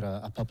work for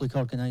a public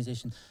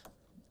organisation.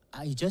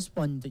 I just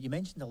wonder, you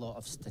mentioned a lot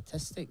of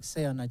statistics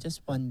there, and I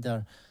just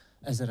wonder,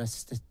 is there a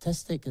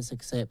statistic that's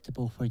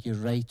acceptable where you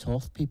write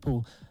off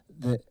people,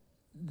 that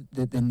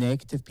the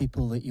negative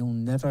people that you'll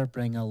never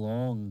bring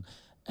along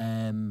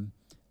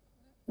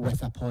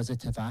with a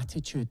positive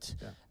attitude?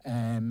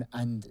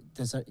 And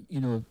does it, you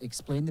know,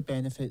 explain the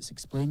benefits,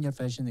 explain your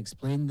vision,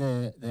 explain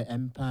the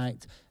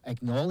impact,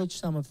 acknowledge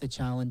some of the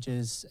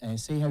challenges,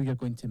 say how you're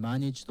going to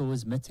manage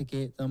those,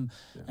 mitigate them.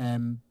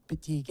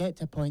 But do you get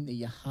to a point that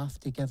you have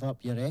to give up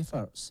your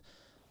efforts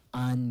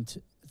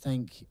and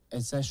think,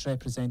 is this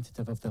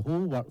representative of the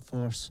whole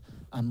workforce?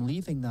 I'm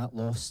leaving that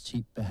lost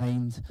sheep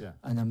behind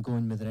and I'm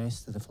going with the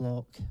rest of the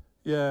flock.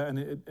 Yeah,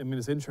 and I mean,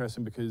 it's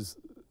interesting because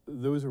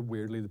those are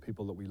weirdly the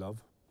people that we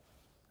love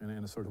in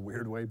a sort of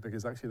weird way,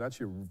 because actually that's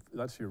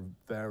your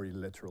very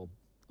literal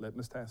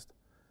litmus test.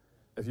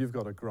 If you've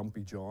got a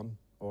grumpy John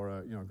or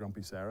a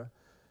grumpy Sarah,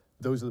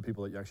 those are the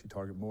people that you actually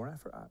target more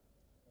effort at,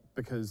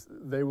 because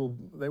they will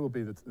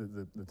be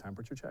the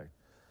temperature check.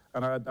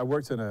 And I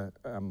worked in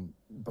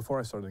before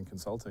I started in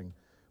consulting,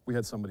 we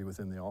had somebody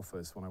within the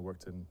office when I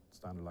worked in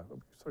Standard Life.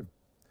 Sorry,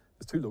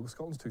 it's too local,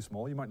 Scotland's too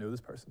small, you might know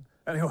this person.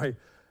 Anyway,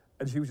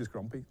 and she was just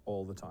grumpy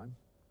all the time.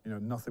 You know,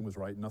 nothing was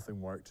right, nothing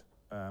worked.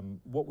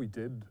 What we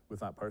did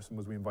with that person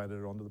was we invited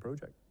her onto the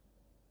project.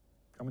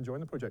 Come and join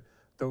the project.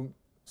 Don't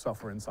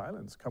suffer in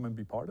silence, come and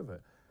be part of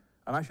it.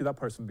 And actually that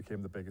person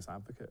became the biggest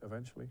advocate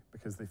eventually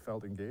because they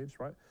felt engaged,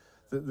 right?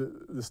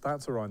 The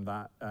stats around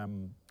that,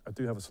 I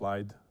do have a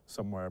slide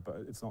somewhere, but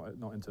it's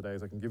not in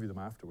today's, I can give you them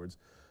afterwards.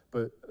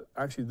 But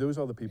actually those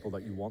are the people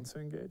that you want to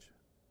engage,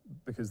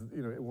 because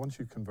you know, once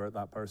you convert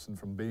that person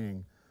from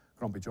being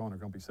Grumpy John or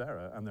Grumpy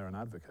Sarah and they're an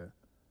advocate,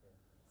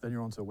 then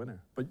you're onto a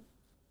winner. But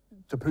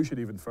to push it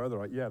even further,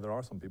 right, yeah, there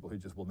are some people who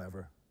just will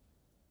never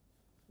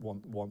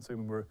want to.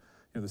 And we're, you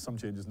know, there's some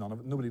changes,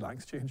 nobody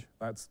likes change.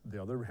 That's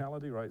the other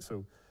reality, right?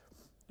 So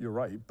you're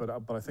right, but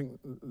I think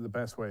the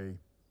best way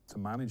to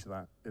manage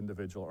that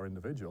individual or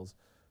individuals,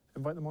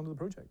 invite them onto the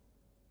project.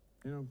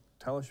 You know,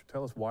 tell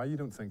us why you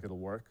don't think it'll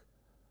work,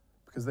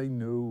 because they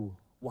know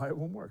why it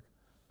won't work,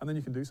 and then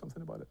you can do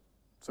something about it.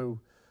 So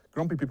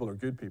grumpy people are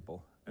good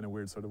people in a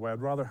weird sort of way.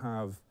 I'd rather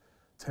have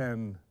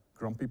 10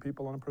 grumpy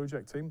people on a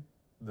project team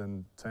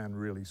than 10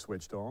 really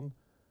switched on,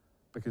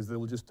 because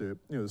they'll just do it.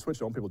 You know, the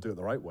switched on people do it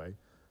the right way.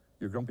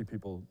 Your grumpy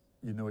people,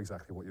 you know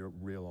exactly what your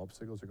real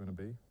obstacles are going to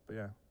be. But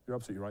yeah, you're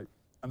absolutely right.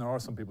 And there are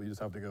some people you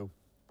just have to go,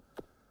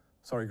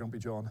 sorry, Grumpy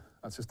John,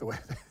 that's just the way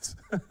it is.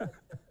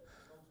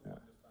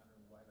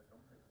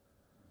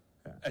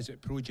 Is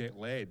it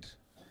project-led?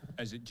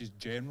 Is it just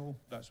general?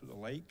 That's what they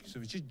like. So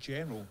if it's just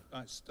general,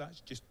 that's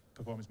just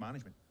performance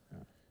management.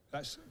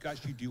 That's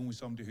you dealing with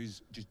somebody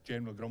who's just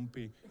general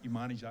grumpy. You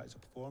manage that as a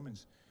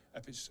performance.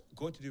 If it's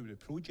got to do with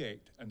the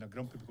project and they're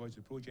grumpy because of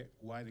the project,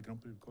 why they're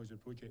grumpy because of the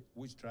project?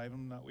 What's driving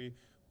them that way?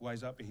 Why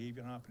is that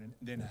behaviour happening?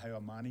 And then how I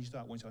manage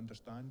that once I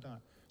understand that.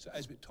 So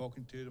it's about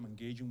talking to them,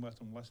 engaging with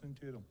them, listening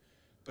to them.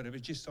 But if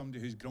it's just somebody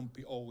who's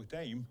grumpy all the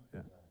time,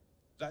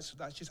 that's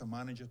just a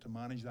manager to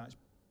manage that. It's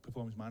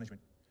performance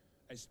management.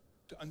 It's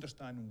to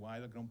understanding why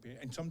they're grumpy.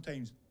 And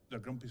sometimes they're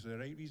grumpy for the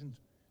right reasons.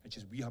 It's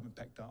just we haven't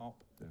picked that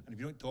up. And if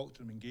you don't talk to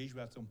them, engage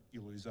with them,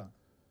 you lose that.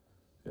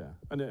 Yeah,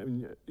 and I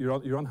mean,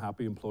 your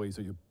unhappy employees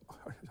are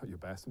your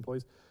best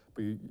employees,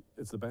 but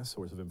it's the best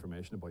source of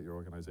information about your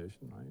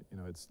organisation, right? You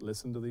know, it's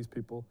listen to these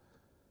people.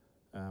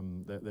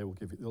 They will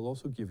give you. They'll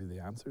also give you the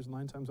answers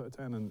 9 times out of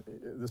 10. And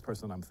this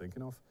person that I'm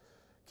thinking of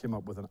came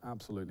up with an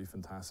absolutely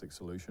fantastic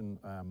solution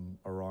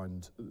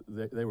around.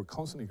 They were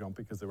constantly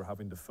grumpy because they were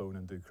having to phone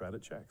and do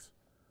credit checks.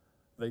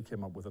 They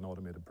came up with an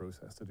automated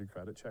process to do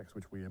credit checks,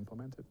 which we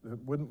implemented.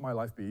 Wouldn't my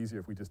life be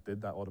easier if we just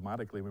did that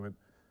automatically? We went,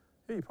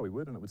 yeah, you probably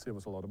would, and it would save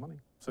us a lot of money.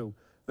 So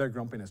their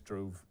grumpiness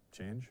drove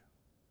change.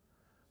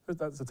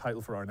 That's the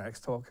title for our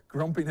next talk.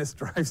 Grumpiness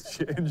drives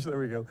change. There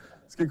we go.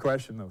 It's a good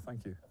question, though.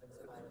 Thank you.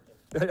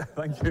 Yeah,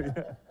 thank you.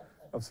 Yeah,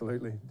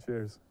 absolutely.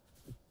 Cheers.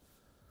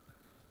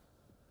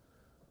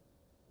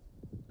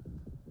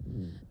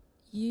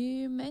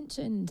 You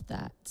mentioned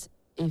that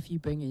if you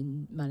bring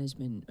in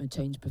management or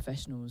change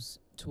professionals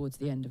towards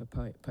the end of a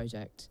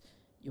project,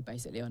 you're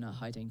basically on a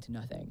hiding to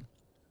nothing.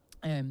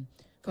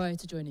 Prior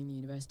to joining the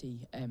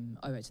university,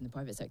 I worked in the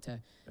private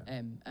sector,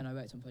 and I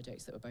worked on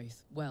projects that were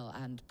both well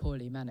and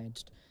poorly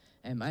managed.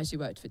 I actually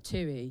worked for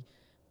TUI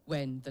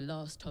when the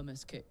last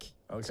Thomas Cook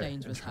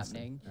change was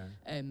happening,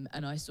 and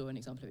I saw an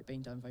example of it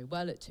being done very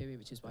well at TUI,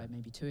 which is why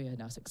maybe TUI are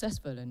now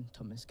successful and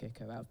Thomas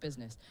Cook are out of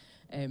business.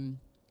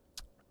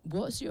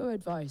 What's your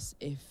advice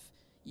if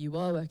you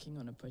are working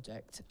on a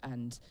project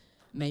and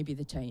maybe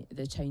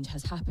the change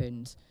has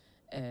happened,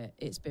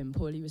 it's been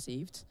poorly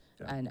received,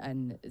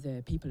 and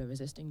the people are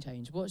resisting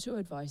change. What's your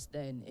advice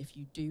then if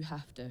you do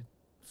have to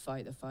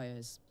fight the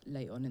fires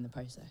late on in the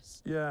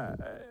process? Yeah,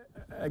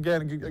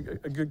 again,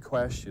 a good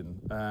question.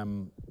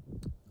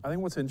 I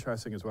think what's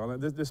interesting as well,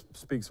 and this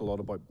speaks a lot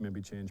about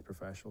maybe change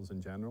professionals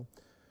in general.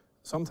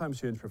 Sometimes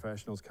change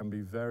professionals can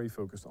be very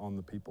focused on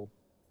the people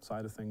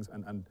side of things,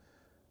 and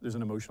there's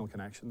an emotional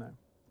connection there.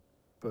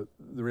 But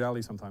the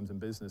reality sometimes in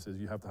business is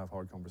you have to have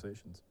hard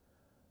conversations,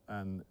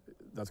 and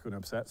that's going to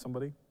upset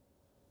somebody,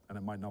 and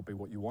it might not be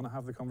what you want to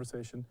have the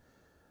conversation.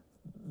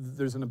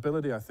 There's an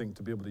ability, I think,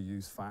 to be able to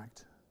use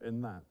fact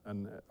in that.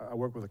 And I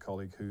work with a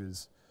colleague who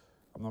is,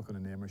 I'm not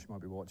going to name her, she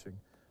might be watching,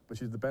 but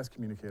she's the best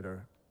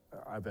communicator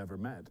I've ever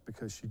met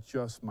because she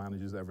just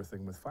manages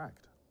everything with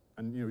fact.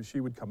 And you know, she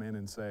would come in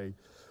and say,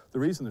 the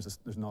reason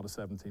there's not a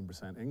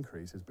 17%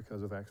 increase is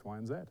because of X, Y,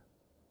 and Z.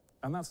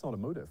 And that's not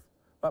emotive.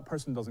 That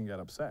person doesn't get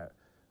upset.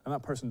 And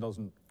that person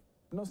doesn't,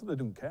 not that they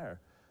don't care,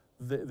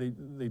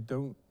 they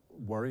don't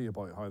worry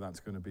about how that's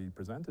going to be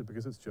presented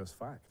because it's just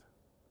fact.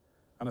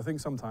 And I think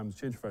sometimes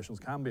change professionals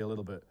can be a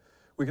little bit,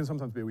 we can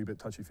sometimes be a wee bit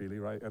touchy-feely,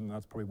 right? And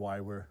that's probably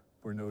why we're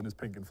known as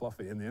pink and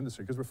fluffy in the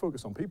industry, because we're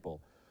focused on people.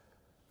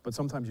 But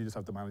sometimes you just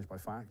have to manage by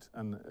fact.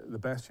 And the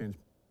best change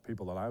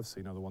people that I've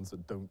seen are the ones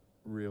that don't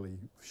really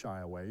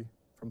shy away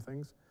from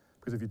things.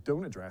 Because if you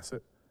don't address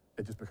it,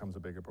 it just becomes a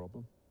bigger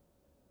problem.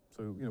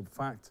 So, you know,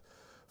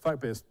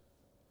 fact-based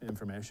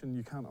information,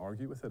 you can't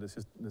argue with it. It's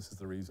just, this is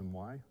the reason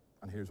why,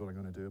 and here's what I'm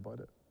going to do about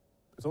it.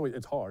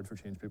 It's hard for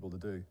change people to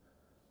do,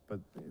 but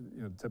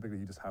you know, typically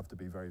you just have to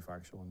be very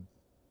factual and,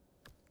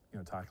 you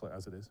know, tackle it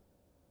as it is.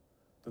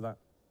 Did that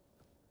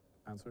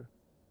answer?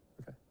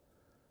 Okay.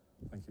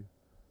 Thank you.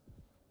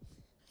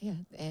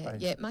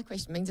 Yeah, my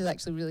question, mine is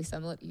actually really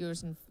similar to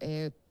yours. And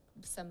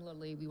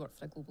similarly, we work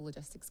for a global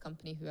logistics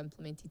company who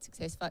implemented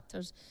success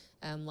factors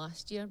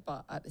last year,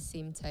 but at the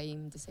same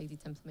time decided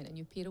to implement a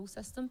new payroll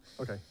system.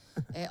 Okay.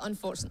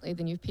 Unfortunately,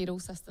 the new payroll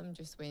system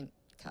just went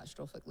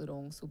catastrophically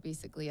wrong. So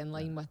basically, in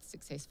line with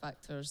success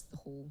factors, the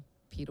whole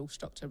payroll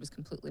structure was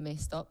completely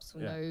messed up. So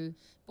now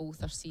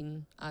both are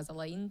seen as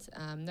aligned.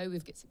 Now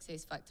we've got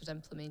success factors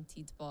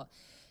implemented, but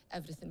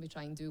everything we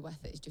try and do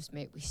with it is just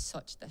met with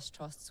such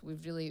distrust. So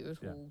we've really, our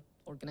whole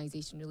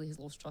organisation really has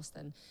lost trust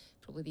in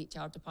probably the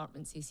HR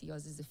departments. They see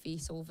us as the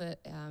face of it.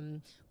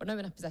 We're now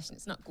in a position,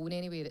 it's not going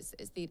anywhere,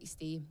 it's there to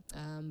stay,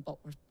 but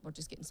we're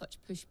just getting such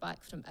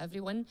pushback from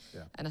everyone.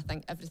 And I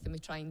think everything we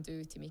try and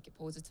do to make it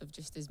positive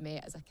just is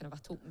met as a kind of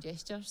a token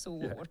gesture. So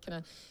we're kind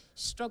of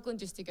struggling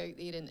just to go out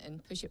there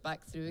and push it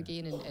back through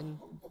again and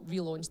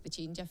relaunch the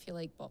change, if you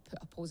like, but put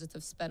a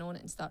positive spin on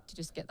it and start to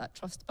just get that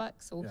trust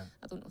back. So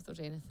I don't know if there's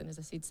anything, as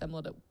I said,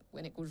 similar that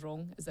when it goes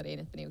wrong, is there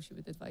anything else you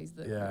would advise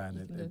that you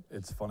can do?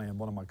 It's funny, and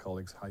one of my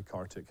colleagues, Hi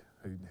Kartik,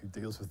 who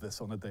deals with this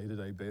on a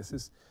day-to-day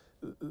basis,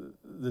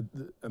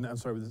 and I'm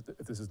sorry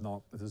if this is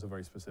a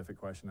very specific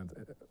question, and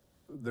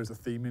there's a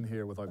theme in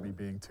here without me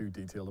being too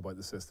detailed about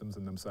the systems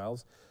in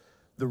themselves.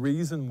 The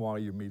reason why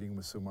you're meeting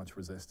with so much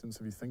resistance,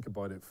 if you think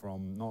about it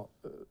from not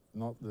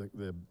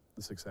the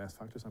success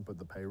factor side, but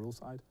the payroll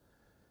side,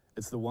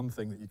 it's the one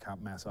thing that you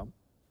can't mess up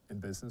in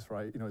business,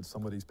 right? You know, it's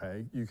somebody's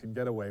pay. You can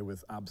get away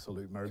with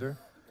absolute murder,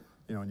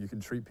 you know, and you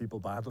can treat people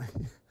badly.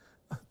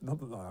 Not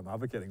that I'm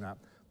advocating that,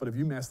 but if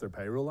you mess their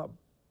payroll up,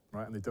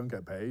 right, and they don't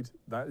get paid,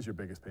 that is your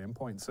biggest pain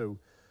point. So,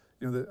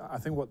 you know, I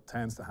think what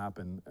tends to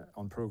happen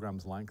on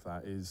programs like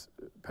that is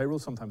payroll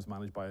is sometimes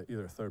managed by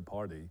either a third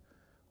party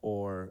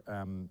or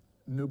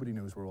nobody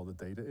knows where all the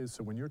data is.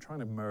 So when you're trying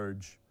to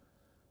merge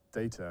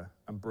data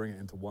and bring it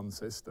into one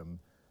system,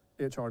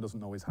 HR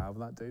doesn't always have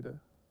that data.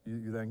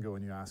 You then go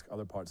and you ask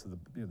other parts of the,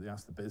 you know, you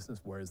ask the business,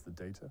 where is the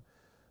data?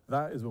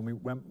 That is when we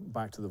went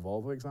back to the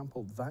Volvo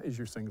example, that is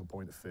your single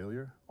point of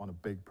failure on a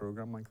big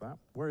program like that.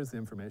 Where is the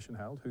information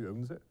held? Who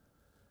owns it?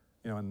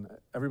 You know, and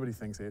everybody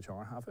thinks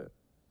HR have it.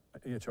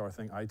 HR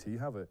think IT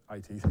have it.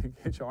 IT think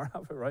HR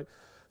have it, right?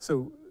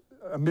 So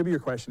maybe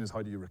your question is,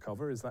 how do you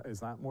recover? Is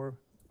that more?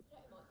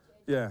 Pretty much,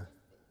 yeah.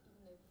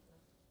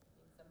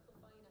 Even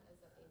simplifying it, is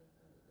there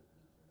anything that we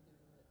can be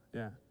doing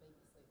that might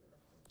be slightly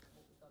different from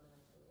what we've done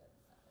initially? I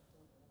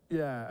don't know.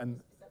 Yeah,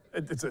 and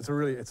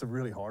it's a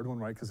really hard one,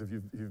 right? Because if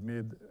you've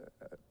made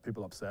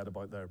people upset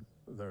about their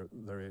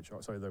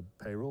HR, sorry, their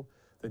payroll,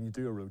 then you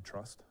do erode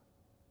trust,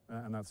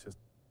 and that's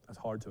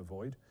hard to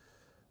avoid.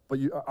 But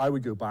I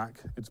would go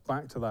back. It's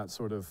back to that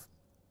sort of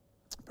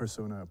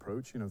persona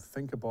approach. You know,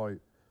 think about,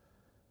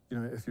 you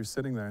know, if you're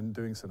sitting there and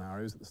doing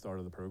scenarios at the start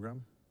of the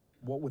program,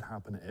 what would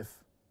happen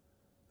if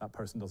that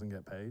person doesn't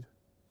get paid?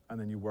 And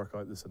then you work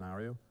out the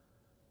scenario,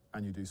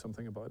 and you do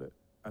something about it,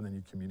 and then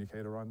you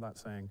communicate around that,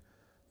 saying,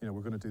 you know,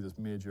 we're going to do this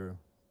major,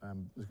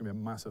 there's going to be a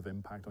massive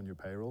impact on your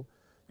payroll.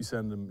 You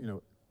send them, you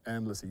know,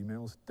 endless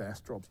emails,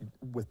 desk drops.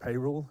 With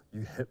payroll,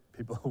 you hit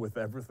people with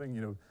everything.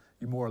 You know,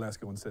 you more or less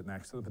go and sit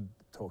next to them and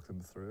talk them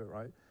through it,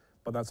 right?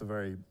 But that's a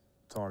very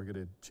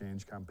targeted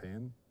change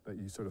campaign that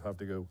you sort of have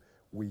to go,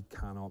 we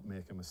cannot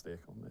make a mistake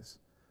on this.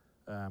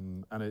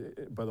 And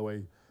by the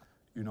way,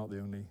 you're not the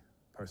only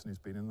person who's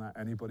been in that.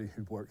 Anybody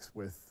who works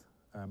with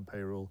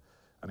payroll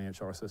and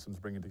HR systems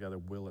bringing together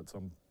will at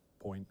some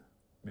point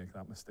make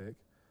that mistake.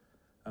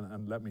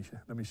 And let me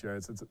share,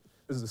 this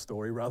is a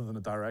story rather than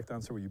a direct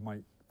answer where you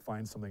might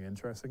find something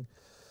interesting.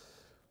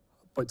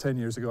 About 10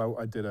 years ago,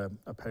 I did a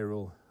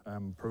payroll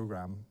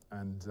program,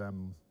 and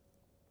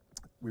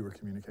we were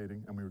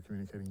communicating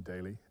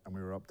daily, and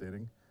we were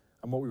updating.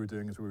 And what we were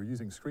doing is we were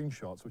using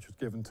screenshots, which was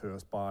given to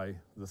us by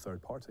the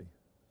third party.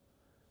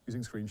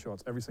 Using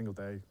screenshots every single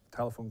day,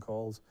 telephone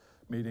calls,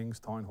 meetings,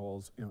 town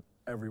halls,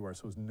 everywhere,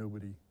 so as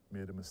nobody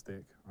made a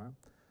mistake, right?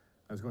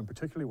 I was going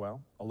particularly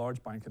well. A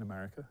large bank in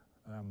America,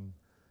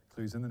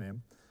 clues in the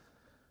name.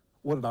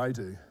 What did I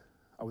do?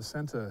 I was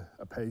sent a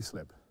pay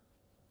slip,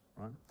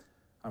 right?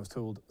 I was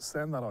told,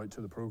 send that out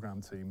to the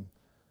program team,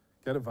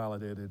 get it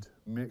validated,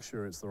 make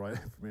sure it's the right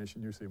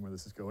information. You're seeing where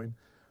this is going.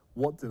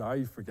 What did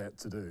I forget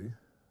to do?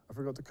 I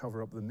forgot to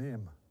cover up the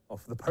name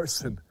of the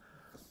person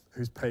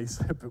whose pay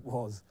slip it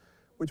was,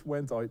 which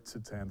went out to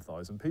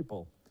 10,000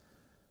 people.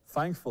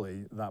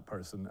 Thankfully, that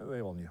person,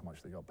 they all knew how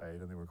much they got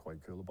paid and they were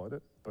quite cool about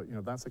it. But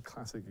that's a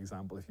classic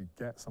example. If you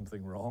get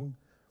something wrong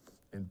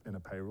in a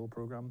payroll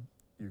program,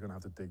 you're going to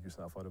have to dig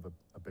yourself out of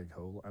a big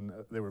hole. And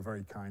they were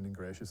very kind and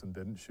gracious and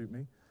didn't shoot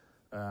me,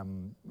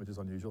 which is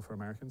unusual for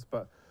Americans.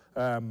 But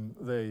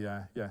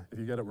if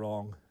you get it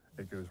wrong,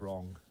 it goes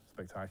wrong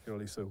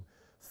spectacularly. So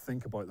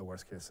think about the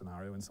worst case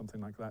scenario in something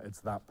like that.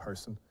 It's that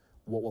person.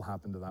 What will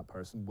happen to that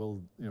person?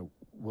 Will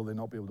they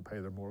not be able to pay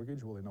their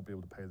mortgage? Will they not be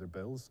able to pay their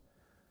bills?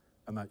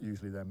 And that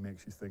usually then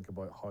makes you think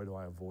about, how do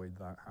I avoid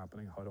that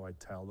happening? How do I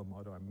tell them?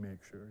 How do I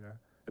make sure? Yeah,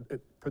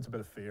 it puts a bit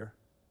of fear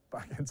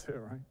back into it,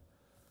 right?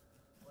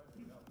 One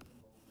thing that was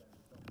involved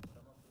in something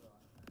similar to that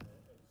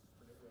is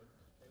when it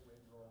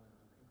went wrong,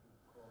 the people,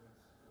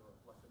 colleagues who were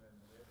listening and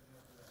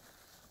revenue to it,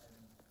 and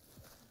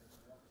they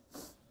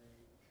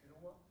should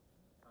know it.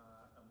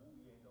 And what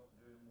we ended up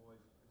doing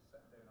was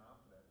sitting down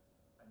after it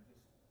and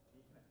just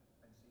taking it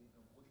and saying,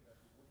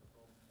 what's the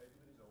problem? How do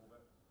we resolve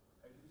it?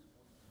 How do we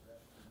support them through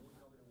it? We know it's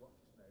not going to work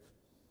just now.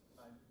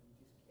 And we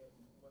just kept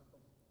meeting with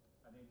them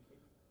and then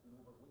kept going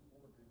over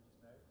what we're doing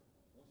just now.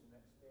 What's the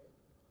next step?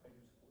 How do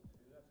we support them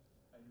through this?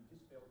 And we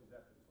just felt as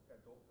if it was like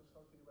a doctor's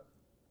surgery with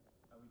them.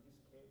 And we just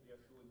kept there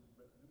showing,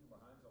 moving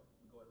our hands up,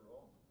 we got it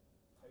wrong.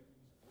 How do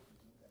we support them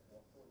to make it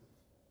work for you?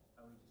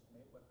 And we just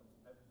met with them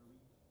every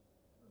week.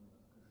 And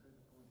we go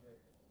through the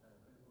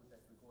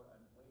project, we got it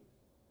in place.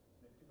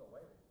 And it took a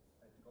while.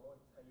 And it took a lot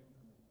of time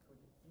from the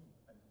project team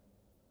and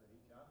the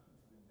HR team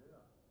to do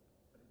that.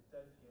 But it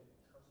did get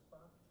trust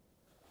back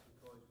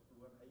because we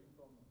weren't hiding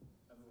from them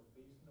and we were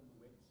facing them,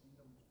 we went to see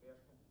them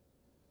personal.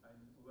 And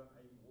we weren't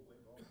hiding what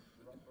went wrong.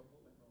 We were upfront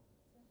what went wrong.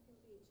 I feel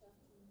the HR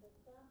team did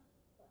that,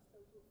 but I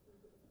still don't feel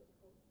that we've got the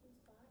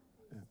confidence back.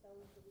 We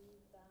still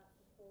believe that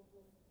the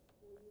problem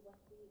lay with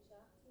the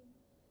HR team.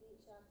 The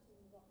HR team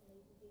work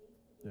night and day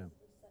to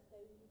basically sit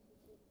down with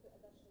people, put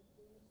additional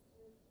things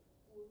through,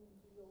 going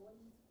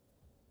beyond.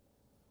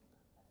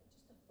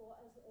 Just a thought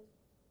is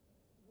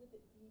would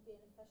it be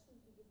beneficial,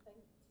 do you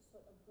think, to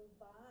sort of go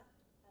back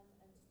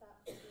and start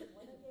from day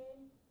one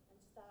again, and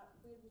start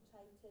where we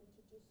tried to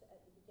introduce it at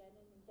the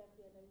beginning and give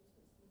the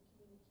announcements and the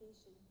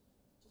communication,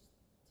 just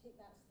take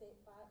that step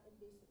back and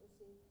basically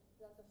say,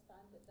 we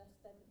understand that this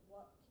didn't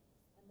work,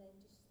 and then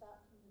just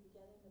start from the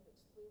beginning of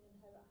explaining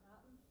how it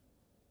happened?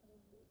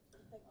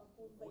 I think I'll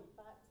go right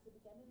back to the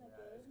beginning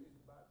again.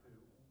 It's back to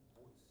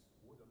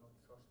what they're not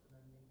trusting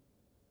in you.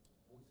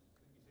 You're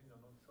saying they're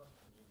not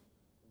trusting you.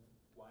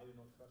 Why they're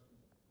not trusting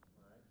you,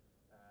 right?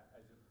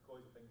 Is it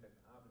because the thing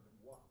didn't happen,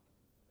 didn't work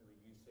the way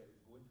you said it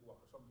was going to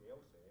work, or somebody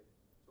else said?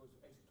 So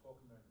it's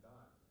talking around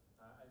that.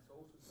 And it's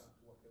also starting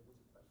to work out what's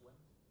the quick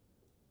wins.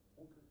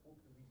 What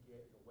can we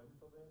get as a win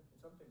for them? And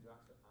sometimes you're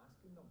actually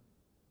asking them,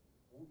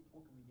 what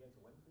can we get as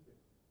a win for you?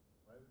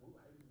 Right? How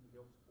do we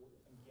help support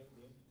it? And get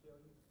them to tell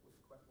you what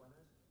the quick win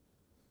is.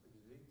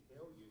 Because they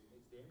tell you,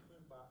 it's them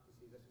coming back to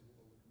say this is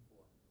what we're looking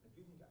for. And if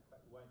you can get a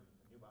quick win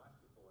and they've asked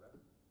you for it,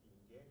 you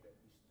can get it,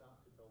 you start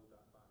to build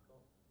that back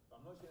up. But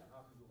I'm not saying it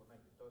happens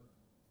overnight, it doesn't.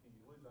 Because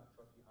you lose that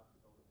trust, you have to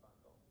build it back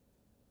up.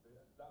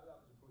 But that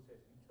was the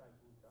process we tried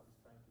to, that was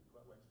trying to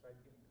quick wins, trying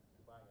to get them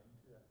to buy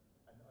into it.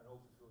 And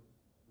also so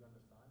we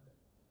understand it.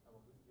 And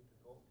we're here to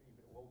talk to you,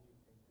 but it will all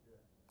take time to do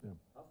it. Yeah.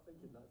 I think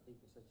in that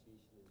type of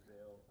situation as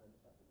well, and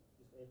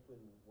just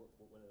echoing what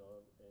one of the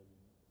other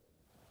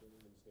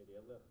gentlemen said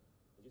earlier,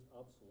 is just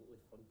absolutely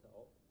front it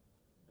up.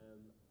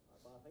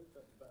 But I think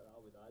that the bit that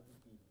I would add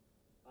would be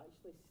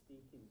actually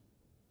stating,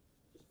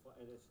 just for,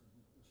 and it's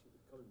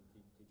coming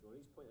to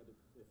Johnny's point about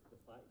the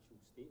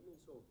factual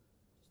statements of,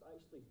 just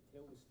actually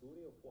tell the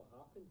story of what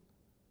happened.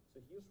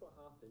 So here's what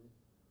happened,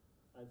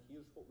 and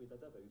here's what we did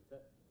about it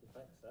to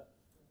fix it.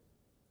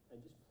 And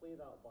just play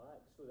that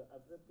back so that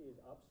everybody is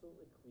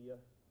absolutely clear,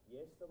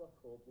 yes, there were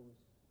problems,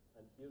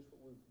 and here's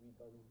what we've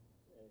done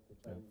to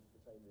try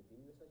and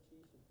redeem the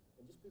situation.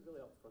 And just be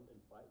really upfront and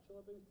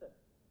factual about it,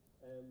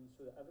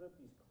 so that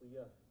everybody's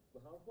clear. We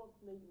have worked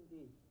night and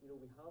day, we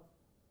have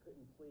put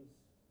in place,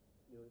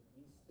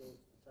 these steps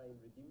to try and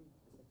redeem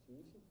the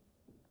situation,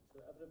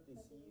 so that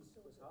everybody sees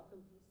what's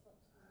happened.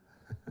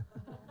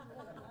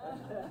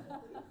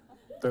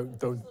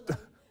 don't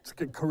it's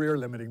a career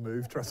limiting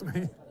move, trust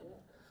me.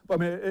 But I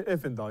mean,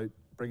 if in doubt,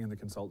 bring in the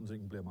consultants, you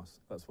can blame us.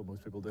 That's what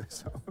most people do,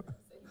 so.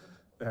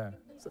 Yeah.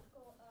 So,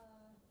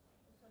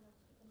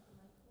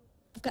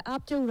 We've got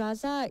Abdul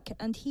Razak,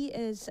 and he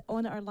is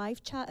on our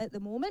live chat at the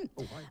moment.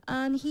 oh, right.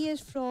 And he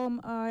is from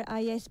our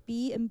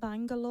ISB in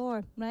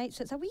Bangalore, right?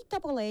 So it's a wee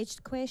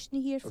double-edged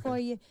question here for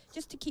you,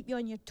 just to keep you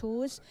on your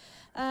toes.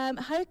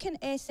 How can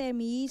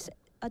SMEs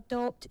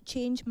adopt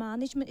change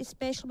management,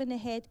 especially when the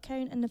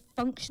headcount and the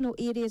functional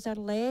areas are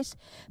less?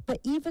 But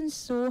even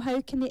so,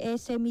 how can the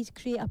SMEs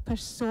create a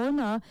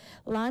persona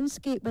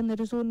landscape when there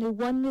is only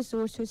one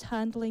resource who's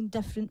handling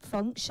different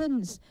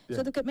functions? Yeah.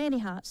 So they've got many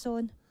hats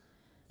on.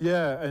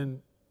 Yeah, and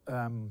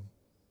let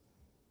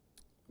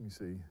me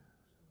see.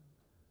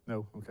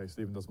 No, okay,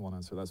 Stephen doesn't want to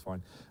answer, that's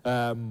fine.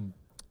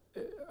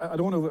 I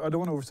don't want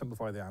to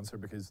oversimplify the answer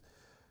because,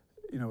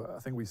 you know, I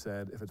think we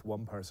said if it's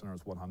one person or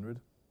it's 100,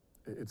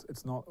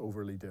 it's not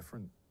overly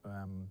different.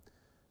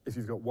 If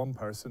you've got one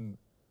person,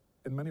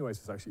 in many ways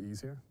it's actually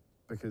easier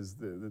because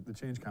the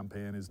change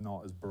campaign is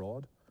not as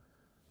broad.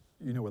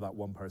 You know where that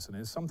one person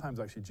is. Sometimes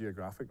actually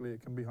geographically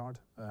it can be hard.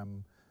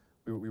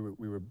 We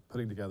were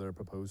putting together a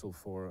proposal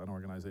for an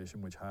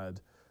organisation which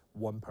had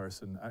one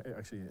person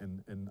actually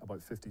in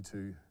about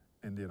 52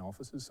 Indian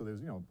offices. So there's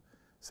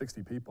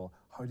 60 people.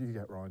 How do you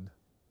get around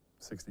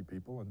 60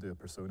 people and do a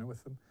persona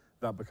with them?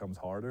 That becomes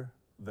harder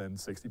than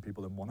 60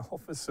 people in one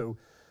office. So,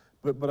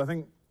 but I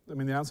think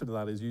the answer to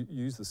that is you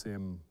use the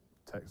same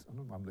text.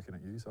 I'm looking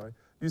at you. Sorry.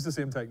 Use the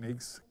same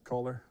techniques,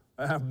 caller.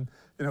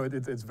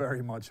 It's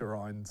very much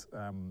around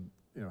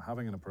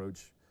having an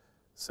approach,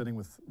 sitting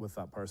with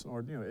that person,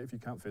 or if you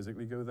can't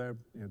physically go there,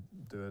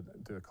 do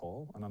a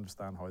call and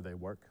understand how they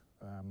work.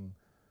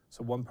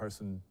 So one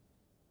person,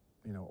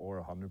 or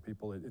 100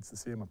 people, it's the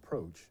same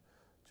approach,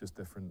 just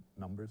different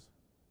numbers.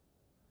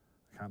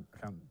 I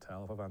can't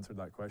tell if I've answered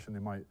that question. They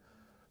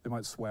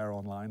might swear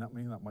online at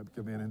me. That might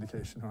give me an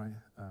indication, right?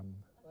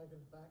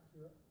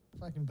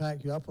 If I can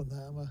back you up on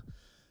that, I'm a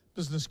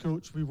business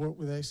coach. We work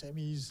with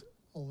SMEs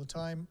all the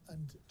time,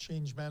 and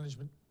change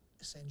management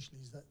essentially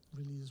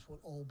really is what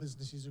all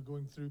businesses are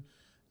going through.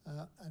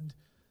 And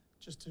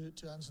just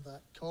to answer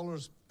that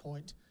caller's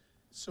point,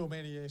 so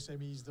many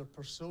SMEs, their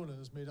persona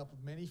is made up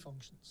of many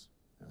functions.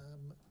 Yeah.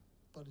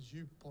 But as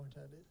you point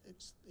out,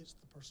 it's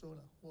the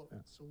persona.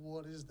 So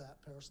what is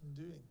that person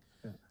doing?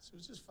 Yeah. So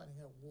it's just finding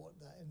out what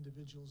that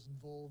individual's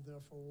involved,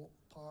 therefore what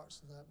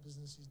parts of that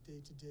business's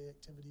day-to-day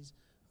activities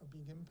are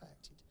being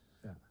impacted.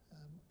 Yeah.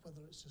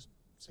 Whether it's just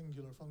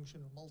singular function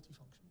or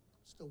multifunction,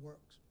 still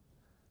works.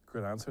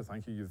 Great answer,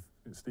 thank you.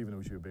 Stephen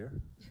owes you a beer.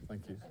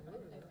 Thank you.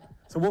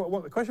 So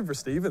what the question for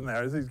Stephen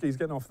there is he's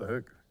getting off the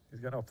hook.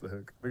 He's getting off the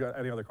hook. We got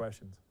any other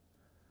questions?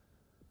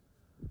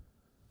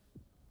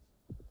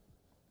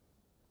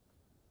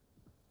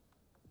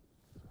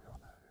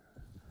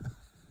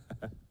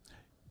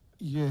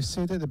 You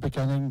said at the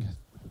beginning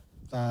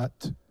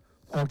that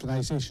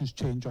organisations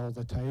change all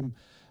the time.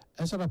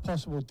 Is there a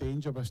possible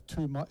danger with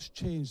too much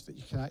change that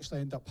you can actually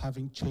end up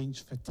having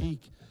change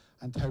fatigue?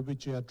 And how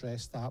would you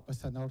address that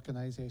within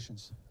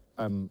organisations?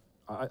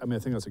 I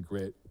think that's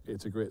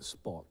a great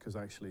spot, because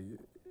actually,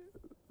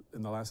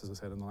 as I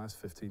said, in the last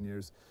 15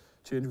 years,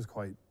 change was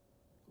quite,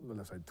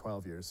 let's say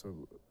 12 years,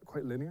 so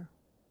quite linear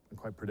and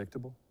quite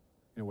predictable.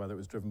 Whether it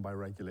was driven by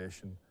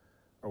regulation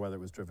or whether it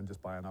was driven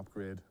just by an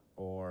upgrade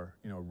or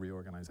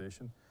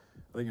reorganisation.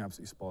 I think you're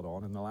absolutely spot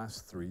on. In the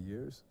last 3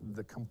 years,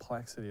 the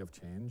complexity of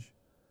change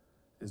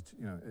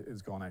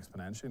is gone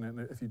exponentially. And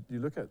if you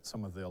look at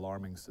some of the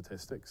alarming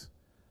statistics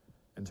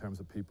in terms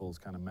of people's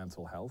kind of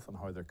mental health and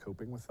how they're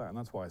coping with that, and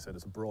that's why I said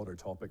it's a broader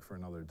topic for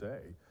another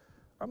day.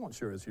 I'm not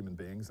sure as human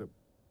beings that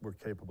we're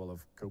capable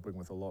of coping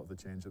with a lot of the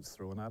change that's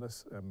thrown at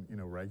us,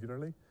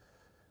 regularly.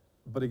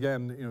 But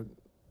again,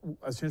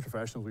 as change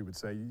professionals, we would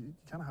say you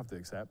kind of have to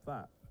accept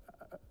that.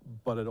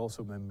 But it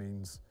also then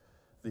means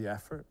the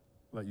effort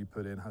that you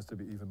put in has to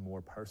be even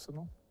more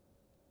personal.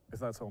 If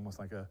that's almost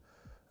like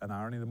an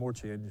irony, the more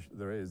change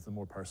there is, the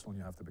more personal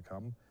you have to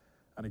become.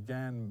 And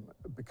again,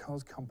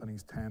 because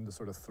companies tend to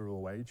sort of throw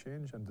away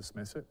change and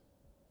dismiss it,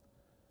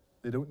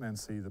 they don't then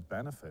see the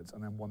benefits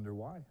and then wonder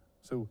why.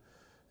 So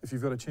if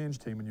you've got a change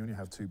team and you only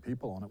have 2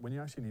 people on it, when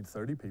you actually need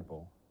 30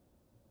 people,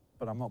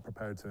 but I'm not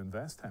prepared to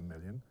invest 10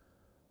 million,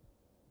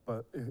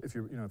 but if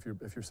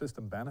your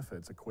system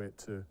benefits equate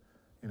to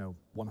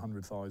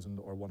 100,000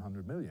 or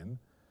 100 million,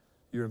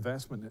 your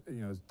investment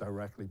is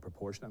directly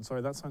proportionate. And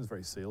sorry, that sounds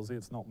very salesy.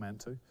 It's not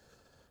meant to.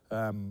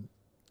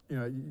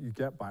 You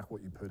get back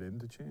what you put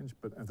into change,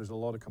 but if there's a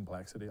lot of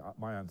complexity,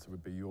 my answer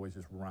would be you always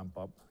just ramp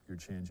up your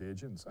change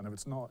agents. And if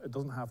it's not, it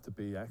doesn't have to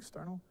be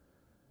external.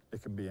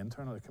 It can be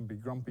internal. It can be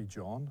Grumpy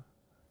John.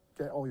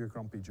 Get all your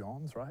Grumpy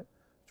Johns, right?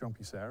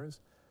 Grumpy Sarahs.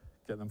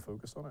 Get them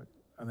focused on it.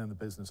 And then the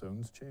business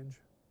owns change.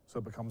 So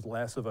it becomes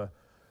less of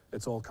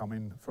it's all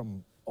coming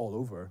from all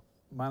over.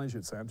 Manage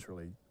it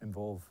centrally,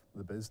 involve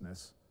the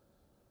business.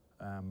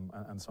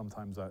 And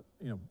sometimes that,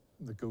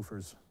 the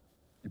gophers,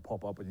 you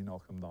pop up and you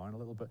knock them down a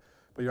little bit.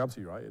 But you're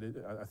absolutely right.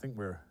 I think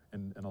we're,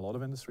 in a lot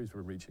of industries,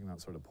 we're reaching that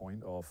sort of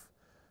point of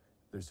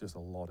there's just a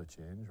lot of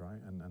change,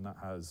 right? And that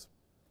has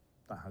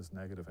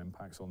negative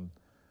impacts on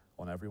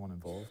everyone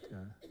involved, yeah.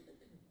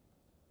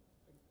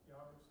 Yeah,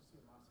 I also see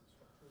a massive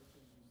structural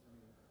changes in the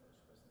way in which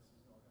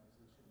businesses and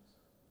organisations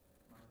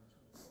manage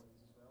their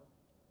employees as well.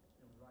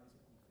 You know, the rise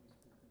of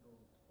Facebook, Google,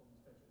 all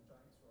these digital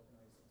giants who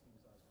organise their teams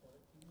as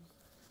product teams.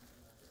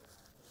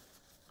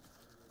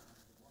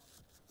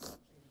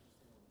 Changes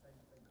all the time,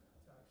 I think,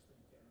 to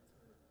actually get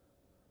into, you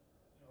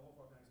know, a lot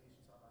of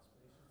organisations have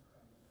aspirations to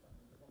kind of become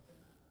the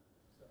working.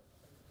 So I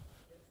think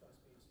to get to that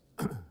space, you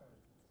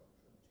need to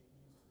structural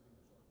changes to the way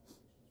in which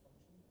organisations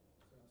function.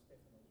 So that's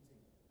definitely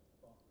easy.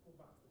 But go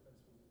back to the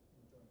principles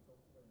that John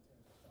talked about in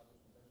terms of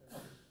establishing vision,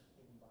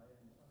 gaining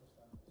buy-in,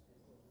 understanding what the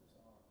stakeholders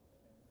are,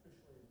 and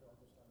crucially to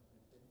understand who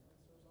the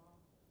influencers are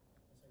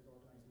inside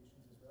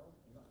organisations as well.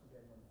 And that can be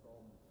anyone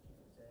from chief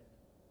exec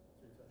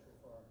through to a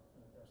chauffeur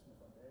and the person in the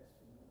front desk,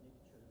 and making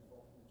sure they're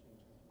involved in the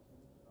change and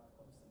communicate that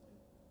constantly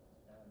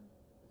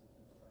is the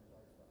key to try and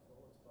drive that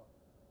forward. But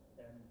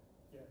yeah,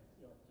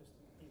 you know, just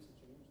the pace of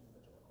change in the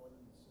digital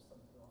economy is just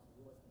something we have to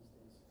deal with these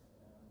days.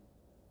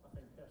 I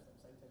find it personally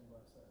exciting,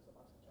 but it's a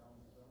massive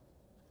challenge as well.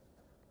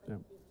 Yeah.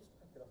 Just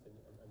picking up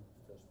on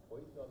Peter's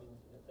point, I mean,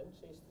 the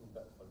interesting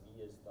bit for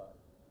me is that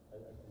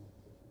and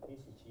the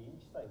pace of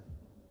change thing,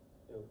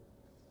 you know,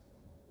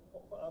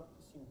 what I've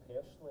seen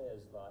personally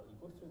is that you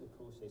go through the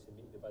process and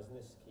make the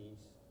business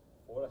case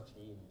for a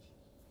change,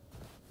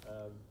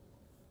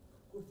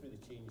 go through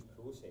the change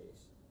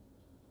process,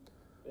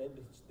 but then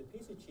the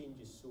pace of change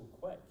is so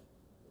quick,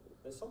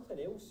 there's something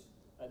else,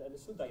 and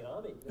it's so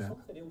dynamic, there's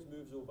something else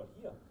moves over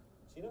here,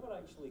 so you never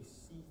actually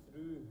see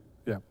through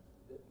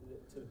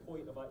to the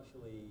point of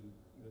actually,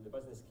 you know, the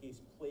business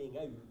case playing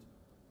out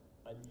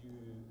and you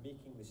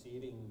making the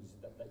savings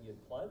that you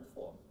had planned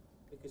for,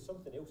 because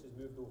something else has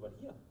moved over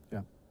here.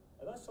 Yeah.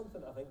 And that's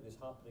something that I think is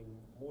happening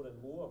more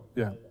and more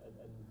Yeah. in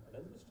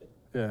industry.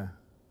 Yeah.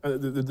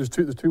 There's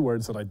two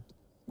words that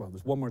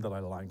there's one word that I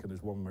like and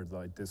there's one word that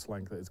I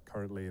dislike that is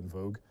currently in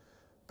vogue.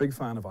 Big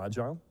fan of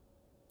agile,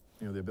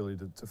 you know, the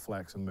ability to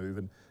flex and move.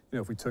 And, you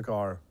know, if we took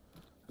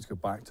let's go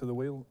back to the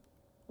wheel,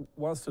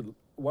 whilst it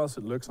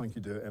looks like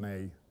you do it in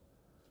a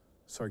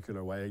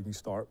circular way and you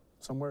start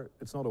somewhere,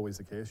 it's not always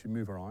the case. You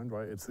move around,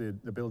 right? It's the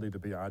ability to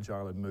be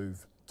agile and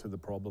move to the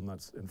problem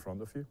that's in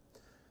front of you.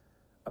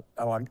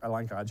 I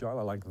like agile,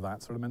 I like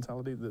that sort of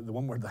mentality. The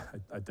one word that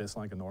I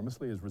dislike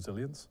enormously is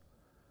resilience.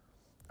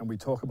 And we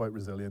talk about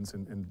resilience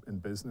in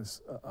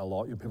business a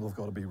lot. You know, people have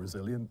got to be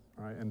resilient,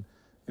 right? And,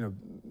 you know,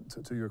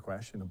 to your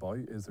question about,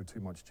 is there too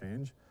much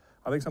change?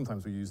 I think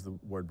sometimes we use the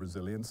word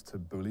resilience to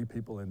bully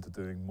people into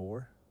doing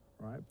more,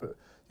 right? But,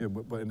 you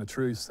know, but in a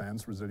true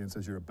sense, resilience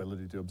is your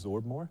ability to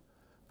absorb more.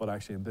 But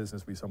actually in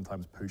business, we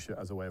sometimes push it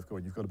as a way of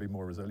going, you've got to be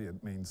more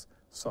resilient, means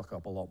suck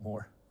up a lot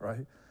more,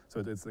 right? So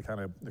it's the kind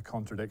of the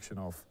contradiction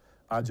of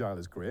agile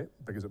is great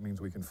because it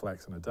means we can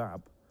flex and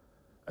adapt,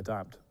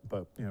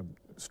 but, you know,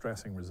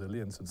 stressing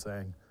resilience and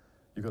saying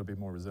you've got to be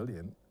more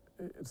resilient,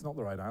 it's not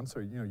the right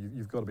answer. You know,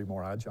 you've got to be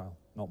more agile,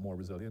 not more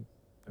resilient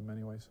in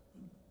many ways.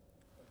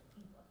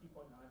 A key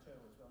point in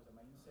agile as well as a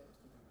mindset is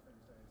to break things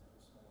down into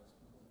the smallest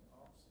component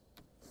parts.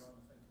 Rather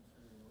than thinking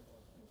through, you know,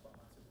 quite a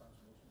massive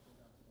transformation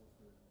program to go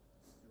through,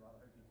 you'd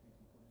rather how you can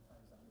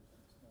componentize that into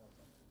smaller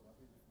chunks of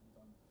delivery that can be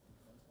done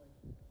incrementally,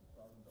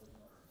 rather than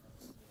building up a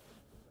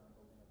program,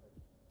 building a big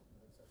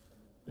system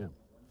at once.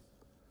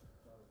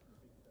 Rather than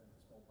break it down into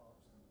small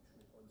parts and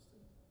show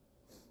constant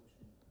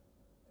evolution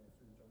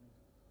through the journey.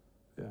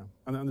 Yeah,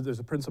 and there's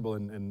a principle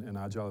in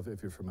Agile,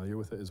 if you're familiar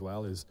with it as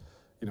well, is,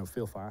 you know,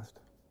 fail fast.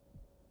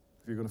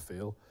 If you're going to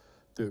fail,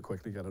 do it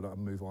quickly, get it out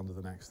and move on to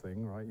the next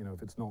thing, right? You know,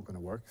 if it's not going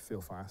to work,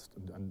 fail fast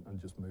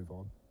and just move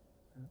on.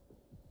 Yeah.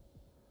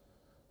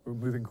 We're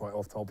moving quite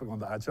off topic on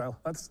the Agile.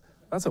 That's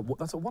at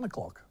 1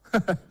 o'clock.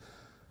 There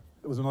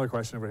was another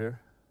question over here.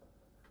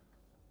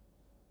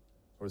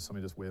 Or is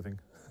somebody just waving?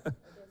 I guess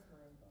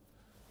my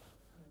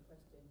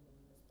question in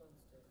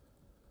response to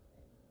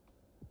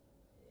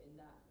in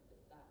that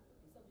would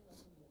be something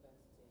like a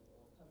university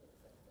or public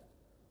sector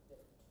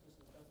that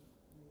traditionally doesn't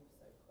move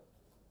so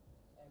quickly,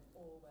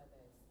 or where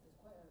there's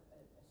quite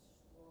a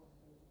strong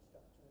rigid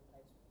structure in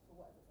place for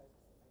whatever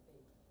process it may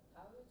be.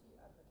 How would you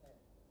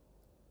advocate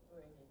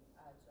bringing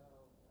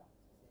agile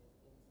practices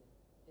into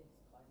this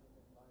kind of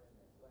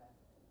environment where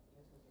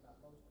you're talking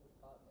about multiple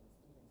departments,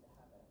 even to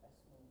have a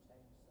small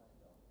change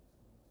signed off?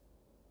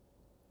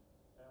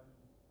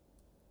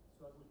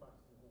 So that goes back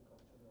to the whole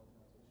culture of the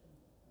organisation,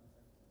 and I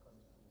think it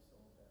becomes a case of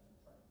trying to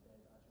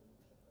embed agile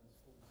leadership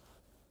principles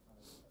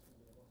as a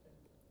way of working,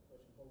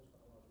 which involves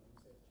quite a large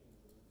reset change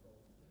really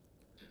from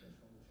traditional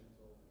notions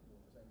of, you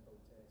know, design, build,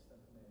 test,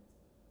 implement,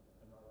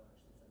 and rather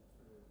actually think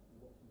through,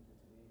 you know, what can we do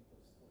today,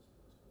 what's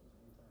today,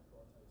 trying to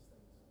prioritise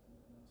things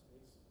in that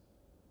space.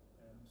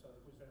 So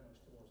it goes very much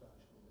towards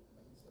actually the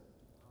mindset that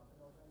people have in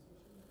the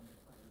organisation and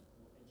trying to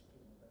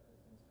educate them about how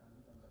things can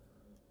be done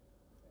differently,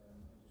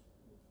 and just,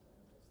 you know, try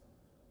and address that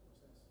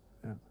process.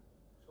 Yeah.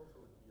 It's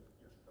also your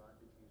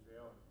strategy as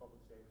well.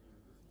 Public sector,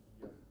 the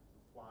 3-year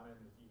planning,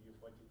 the 3-year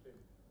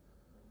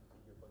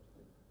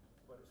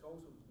it's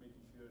also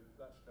making sure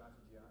that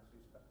strategy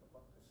actually is fit for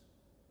purpose.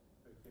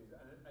 Because,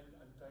 and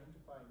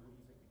identifying what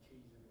you think the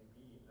changes are going to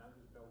be, and that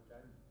was built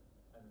in.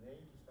 And then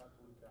you start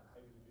to look at how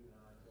do we do an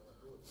agile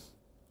approach. So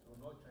we're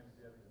not trying to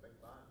do everything a big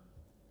bang.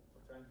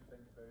 We're trying to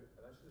think about,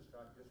 this is the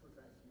strategy, this is what we're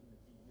trying to achieve in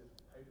the 3 years.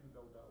 How do we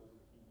build that over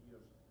the 3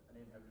 years? And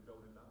then how do we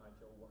build in that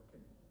agile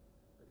working?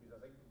 Because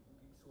I think we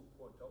get so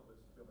caught up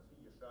with, we have a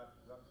 3-year strategy,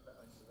 we have to fit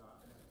into that,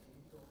 and it's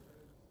changed all the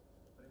time.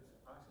 But it's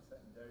actually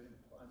sitting down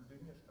and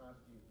doing your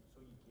strategy so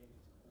you get it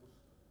close,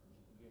 and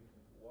you can get to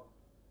make it work.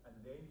 And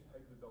then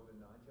how do we build an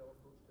agile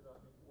approach to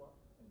that, make it work,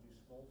 and do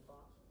small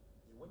parts?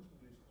 Because once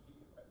you do this, you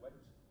get quick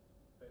wins.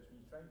 But it's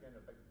when you try and get in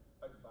a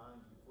big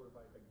bang, you get 4 or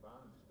 5 big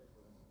bangs,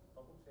 especially in the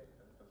public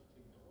sector, it does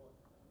change a lot.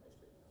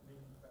 It's the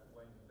main quick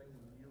wins, things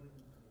really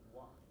need to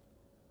work,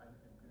 and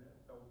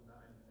building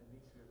that in, and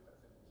make sure it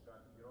fits into the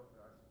strategy, your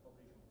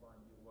operational plan,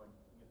 year 1,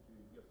 year 2,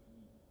 year 3,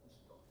 and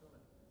structuring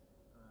it,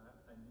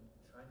 and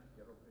trying to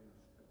get your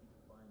operational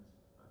strategic plans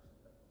actually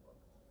fit for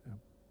purpose. Yeah.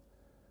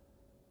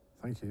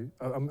 Thank you.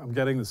 I'm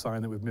getting the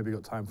sign that we've maybe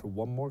got time for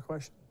one more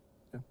question.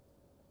 Yeah.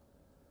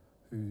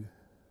 Who?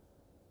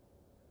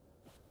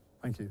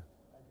 Thank you.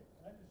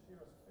 Can I just share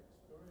a quick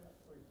story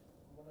actually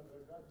from one of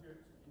the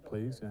graduates at UWS?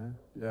 Please, yeah.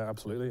 Yeah,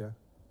 absolutely, yeah.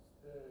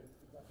 The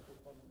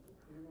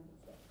payroll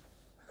stuff.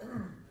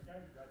 The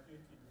guy who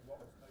graduated in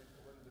what is now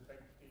one of the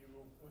big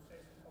payroll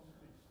processing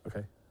companies.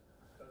 Okay.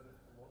 Does it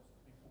for lots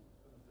of people,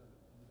 does it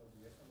for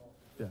UWS and all.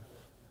 Yeah.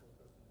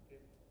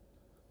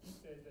 He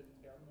says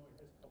internally,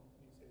 his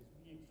company says,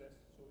 we exist,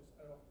 so it's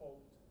our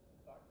fault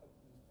that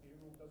company's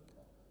payroll doesn't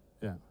work.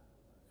 Yeah,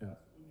 yeah.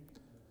 That's the only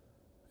reason.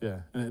 Yeah,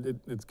 and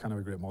it's kind of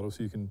a great model.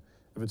 So you can,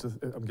 if it's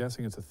I'm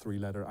guessing it's a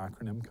 3-letter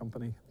acronym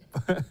company.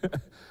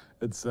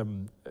 It's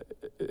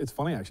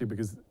funny actually,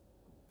 because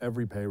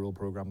every payroll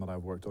program that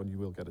I've worked on, you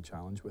will get a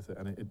challenge with it,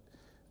 and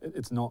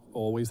it's not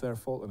always their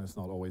fault, and it's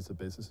not always the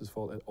business's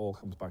fault. It all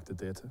comes back to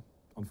data.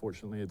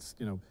 Unfortunately, it's,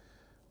 you know,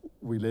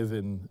 we live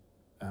in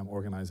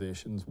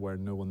organizations where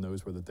no one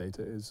knows where the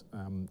data is,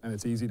 and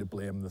it's easy to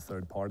blame the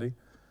third party.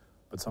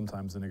 But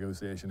sometimes the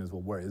negotiation is,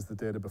 well, where is the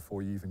data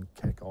before you even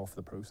kick off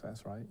the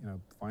process, right? You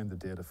know, find the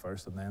data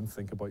first and then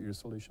think about your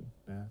solution.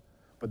 Yeah,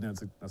 but no,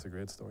 that's a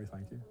great story.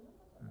 Thank you.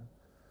 Yeah.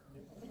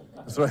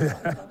 That's right.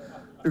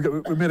 Yeah.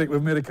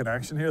 We've made a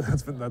connection here.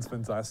 That's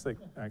fantastic.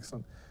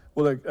 Excellent.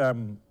 Well, look,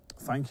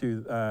 thank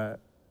you.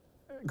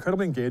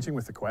 Incredibly engaging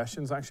with the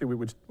questions, actually,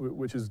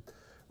 which is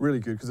really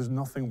good, because there's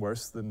nothing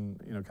worse than,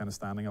 you know, kind of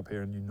standing up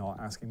here and you not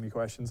asking me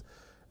questions.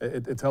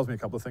 It tells me a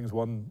couple of things.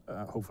 One,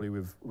 hopefully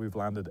we've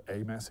landed a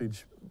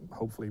message.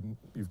 Hopefully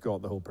you've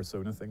got the whole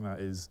persona thing. That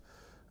is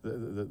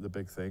the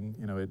big thing.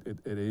 You know,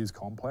 it is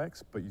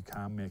complex, but you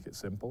can make it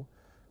simple.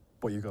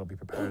 But you've got to be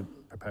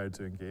prepared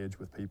to engage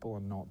with people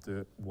and not do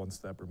it one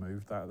step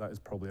removed. That is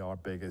probably our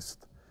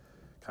biggest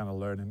kind of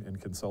learning in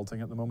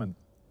consulting at the moment.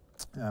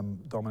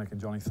 Dominic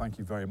and Johnny, thank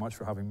you very much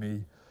for having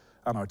me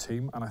and our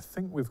team. And I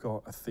think we've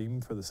got a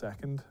theme for the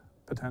second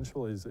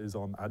potential is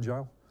on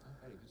Agile.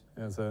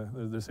 Yeah,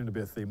 there seemed to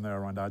be a theme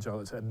there around Agile.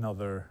 It's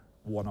another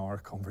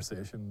 1-hour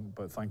conversation,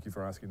 but thank you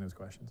for asking those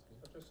questions.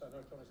 I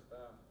know Johnny's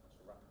about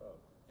to wrap up.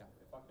 Yeah.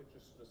 If I could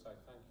just sort of say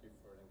thank you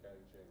for an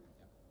engaging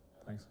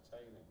and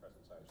entertaining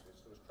presentation.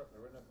 It sort of struck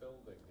me, we're in a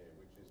building here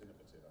which is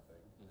innovative, I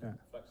think. Yeah.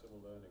 Flexible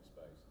learning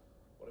space.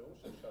 What it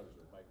also shows,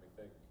 what made me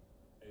think,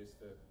 is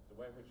that the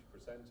way in which you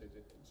presented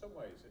it, in some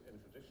ways, in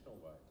a traditional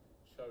way,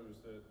 shows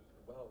that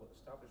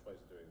well-established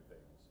ways of doing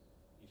things,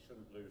 you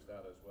shouldn't lose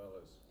that as well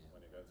as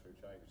when you go through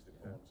change, the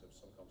importance of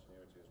some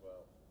continuity as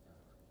well.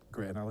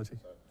 Great analogy.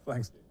 So,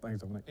 thanks,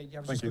 Dominic. Yeah,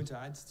 I was just going to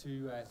add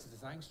to the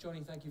thanks,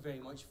 Johnny. Thank you very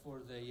much for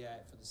the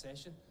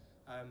session,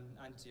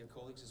 and to your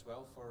colleagues as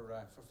well for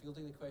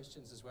fielding the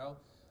questions as well.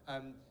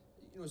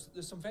 You know,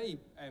 there's some very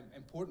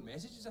important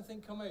messages I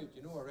think come out.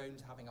 You know,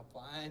 around having a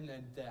plan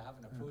and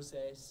having a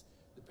process,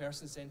 the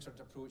person-centered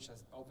approach,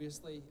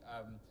 obviously,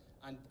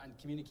 and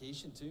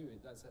communication too.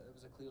 It was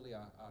clearly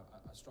a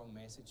strong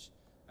message,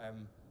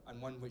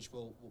 and one which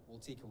we'll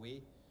take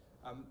away.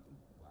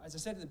 As I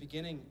said at the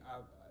beginning,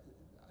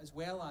 as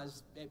well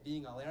as it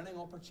being a learning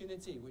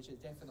opportunity, which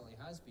it definitely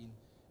has been,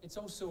 it's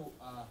also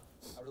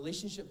a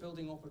relationship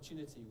building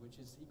opportunity, which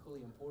is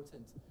equally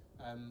important.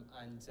 And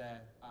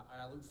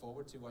I look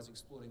forward to us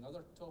exploring other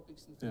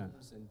topics and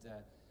themes,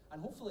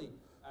 and hopefully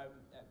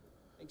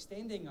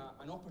extending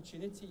an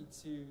opportunity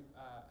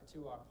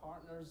to our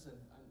partners and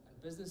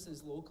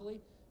businesses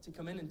locally to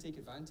come in and take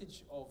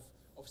advantage of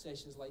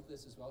sessions like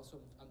this as well. So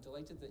I'm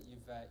delighted that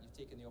you've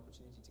taken the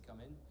opportunity to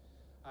come in.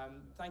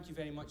 Thank you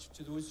very much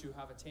to those who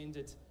have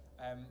attended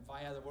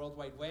via the World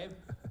Wide Web.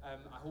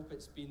 I hope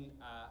it's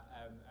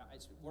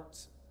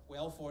worked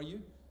well for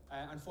you.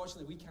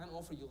 Unfortunately, we can't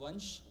offer you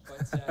lunch,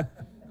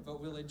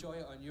 but we'll enjoy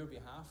it on your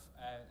behalf,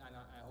 and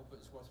I hope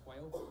it's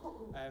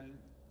worthwhile.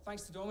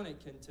 Thanks to Dominic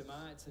and to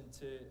Matt and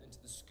to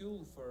the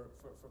school for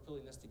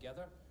pulling this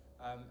together.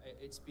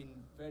 It's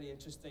been very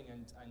interesting,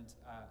 and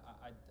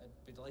I'd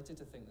be delighted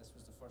to think this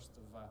was the first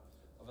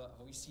of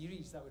a wee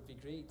series. That would be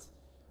great.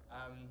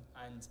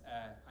 And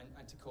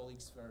to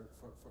colleagues for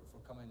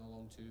coming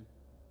along too.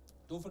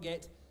 Don't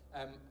forget,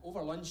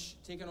 over lunch,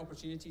 take an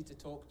opportunity to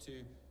talk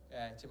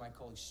to my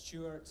colleagues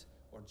Stuart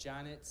or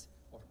Janet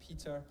or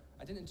Peter.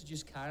 I didn't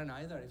introduce Karen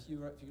either. If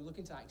you're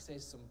looking to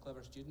access some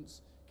clever students,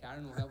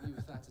 Karen will help you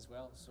with that as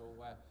well. So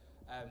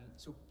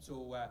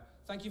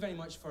thank you very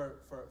much for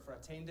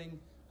attending.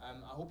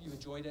 I hope you've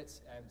enjoyed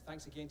it.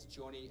 Thanks again to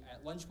Johnny.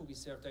 Lunch will be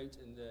served out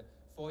in the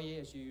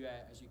foyer as you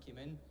came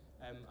in,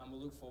 and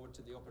we'll look forward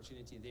to the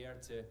opportunity there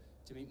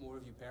to meet more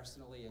of you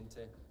personally and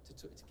to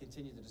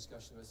continue the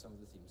discussion with some of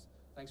the themes.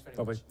 Thanks very much.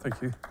 Lovely.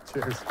 Thank you.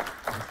 Cheers.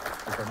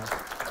 Thank you very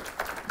much.